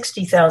be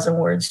 60,000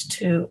 words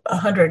to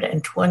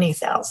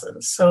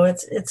 120,000. So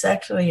it's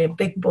actually a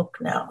big book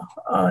now.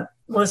 It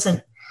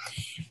wasn't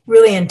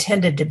really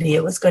intended to be.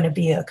 It was going to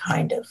be a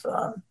kind of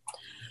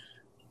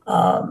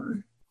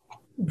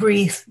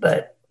brief,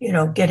 but, you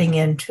know, getting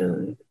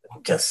into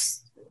just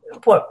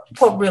what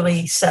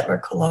really settler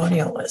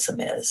colonialism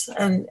is.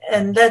 And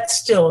that's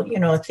still, you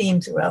know, a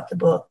theme throughout the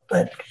book,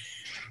 but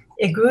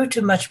it grew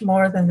to much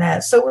more than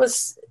that. So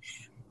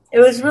it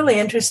was really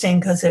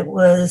interesting because it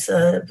was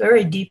a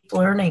very deep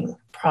learning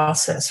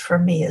process for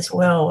me as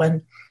well.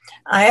 And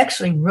I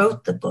actually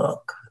wrote the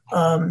book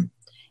in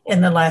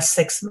the last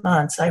 6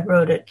 months. I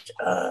wrote it,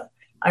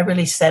 I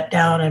really sat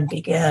down and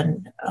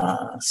began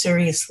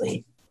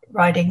seriously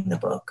writing the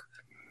book.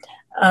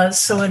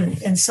 So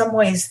in some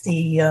ways,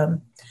 the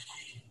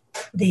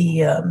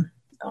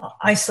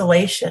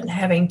isolation,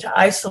 having to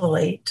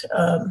isolate,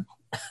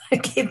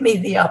 gave me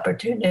the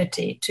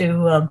opportunity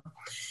to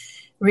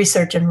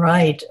research and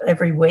write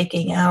every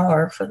waking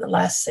hour for the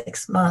last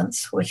 6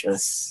 months, which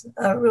was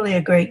really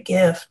a great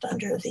gift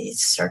under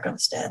these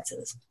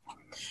circumstances.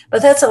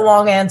 But that's a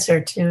long answer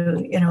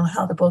to,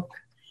 how the book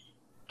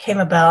came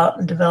about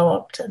and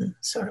developed and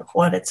sort of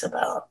what it's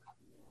about.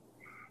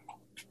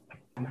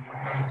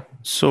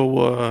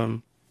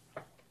 So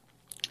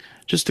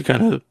just to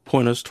kind of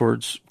point us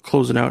towards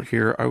closing out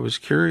here, I was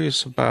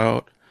curious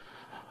about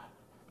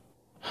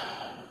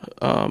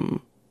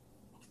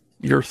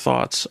your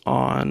thoughts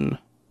on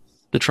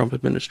the Trump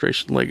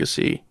administration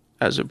legacy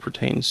as it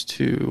pertains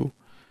to,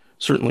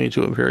 certainly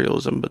to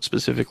imperialism, but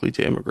specifically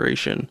to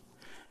immigration.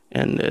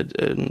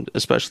 And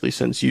especially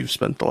since you've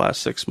spent the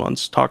last 6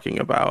 months talking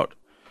about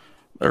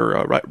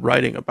or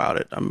writing about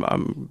it,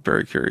 I'm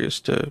very curious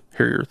to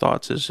hear your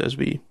thoughts as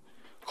we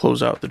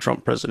close out the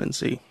Trump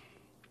presidency.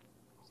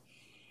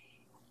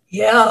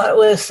 Yeah,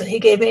 he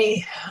gave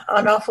me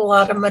an awful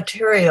lot of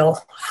material.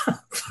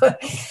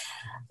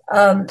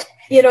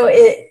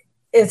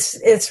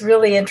 It's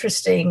really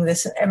interesting,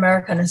 this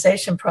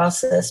Americanization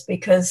process,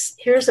 because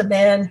here's a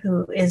man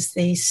who is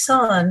the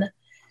son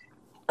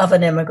of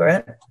an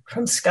immigrant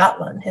from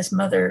Scotland. His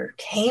mother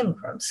came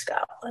from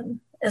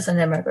Scotland as an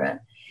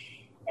immigrant,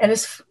 and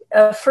is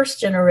first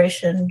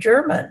generation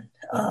German.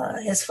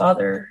 His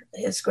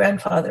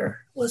grandfather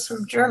was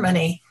from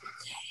Germany,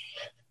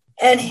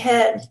 and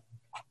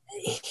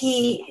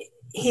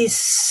he's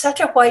such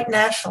a white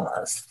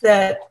nationalist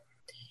that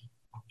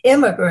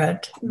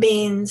immigrant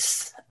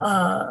means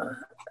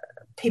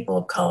people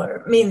of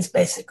color, means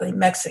basically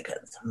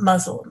Mexicans,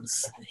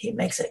 Muslims. He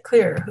makes it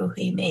clear who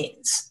he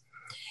means.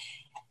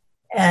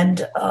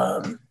 And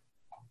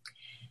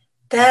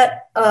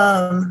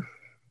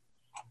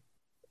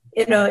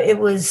it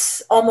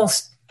was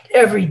almost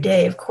every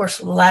day, of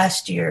course,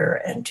 last year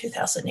and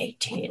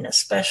 2018,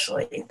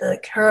 especially, the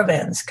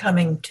caravans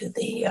coming to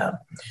the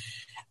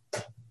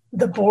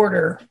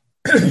border,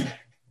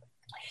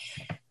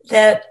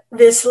 that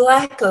this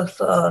lack of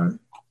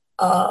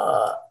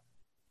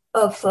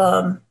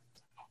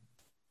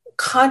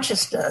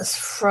consciousness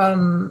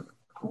from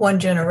one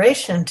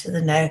generation to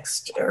the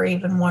next, or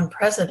even one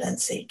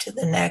presidency to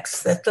the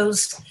next, that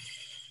those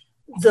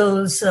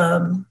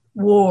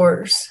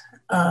wars,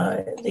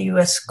 the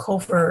U.S.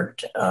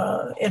 covert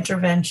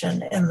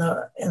intervention in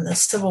the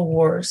civil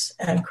wars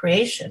and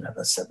creation of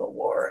a civil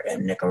war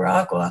in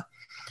Nicaragua,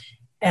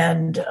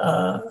 and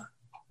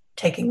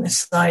taking the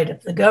side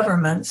of the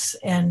governments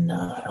in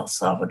El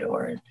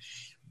Salvador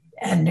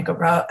and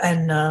Nicaragua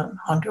and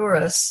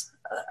Honduras.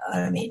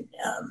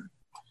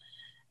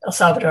 El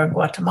Salvador and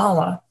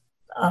Guatemala,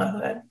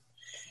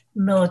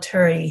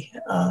 military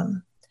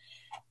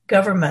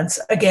governments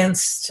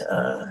against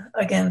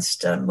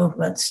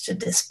movements to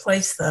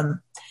displace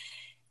them.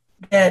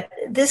 That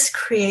this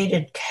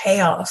created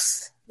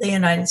chaos. The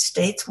United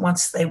States,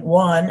 once they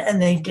won, and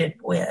they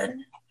did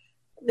win,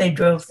 they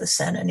drove the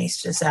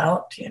Sandinistas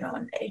out, in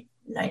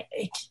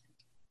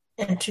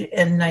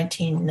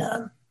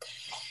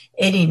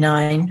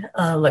 1989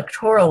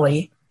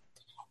 electorally,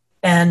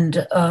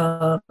 and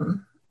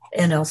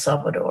in El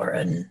Salvador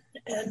and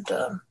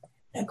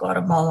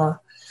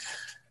Guatemala,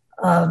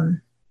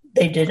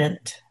 they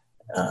didn't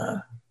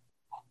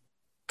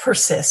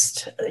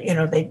persist.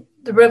 The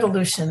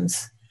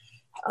revolutions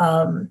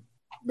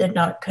did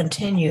not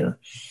continue.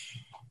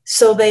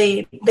 So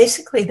they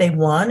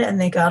won and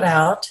they got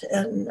out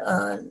and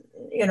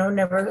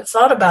never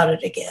thought about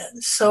it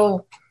again.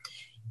 So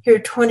here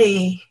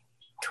 20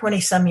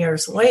 some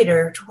years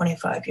later,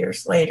 25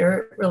 years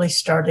later, it really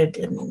started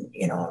in,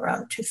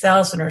 around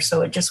 2000 or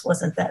so. It just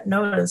wasn't that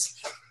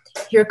noticed.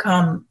 Here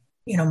come,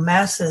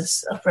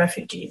 masses of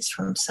refugees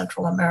from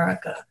Central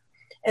America.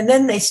 And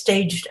then they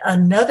staged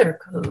another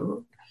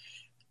coup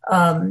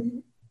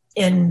under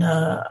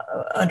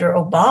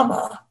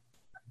Obama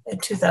in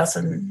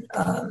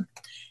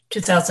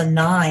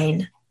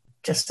 2009,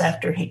 just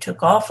after he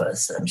took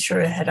office. I'm sure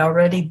it had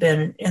already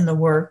been in the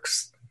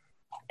works.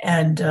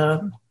 And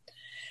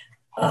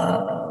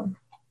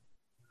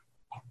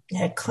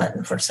had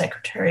Clinton for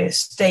Secretary of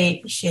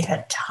State. She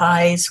had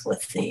ties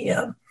with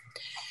the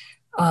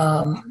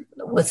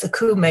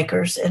coup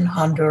makers in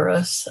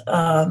Honduras.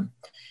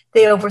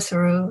 They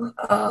overthrew,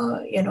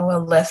 a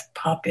left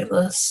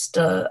populist,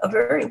 a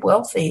very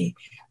wealthy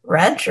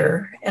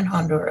rancher in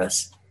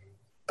Honduras.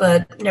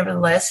 But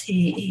nevertheless,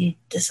 he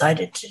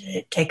decided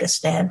to take a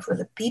stand for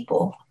the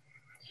people,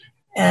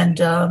 and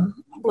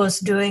was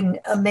doing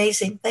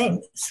amazing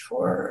things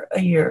for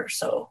a year or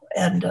so,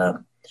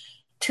 and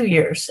 2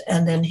 years,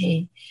 and then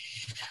he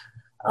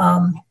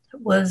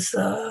was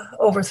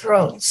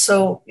overthrown.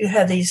 So you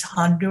have these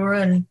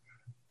Honduran.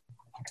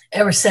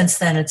 Ever since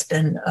then, it's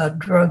been a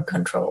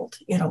drug-controlled,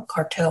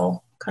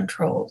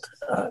 cartel-controlled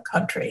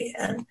country,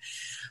 and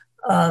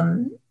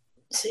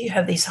so you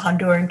have these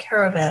Honduran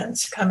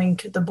caravans coming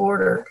to the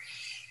border.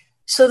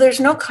 So there's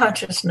no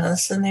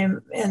consciousness in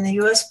the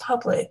U.S.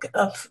 public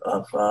of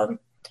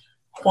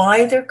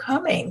why they're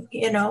coming,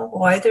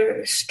 why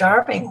they're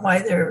starving, why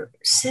they're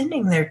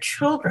sending their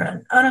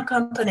children,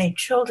 unaccompanied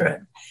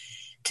children,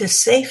 to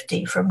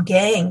safety from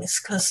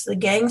gangs, because the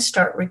gangs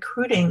start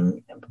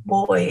recruiting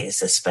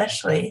boys,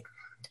 especially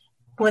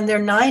when they're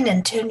 9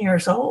 and 10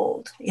 years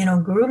old,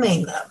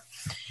 grooming them.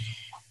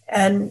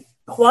 And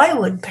why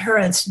would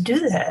parents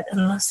do that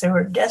unless they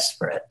were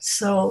desperate?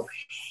 So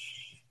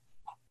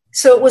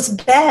it was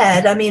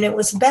bad. I mean, it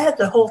was bad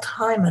the whole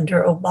time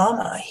under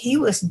Obama. He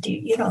was,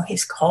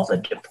 he's called a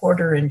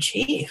deporter in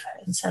chief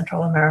in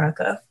Central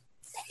America.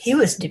 He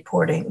was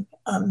deporting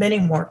many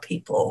more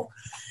people.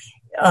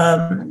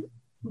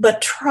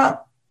 But Trump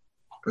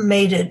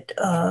made it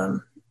a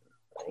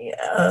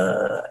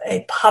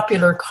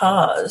popular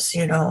cause,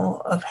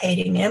 of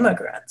hating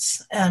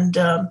immigrants, and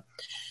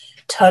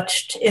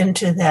touched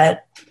into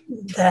that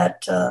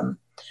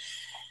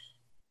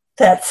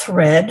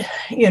thread,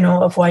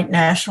 of white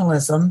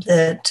nationalism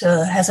that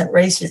hasn't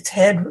raised its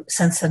head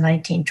since the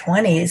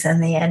 1920s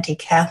and the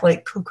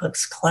anti-Catholic Ku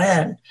Klux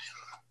Klan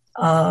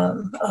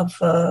of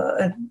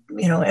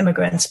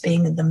immigrants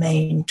being the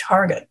main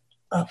target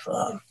of.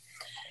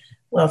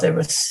 There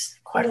was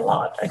quite a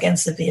lot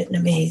against the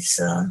Vietnamese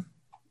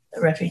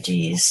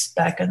refugees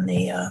back in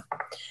the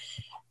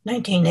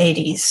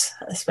 1980s,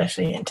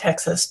 especially in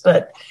Texas,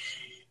 but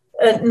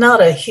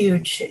not a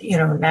huge,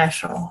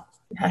 national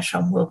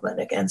movement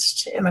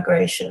against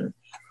immigration.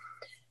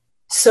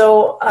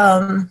 So,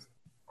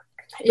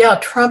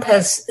 Trump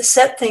has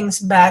set things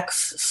back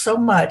so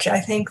much.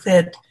 I think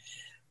that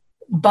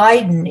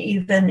Biden,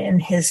 even in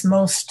his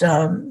most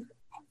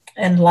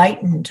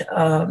enlightened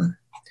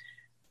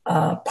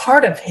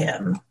part of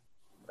him,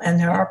 and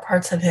there are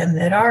parts of him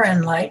that are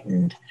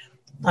enlightened,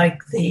 like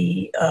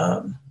the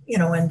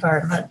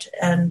environment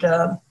and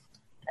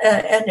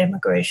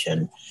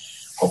immigration.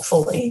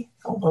 Hopefully,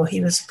 although he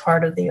was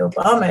part of the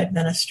Obama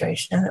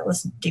administration that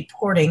was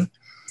deporting,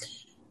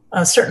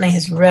 certainly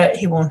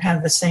he won't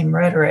have the same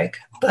rhetoric.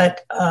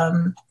 But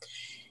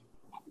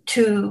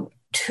to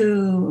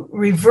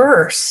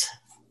reverse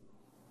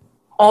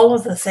all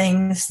of the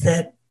things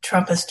that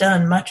Trump has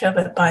done, much of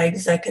it by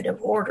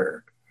executive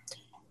order,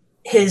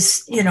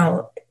 is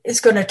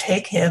going to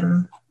take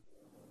him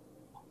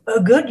a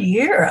good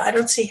year. I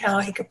don't see how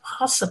he could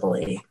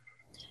possibly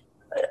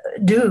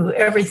do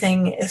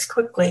everything as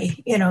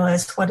quickly,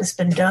 as what has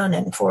been done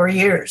in 4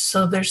 years.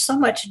 So there's so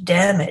much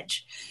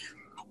damage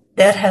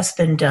that has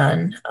been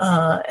done,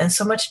 and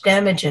so much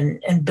damage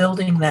in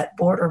building that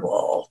border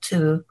wall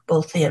to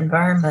both the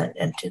environment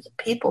and to the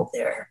people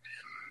there,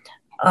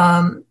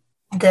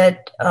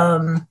 that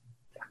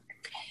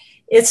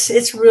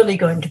it's really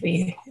going to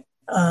be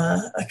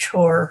a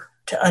chore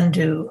to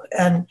undo.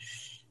 And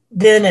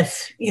then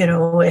if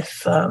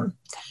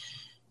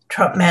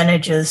Trump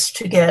manages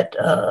to get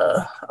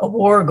a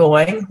war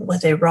going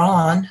with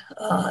Iran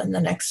in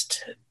the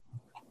next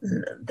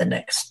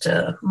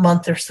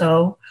month or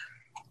so,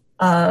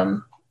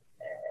 and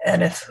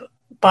if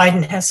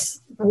Biden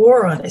has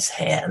war on his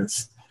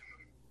hands,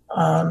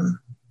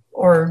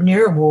 or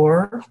near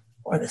war,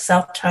 or the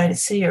South China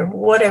Sea, or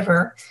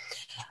whatever,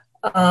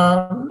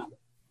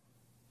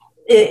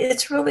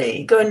 it's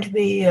really going to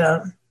be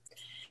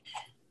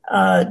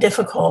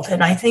difficult.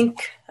 And I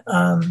think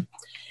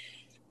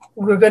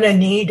we're going to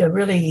need a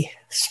really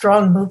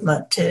strong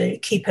movement to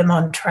keep him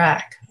on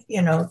track,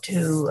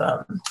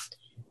 to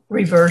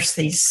reverse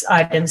these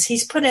items.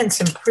 He's put in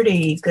some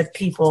pretty good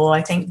people.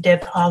 I think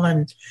Deb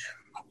Haaland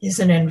is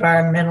an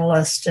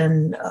environmentalist,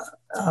 and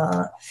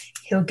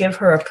he'll give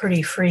her a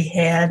pretty free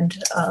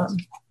hand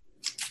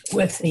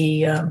with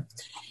the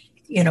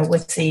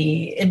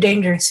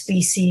endangered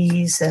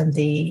species and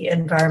the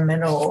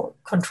environmental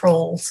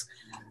controls.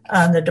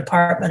 The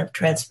Department of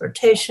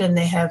Transportation,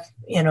 they have,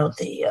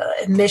 the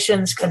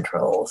emissions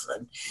controls.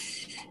 And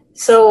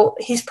so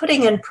he's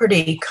putting in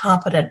pretty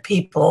competent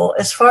people.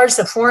 As far as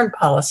the foreign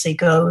policy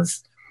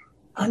goes,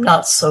 I'm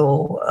not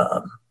so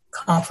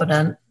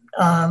confident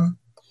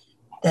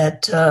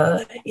that,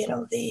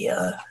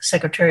 the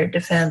Secretary of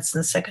Defense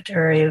and the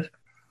Secretary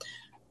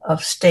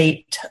of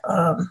State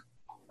are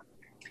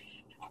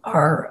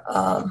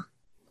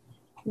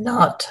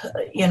not,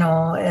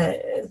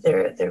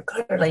 they're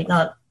clearly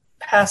not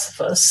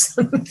pacifists.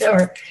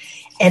 They're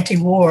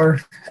anti-war.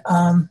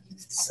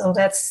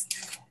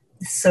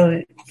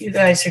 So you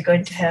guys are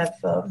going to have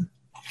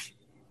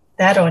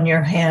that on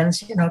your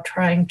hands,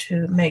 trying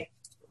to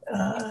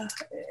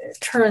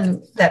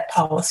turn that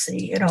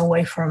policy,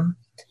 away from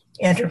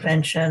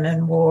intervention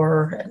and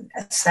war and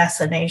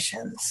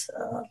assassinations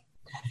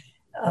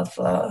of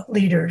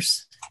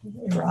leaders,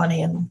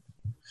 Iranian,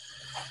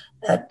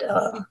 that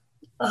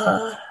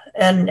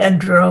and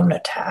drone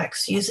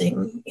attacks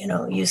using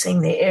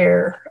the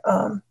air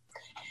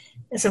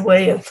as a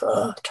way of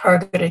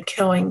targeted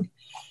killing.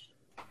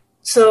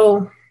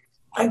 So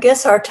I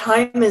guess our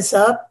time is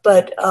up,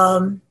 but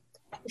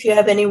if you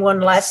have any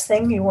one last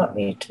thing you want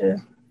me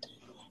to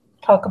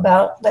talk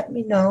about, let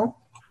me know.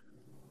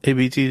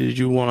 ABT, did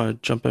you want to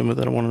jump in with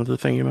that one other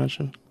thing you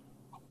mentioned?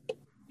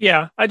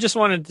 Yeah, I just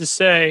wanted to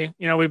say,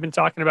 we've been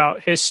talking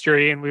about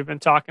history and we've been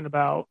talking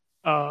about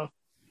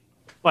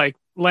like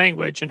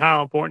language and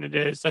how important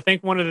it is. I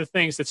think one of the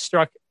things that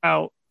struck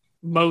out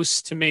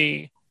most to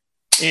me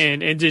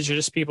in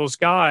Indigenous Peoples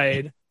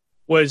Guide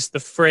was the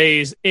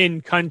phrase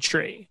 "in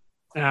country."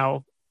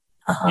 Now,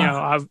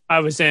 I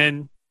was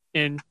in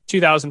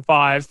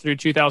 2005 through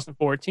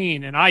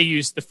 2014, and I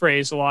used the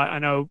phrase a lot. I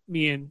know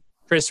me and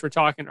Chris were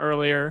talking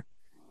earlier,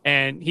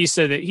 and he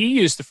said that he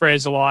used the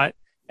phrase a lot,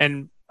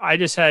 and I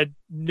just had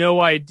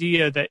no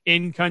idea that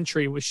 "in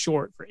country" was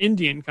short for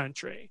Indian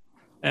country,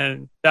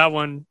 and that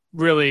one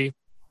really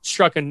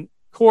struck a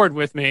chord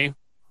with me.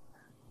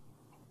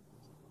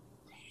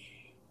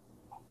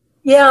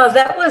 Yeah,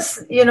 that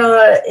was,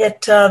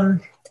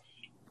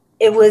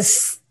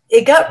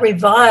 it got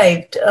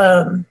revived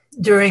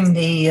during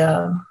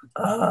the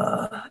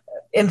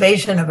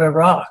invasion of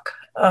Iraq,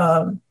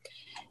 the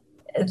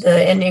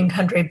Indian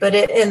country, but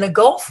in the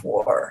Gulf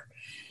War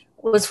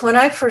was when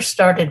I first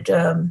started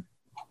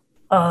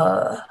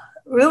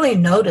really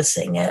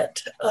noticing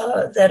it,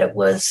 that it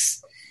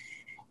was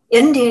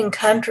Indian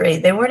country.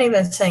 They weren't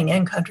even saying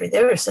in country.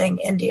 They were saying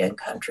Indian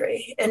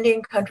country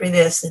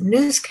this, and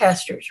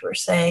newscasters were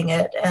saying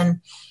it.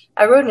 And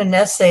I wrote an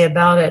essay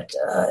about it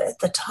at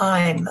the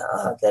time,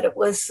 that it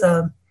was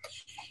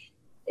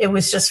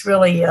just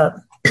really, I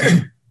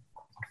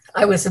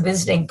was a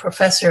visiting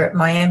professor at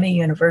Miami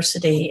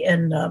University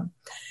in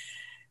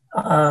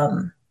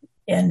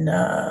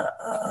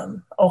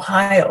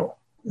Ohio,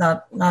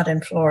 not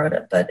in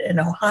Florida, but in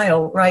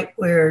Ohio, right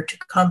where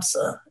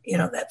Tecumseh,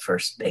 that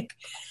first big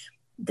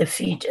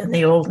defeat in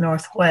the old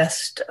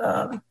Northwest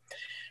of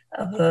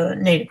the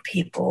Native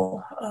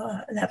people,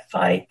 in that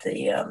fight,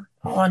 the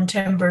Holland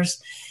Timbers.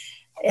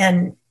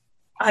 And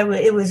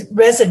it was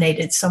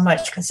resonated so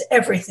much because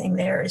everything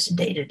there is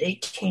dated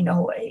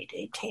 1808,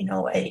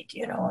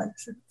 and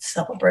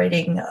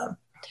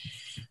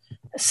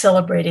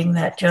celebrating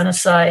that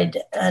genocide.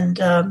 And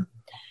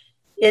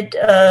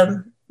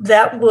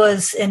that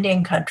was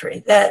Indian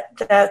country.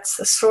 That's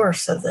the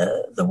source of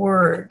the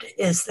word,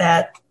 is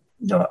that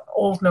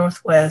old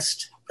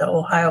Northwest, the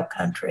Ohio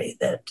country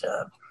that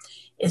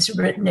is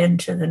written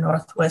into the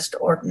Northwest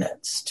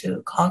Ordinance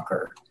to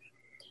conquer.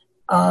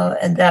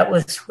 And that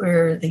was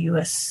where the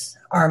U.S.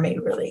 Army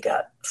really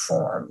got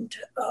formed.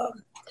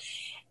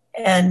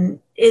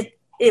 And it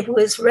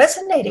was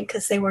resonating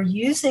because they were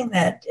using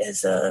that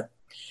as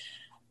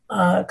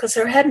because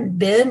there hadn't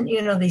been,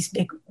 these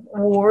big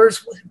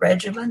wars with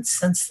regiments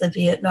since the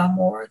Vietnam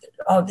War.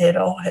 They'd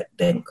all had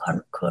been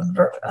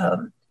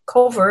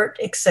covert,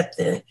 except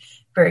the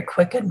very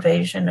quick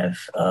invasion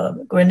of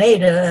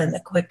Grenada and the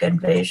quick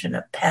invasion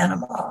of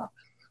Panama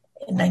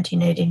in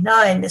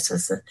 1989. This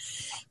was the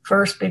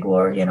first big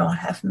war,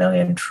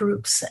 500,000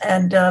 troops.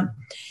 And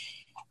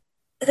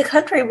the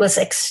country was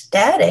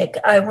ecstatic.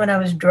 When I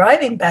was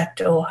driving back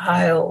to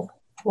Ohio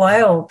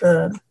while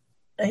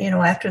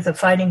after the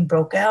fighting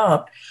broke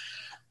out,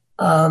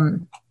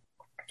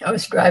 I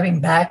was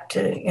driving back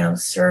to,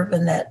 serve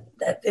in that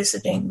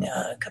visiting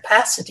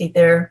capacity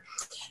there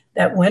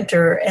that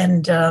winter.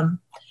 And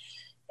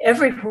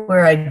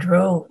everywhere I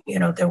drove,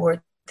 there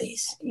were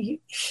these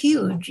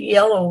huge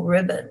yellow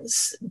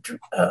ribbons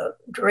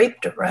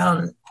draped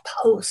around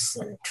posts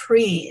and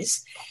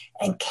trees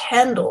and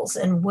candles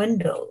and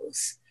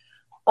windows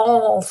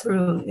all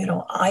through,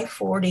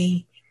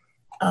 I-40.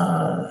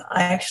 I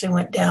actually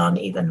went down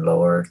even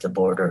lower the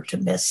border to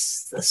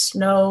miss the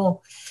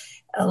snow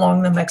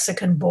along the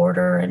Mexican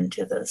border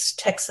into the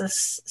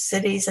Texas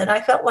cities. And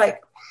I felt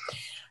like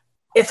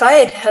if I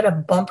had a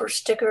bumper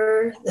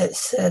sticker that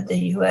said the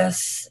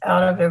U.S.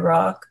 out of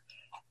Iraq,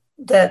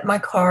 that my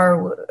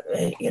car,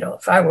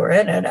 if I were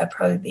in it, I'd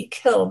probably be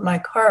killed. My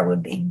car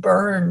would be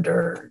burned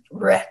or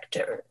wrecked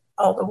or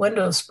all the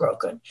windows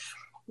broken.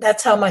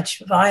 That's how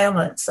much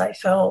violence I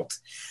felt.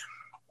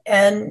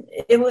 And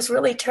it was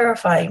really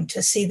terrifying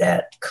to see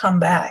that come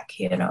back,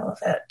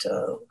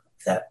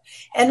 that,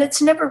 and it's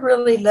never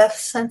really left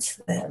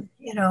since then.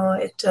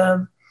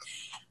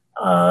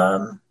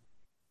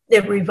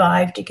 It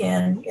revived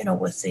again,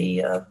 with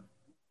the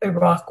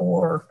Iraq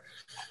War,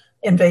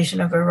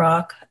 invasion of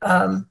Iraq.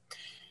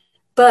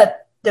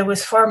 But there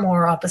was far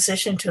more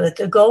opposition to it.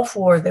 The Gulf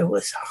War, there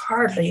was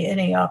hardly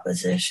any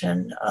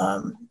opposition.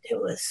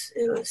 It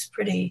was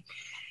pretty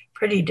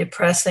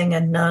depressing,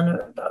 and none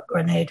about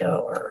Grenada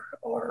or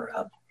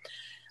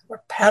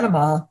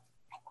Panama.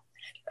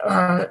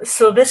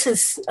 So this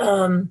is,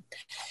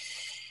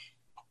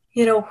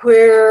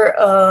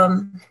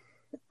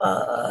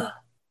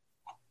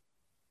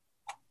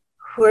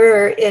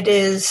 where it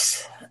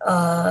is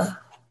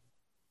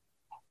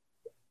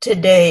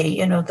today.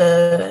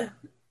 The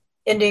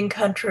Indian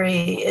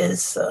country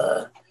is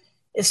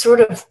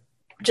sort of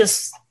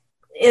just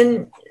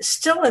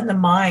still in the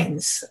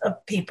minds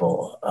of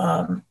people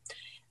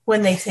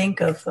when they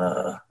think of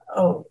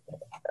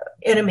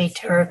enemy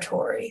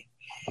territory.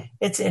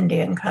 It's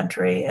Indian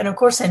country, and of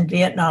course in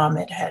Vietnam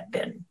it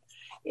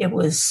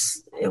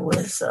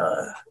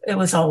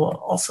all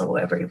also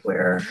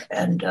everywhere.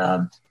 And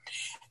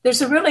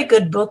there's a really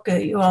good book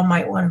that you all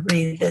might want to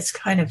read. That's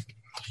kind of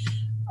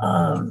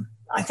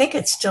I think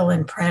it's still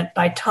in print,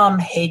 by Tom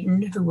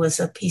Hayden, who was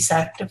a peace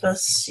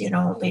activist,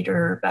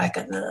 leader back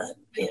in the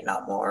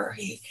Vietnam War.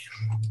 He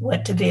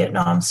went to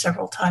Vietnam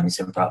several times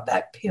and brought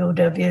back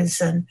POWs,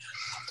 and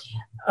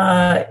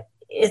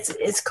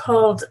it's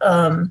called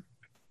I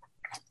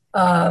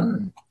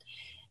can't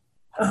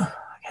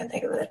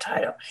think of the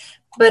title,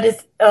 but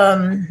it's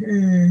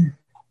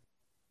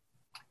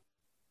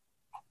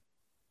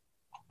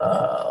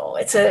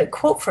it's a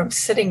quote from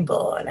Sitting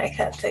Bull, and I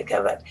can't think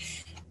of it.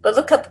 But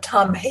look up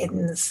Tom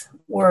Hayden's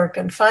work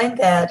and find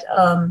that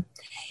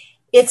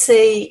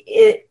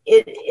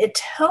it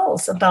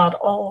tells about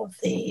all of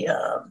the.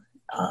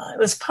 It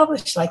was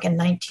published like in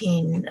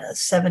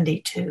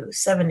 1972,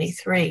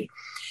 73,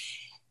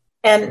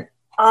 and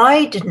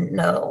I didn't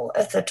know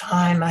at the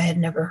time. I had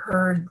never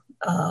heard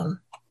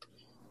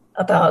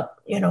about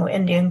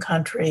Indian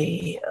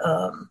country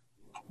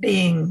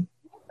being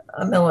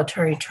a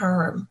military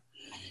term.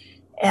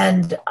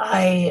 And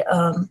I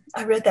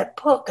read that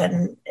book,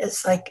 and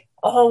it's like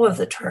all of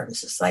the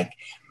terms. It's like,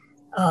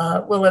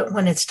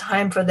 when it's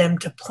time for them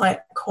to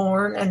plant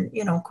corn, and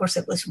of course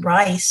it was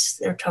rice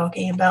they're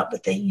talking about,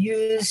 but they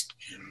used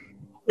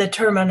the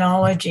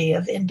terminology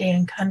of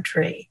Indian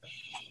country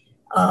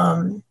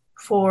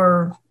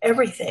for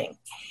everything.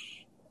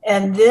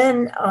 And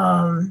then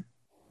I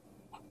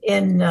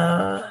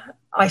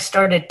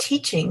started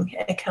teaching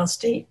at Cal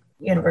State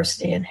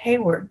University in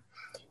Hayward.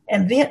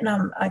 And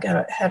Vietnam,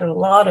 had a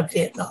lot of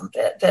Vietnam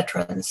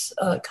veterans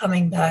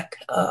coming back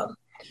and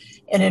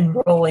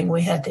enrolling.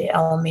 We had the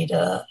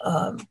Alameda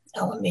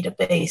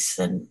base,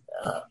 and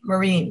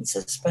Marines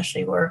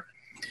especially were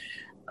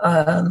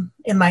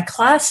in my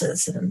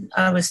classes. And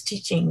I was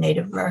teaching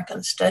Native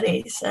American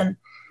studies and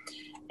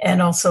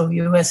also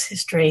U.S.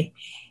 history.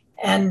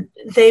 And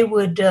they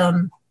would, by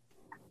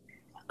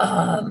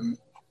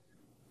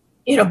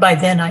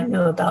then I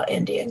knew about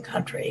Indian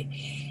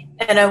country.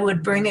 And I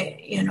would bring it,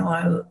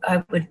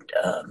 I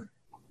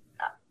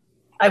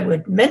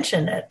would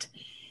mention it,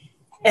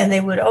 and they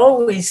would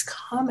always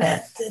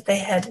comment that they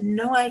had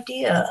no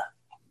idea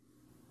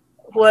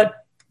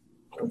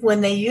when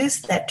they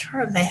used that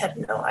term, they had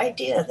no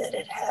idea that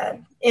it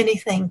had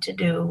anything to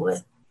do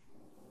with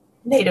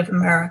Native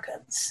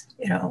Americans,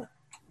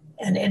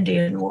 and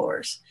Indian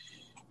wars,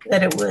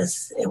 that it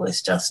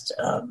was just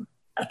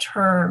a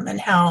term,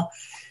 and how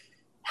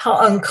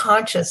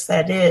unconscious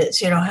that is,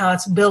 how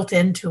it's built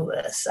into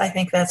us. I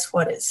think that's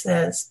what it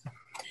says.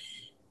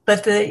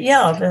 But the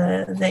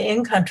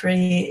in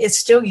country, it's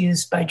still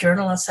used by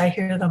journalists. I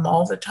hear them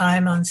all the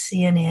time on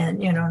CNN,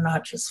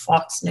 not just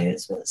Fox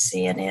News, but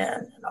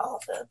CNN and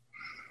all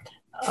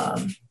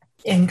the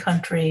in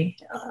country.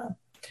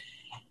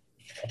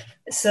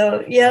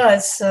 So yeah,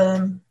 it's.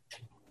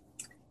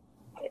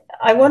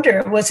 I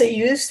wonder, was it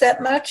used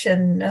that much,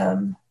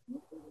 and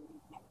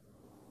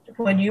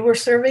when you were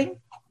serving?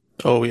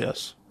 Oh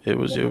yes, it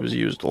was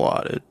used a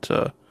lot.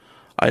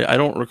 I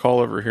don't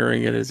recall ever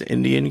hearing it as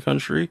Indian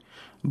country,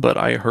 but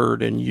I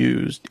heard and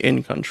used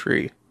in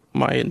country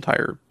my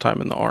entire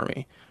time in the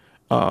Army.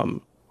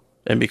 And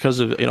because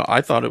of,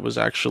 I thought it was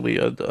actually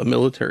a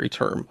military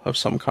term of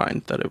some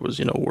kind, that it was,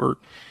 we're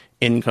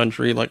in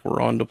country, like we're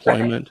on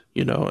deployment,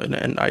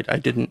 and I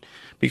didn't,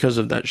 because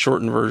of that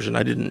shortened version,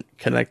 I didn't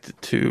connect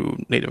it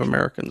to Native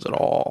Americans at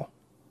all.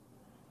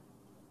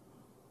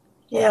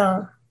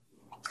 Yeah.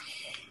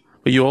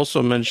 But you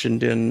also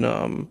mentioned in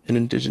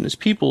Indigenous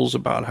Peoples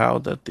about how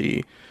that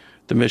the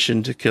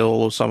mission to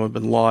kill Osama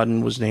bin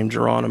Laden was named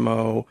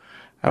Geronimo,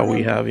 how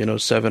we have,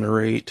 7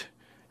 or 8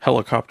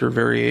 helicopter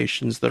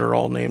variations that are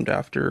all named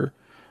after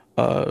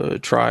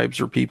tribes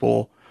or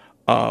people,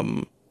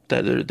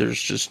 that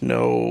there's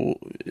no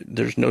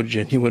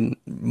genuine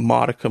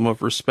modicum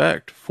of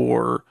respect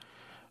for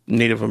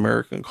Native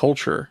American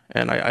culture.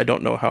 And I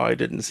don't know how I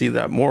didn't see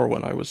that more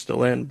when I was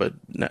still in, but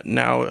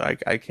now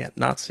I can't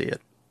not see it.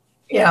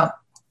 Yeah.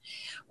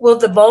 Well,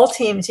 the ball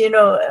teams, I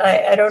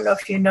don't know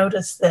if you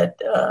noticed that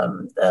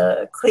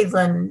the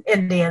Cleveland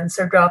Indians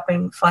are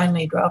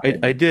finally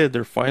dropping. I did.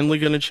 They're finally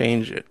going to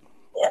change it.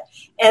 Yeah.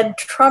 And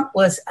Trump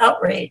was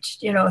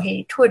outraged.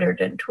 He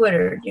twittered,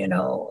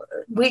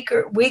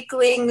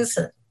 weaklings,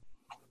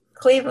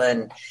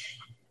 Cleveland,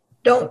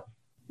 don't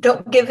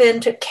give in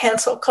to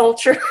cancel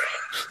culture.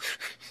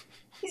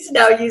 He's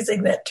now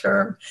using that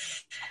term.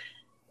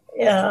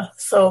 Yeah.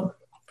 So,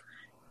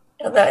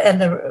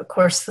 of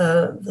course,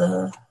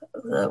 the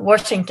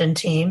Washington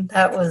team,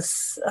 that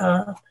was,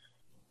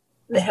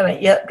 they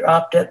haven't yet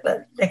dropped it,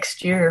 but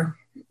next year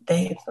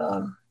they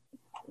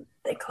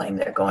claim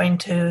they're going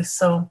to.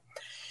 So,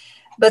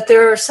 but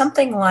there are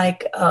something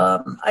like,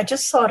 I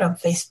just saw it on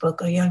Facebook,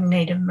 a young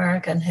Native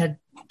American had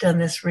done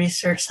this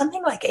research,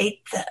 something like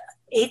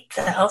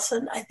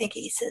 8,000, I think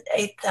he said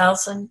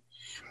 8,000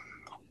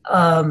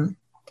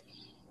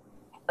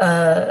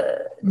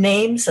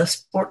 names of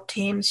sport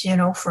teams,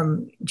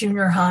 from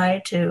junior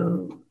high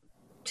to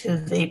to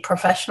the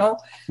professional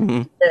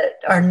Mm-hmm. that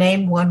are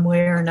named one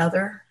way or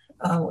another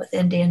with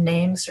Indian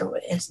names or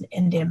as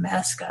Indian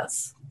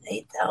mascots.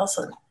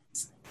 8,000.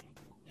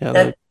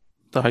 Yeah,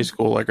 the high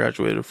school I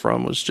graduated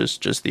from was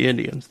just the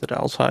Indians, the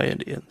Dallas High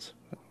Indians.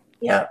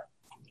 Yeah.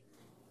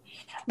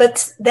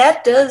 But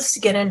that does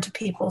get into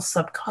people's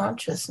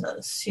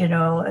subconsciousness,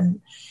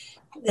 and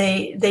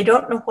they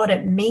don't know what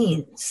it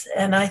means.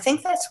 And I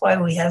think that's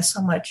why we have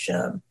so much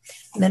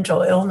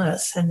mental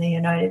illness in the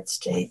United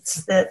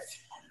States, that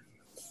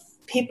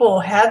people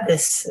have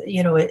this,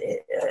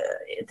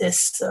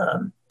 this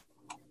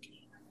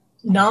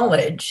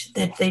knowledge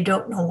that they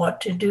don't know what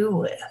to do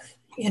with.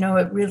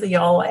 It really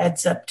all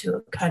adds up to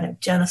a kind of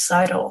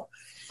genocidal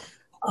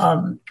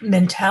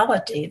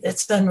mentality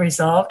that's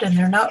unresolved and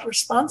they're not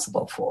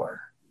responsible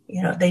for.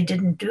 They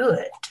didn't do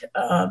it,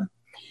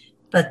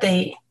 but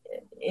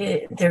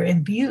they're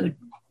imbued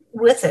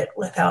with it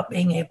without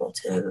being able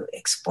to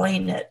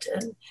explain it,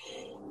 and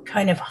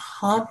kind of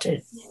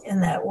haunted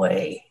in that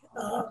way.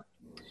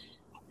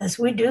 As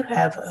we do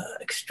have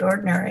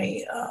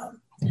extraordinary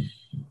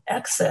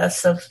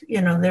excess of,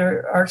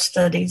 there are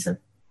studies of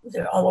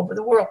all over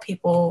the world.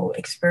 People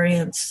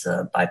experience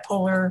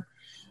bipolar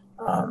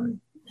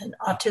and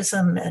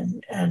autism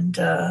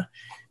and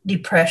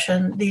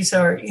depression. These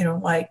are,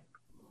 like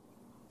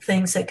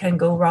things that can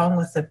go wrong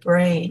with the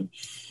brain.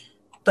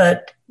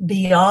 But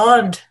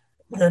beyond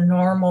the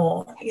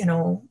normal,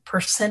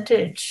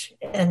 percentage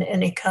in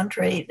any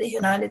country, the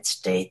United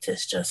States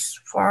is just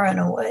far and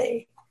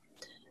away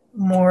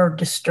more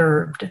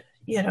disturbed,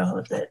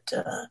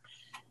 that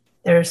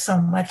there's so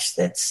much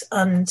that's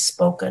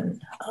unspoken.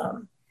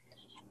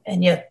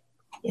 And yet,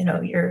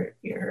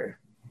 you're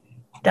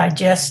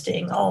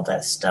digesting all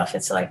that stuff.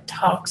 It's like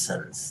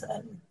toxins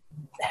and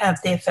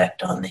have the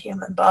effect on the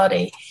human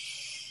body.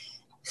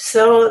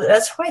 So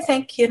that's why I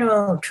think,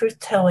 truth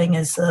telling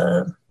is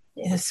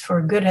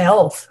for good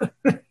health.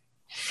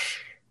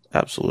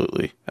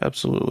 Absolutely.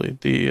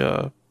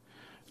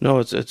 No,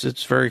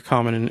 it's very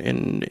common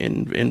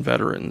in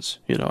veterans.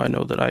 I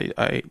know that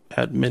I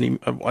had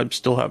I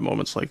still have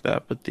moments like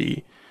that, but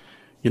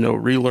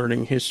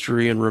relearning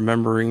history and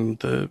remembering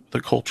the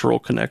cultural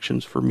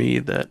connections for me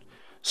that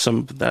some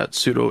of that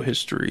pseudo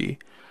history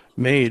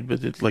made. But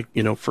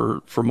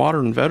for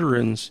modern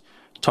veterans,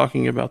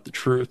 talking about the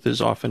truth is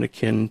often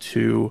akin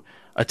to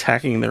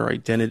attacking their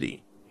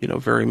identity.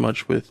 Very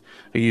much with,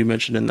 you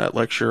mentioned in that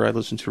lecture I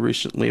listened to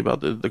recently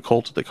about the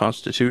cult of the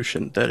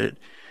Constitution, that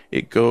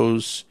it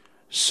goes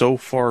so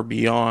far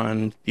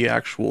beyond the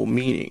actual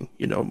meaning.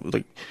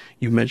 Like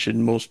you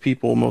mentioned, most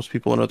people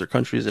in other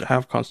countries that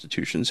have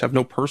constitutions have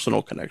no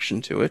personal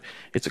connection to it.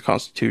 It's a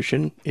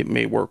constitution. It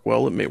may work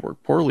well, it may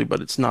work poorly,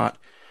 but it's not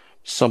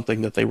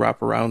something that they wrap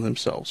around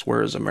themselves,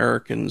 whereas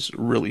Americans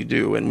really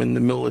do. And in the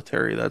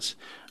military, that's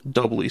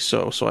doubly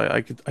so. So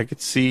I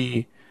could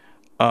see,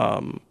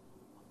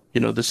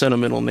 the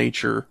sentimental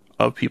nature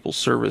of people's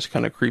service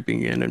kind of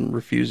creeping in and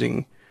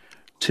refusing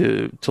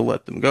to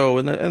let them go.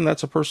 And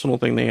that's a personal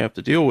thing they have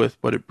to deal with.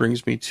 But it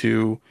brings me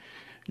to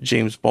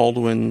James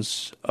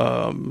Baldwin's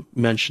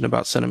mention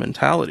about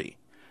sentimentality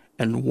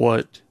and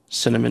what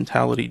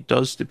sentimentality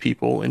does to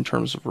people in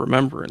terms of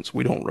remembrance.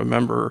 We don't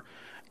remember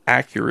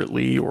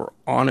accurately or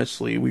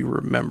honestly. We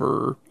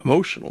remember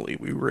emotionally.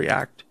 We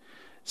react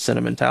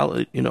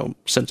sentimentally.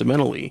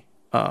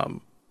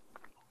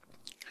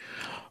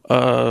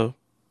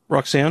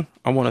 Roxanne,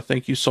 I want to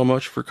thank you so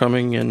much for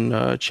coming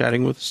and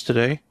chatting with us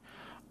today.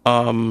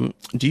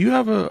 Do you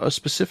have a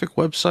specific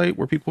website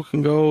where people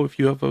can go if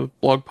you have a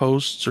blog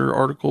posts or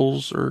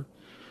articles or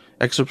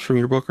excerpts from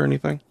your book or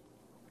anything?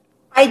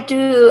 I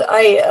do.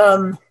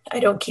 I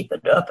don't keep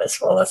it up as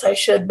well as I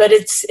should, but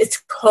it's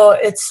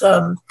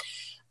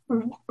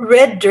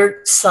Red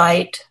Dirt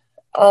Site,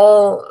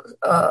 all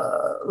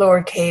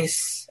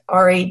lowercase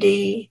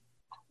REDDIRTSITE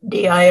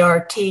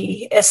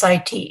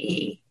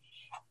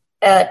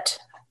at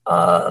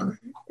 .com.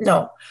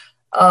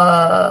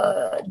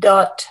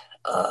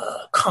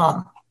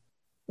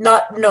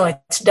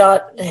 It's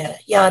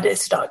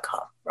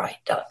 .com, right,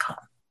 .com.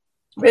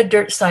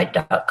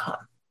 reddirtsite.com.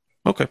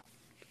 Okay.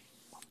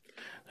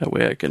 That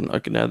way I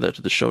can add that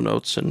to the show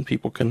notes and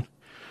people can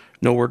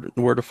know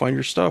where to find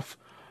your stuff.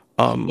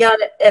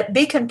 At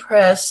Beacon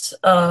Press,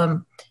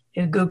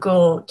 you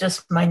Google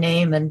just my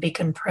name and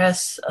Beacon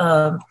Press,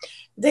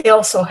 they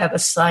also have a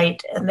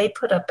site and they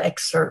put up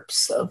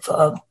excerpts of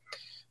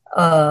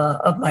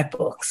my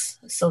books.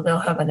 So they'll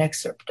have an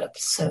excerpt up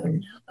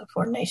soon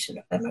for Nation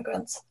of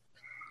Immigrants.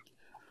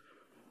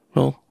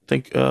 Well,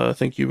 thank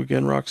you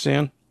again,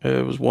 Roxanne.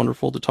 It was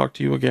wonderful to talk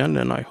to you again,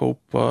 and I hope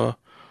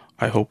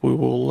we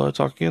will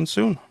talk again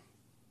soon.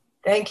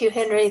 Thank you,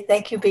 Henry.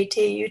 Thank you,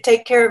 BT. You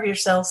take care of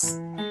yourselves.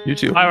 You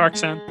too. Bye,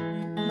 Roxanne.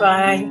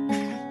 Bye.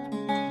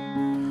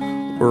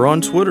 We're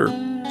on Twitter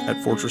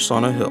at Fortress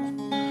on a Hill,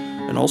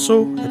 and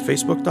also at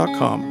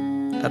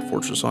Facebook.com at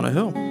Fortress on a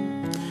Hill.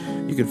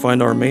 You can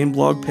find our main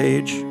blog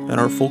page and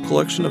our full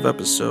collection of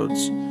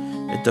episodes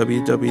at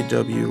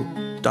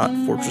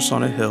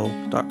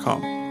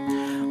www.fortressonahill.com.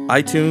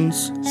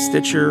 iTunes,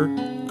 Stitcher,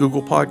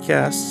 Google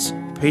Podcasts,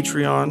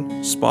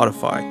 Patreon,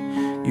 Spotify.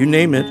 You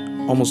name it,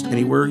 almost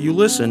anywhere you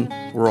listen,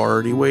 we're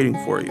already waiting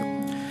for you.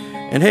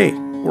 And hey,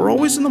 we're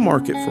always in the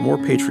market for more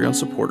Patreon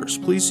supporters.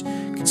 Please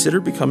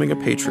consider becoming a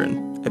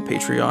patron at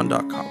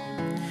patreon.com.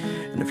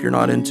 And if you're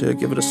not into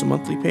giving us a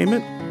monthly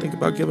payment, think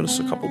about giving us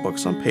a couple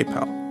bucks on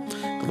PayPal.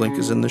 The link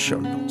is in the show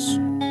notes.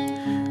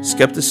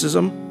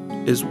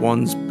 Skepticism is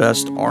one's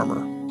best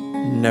armor.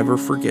 Never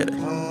forget it.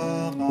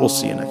 We'll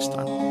see you next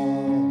time.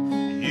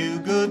 You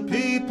good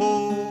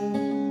people,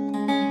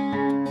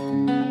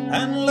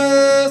 and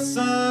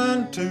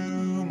listen to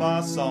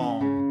my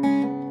song.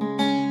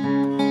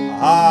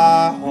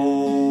 I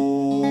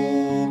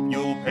hope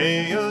you'll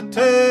pay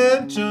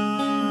attention.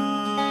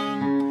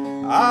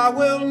 I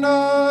will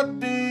not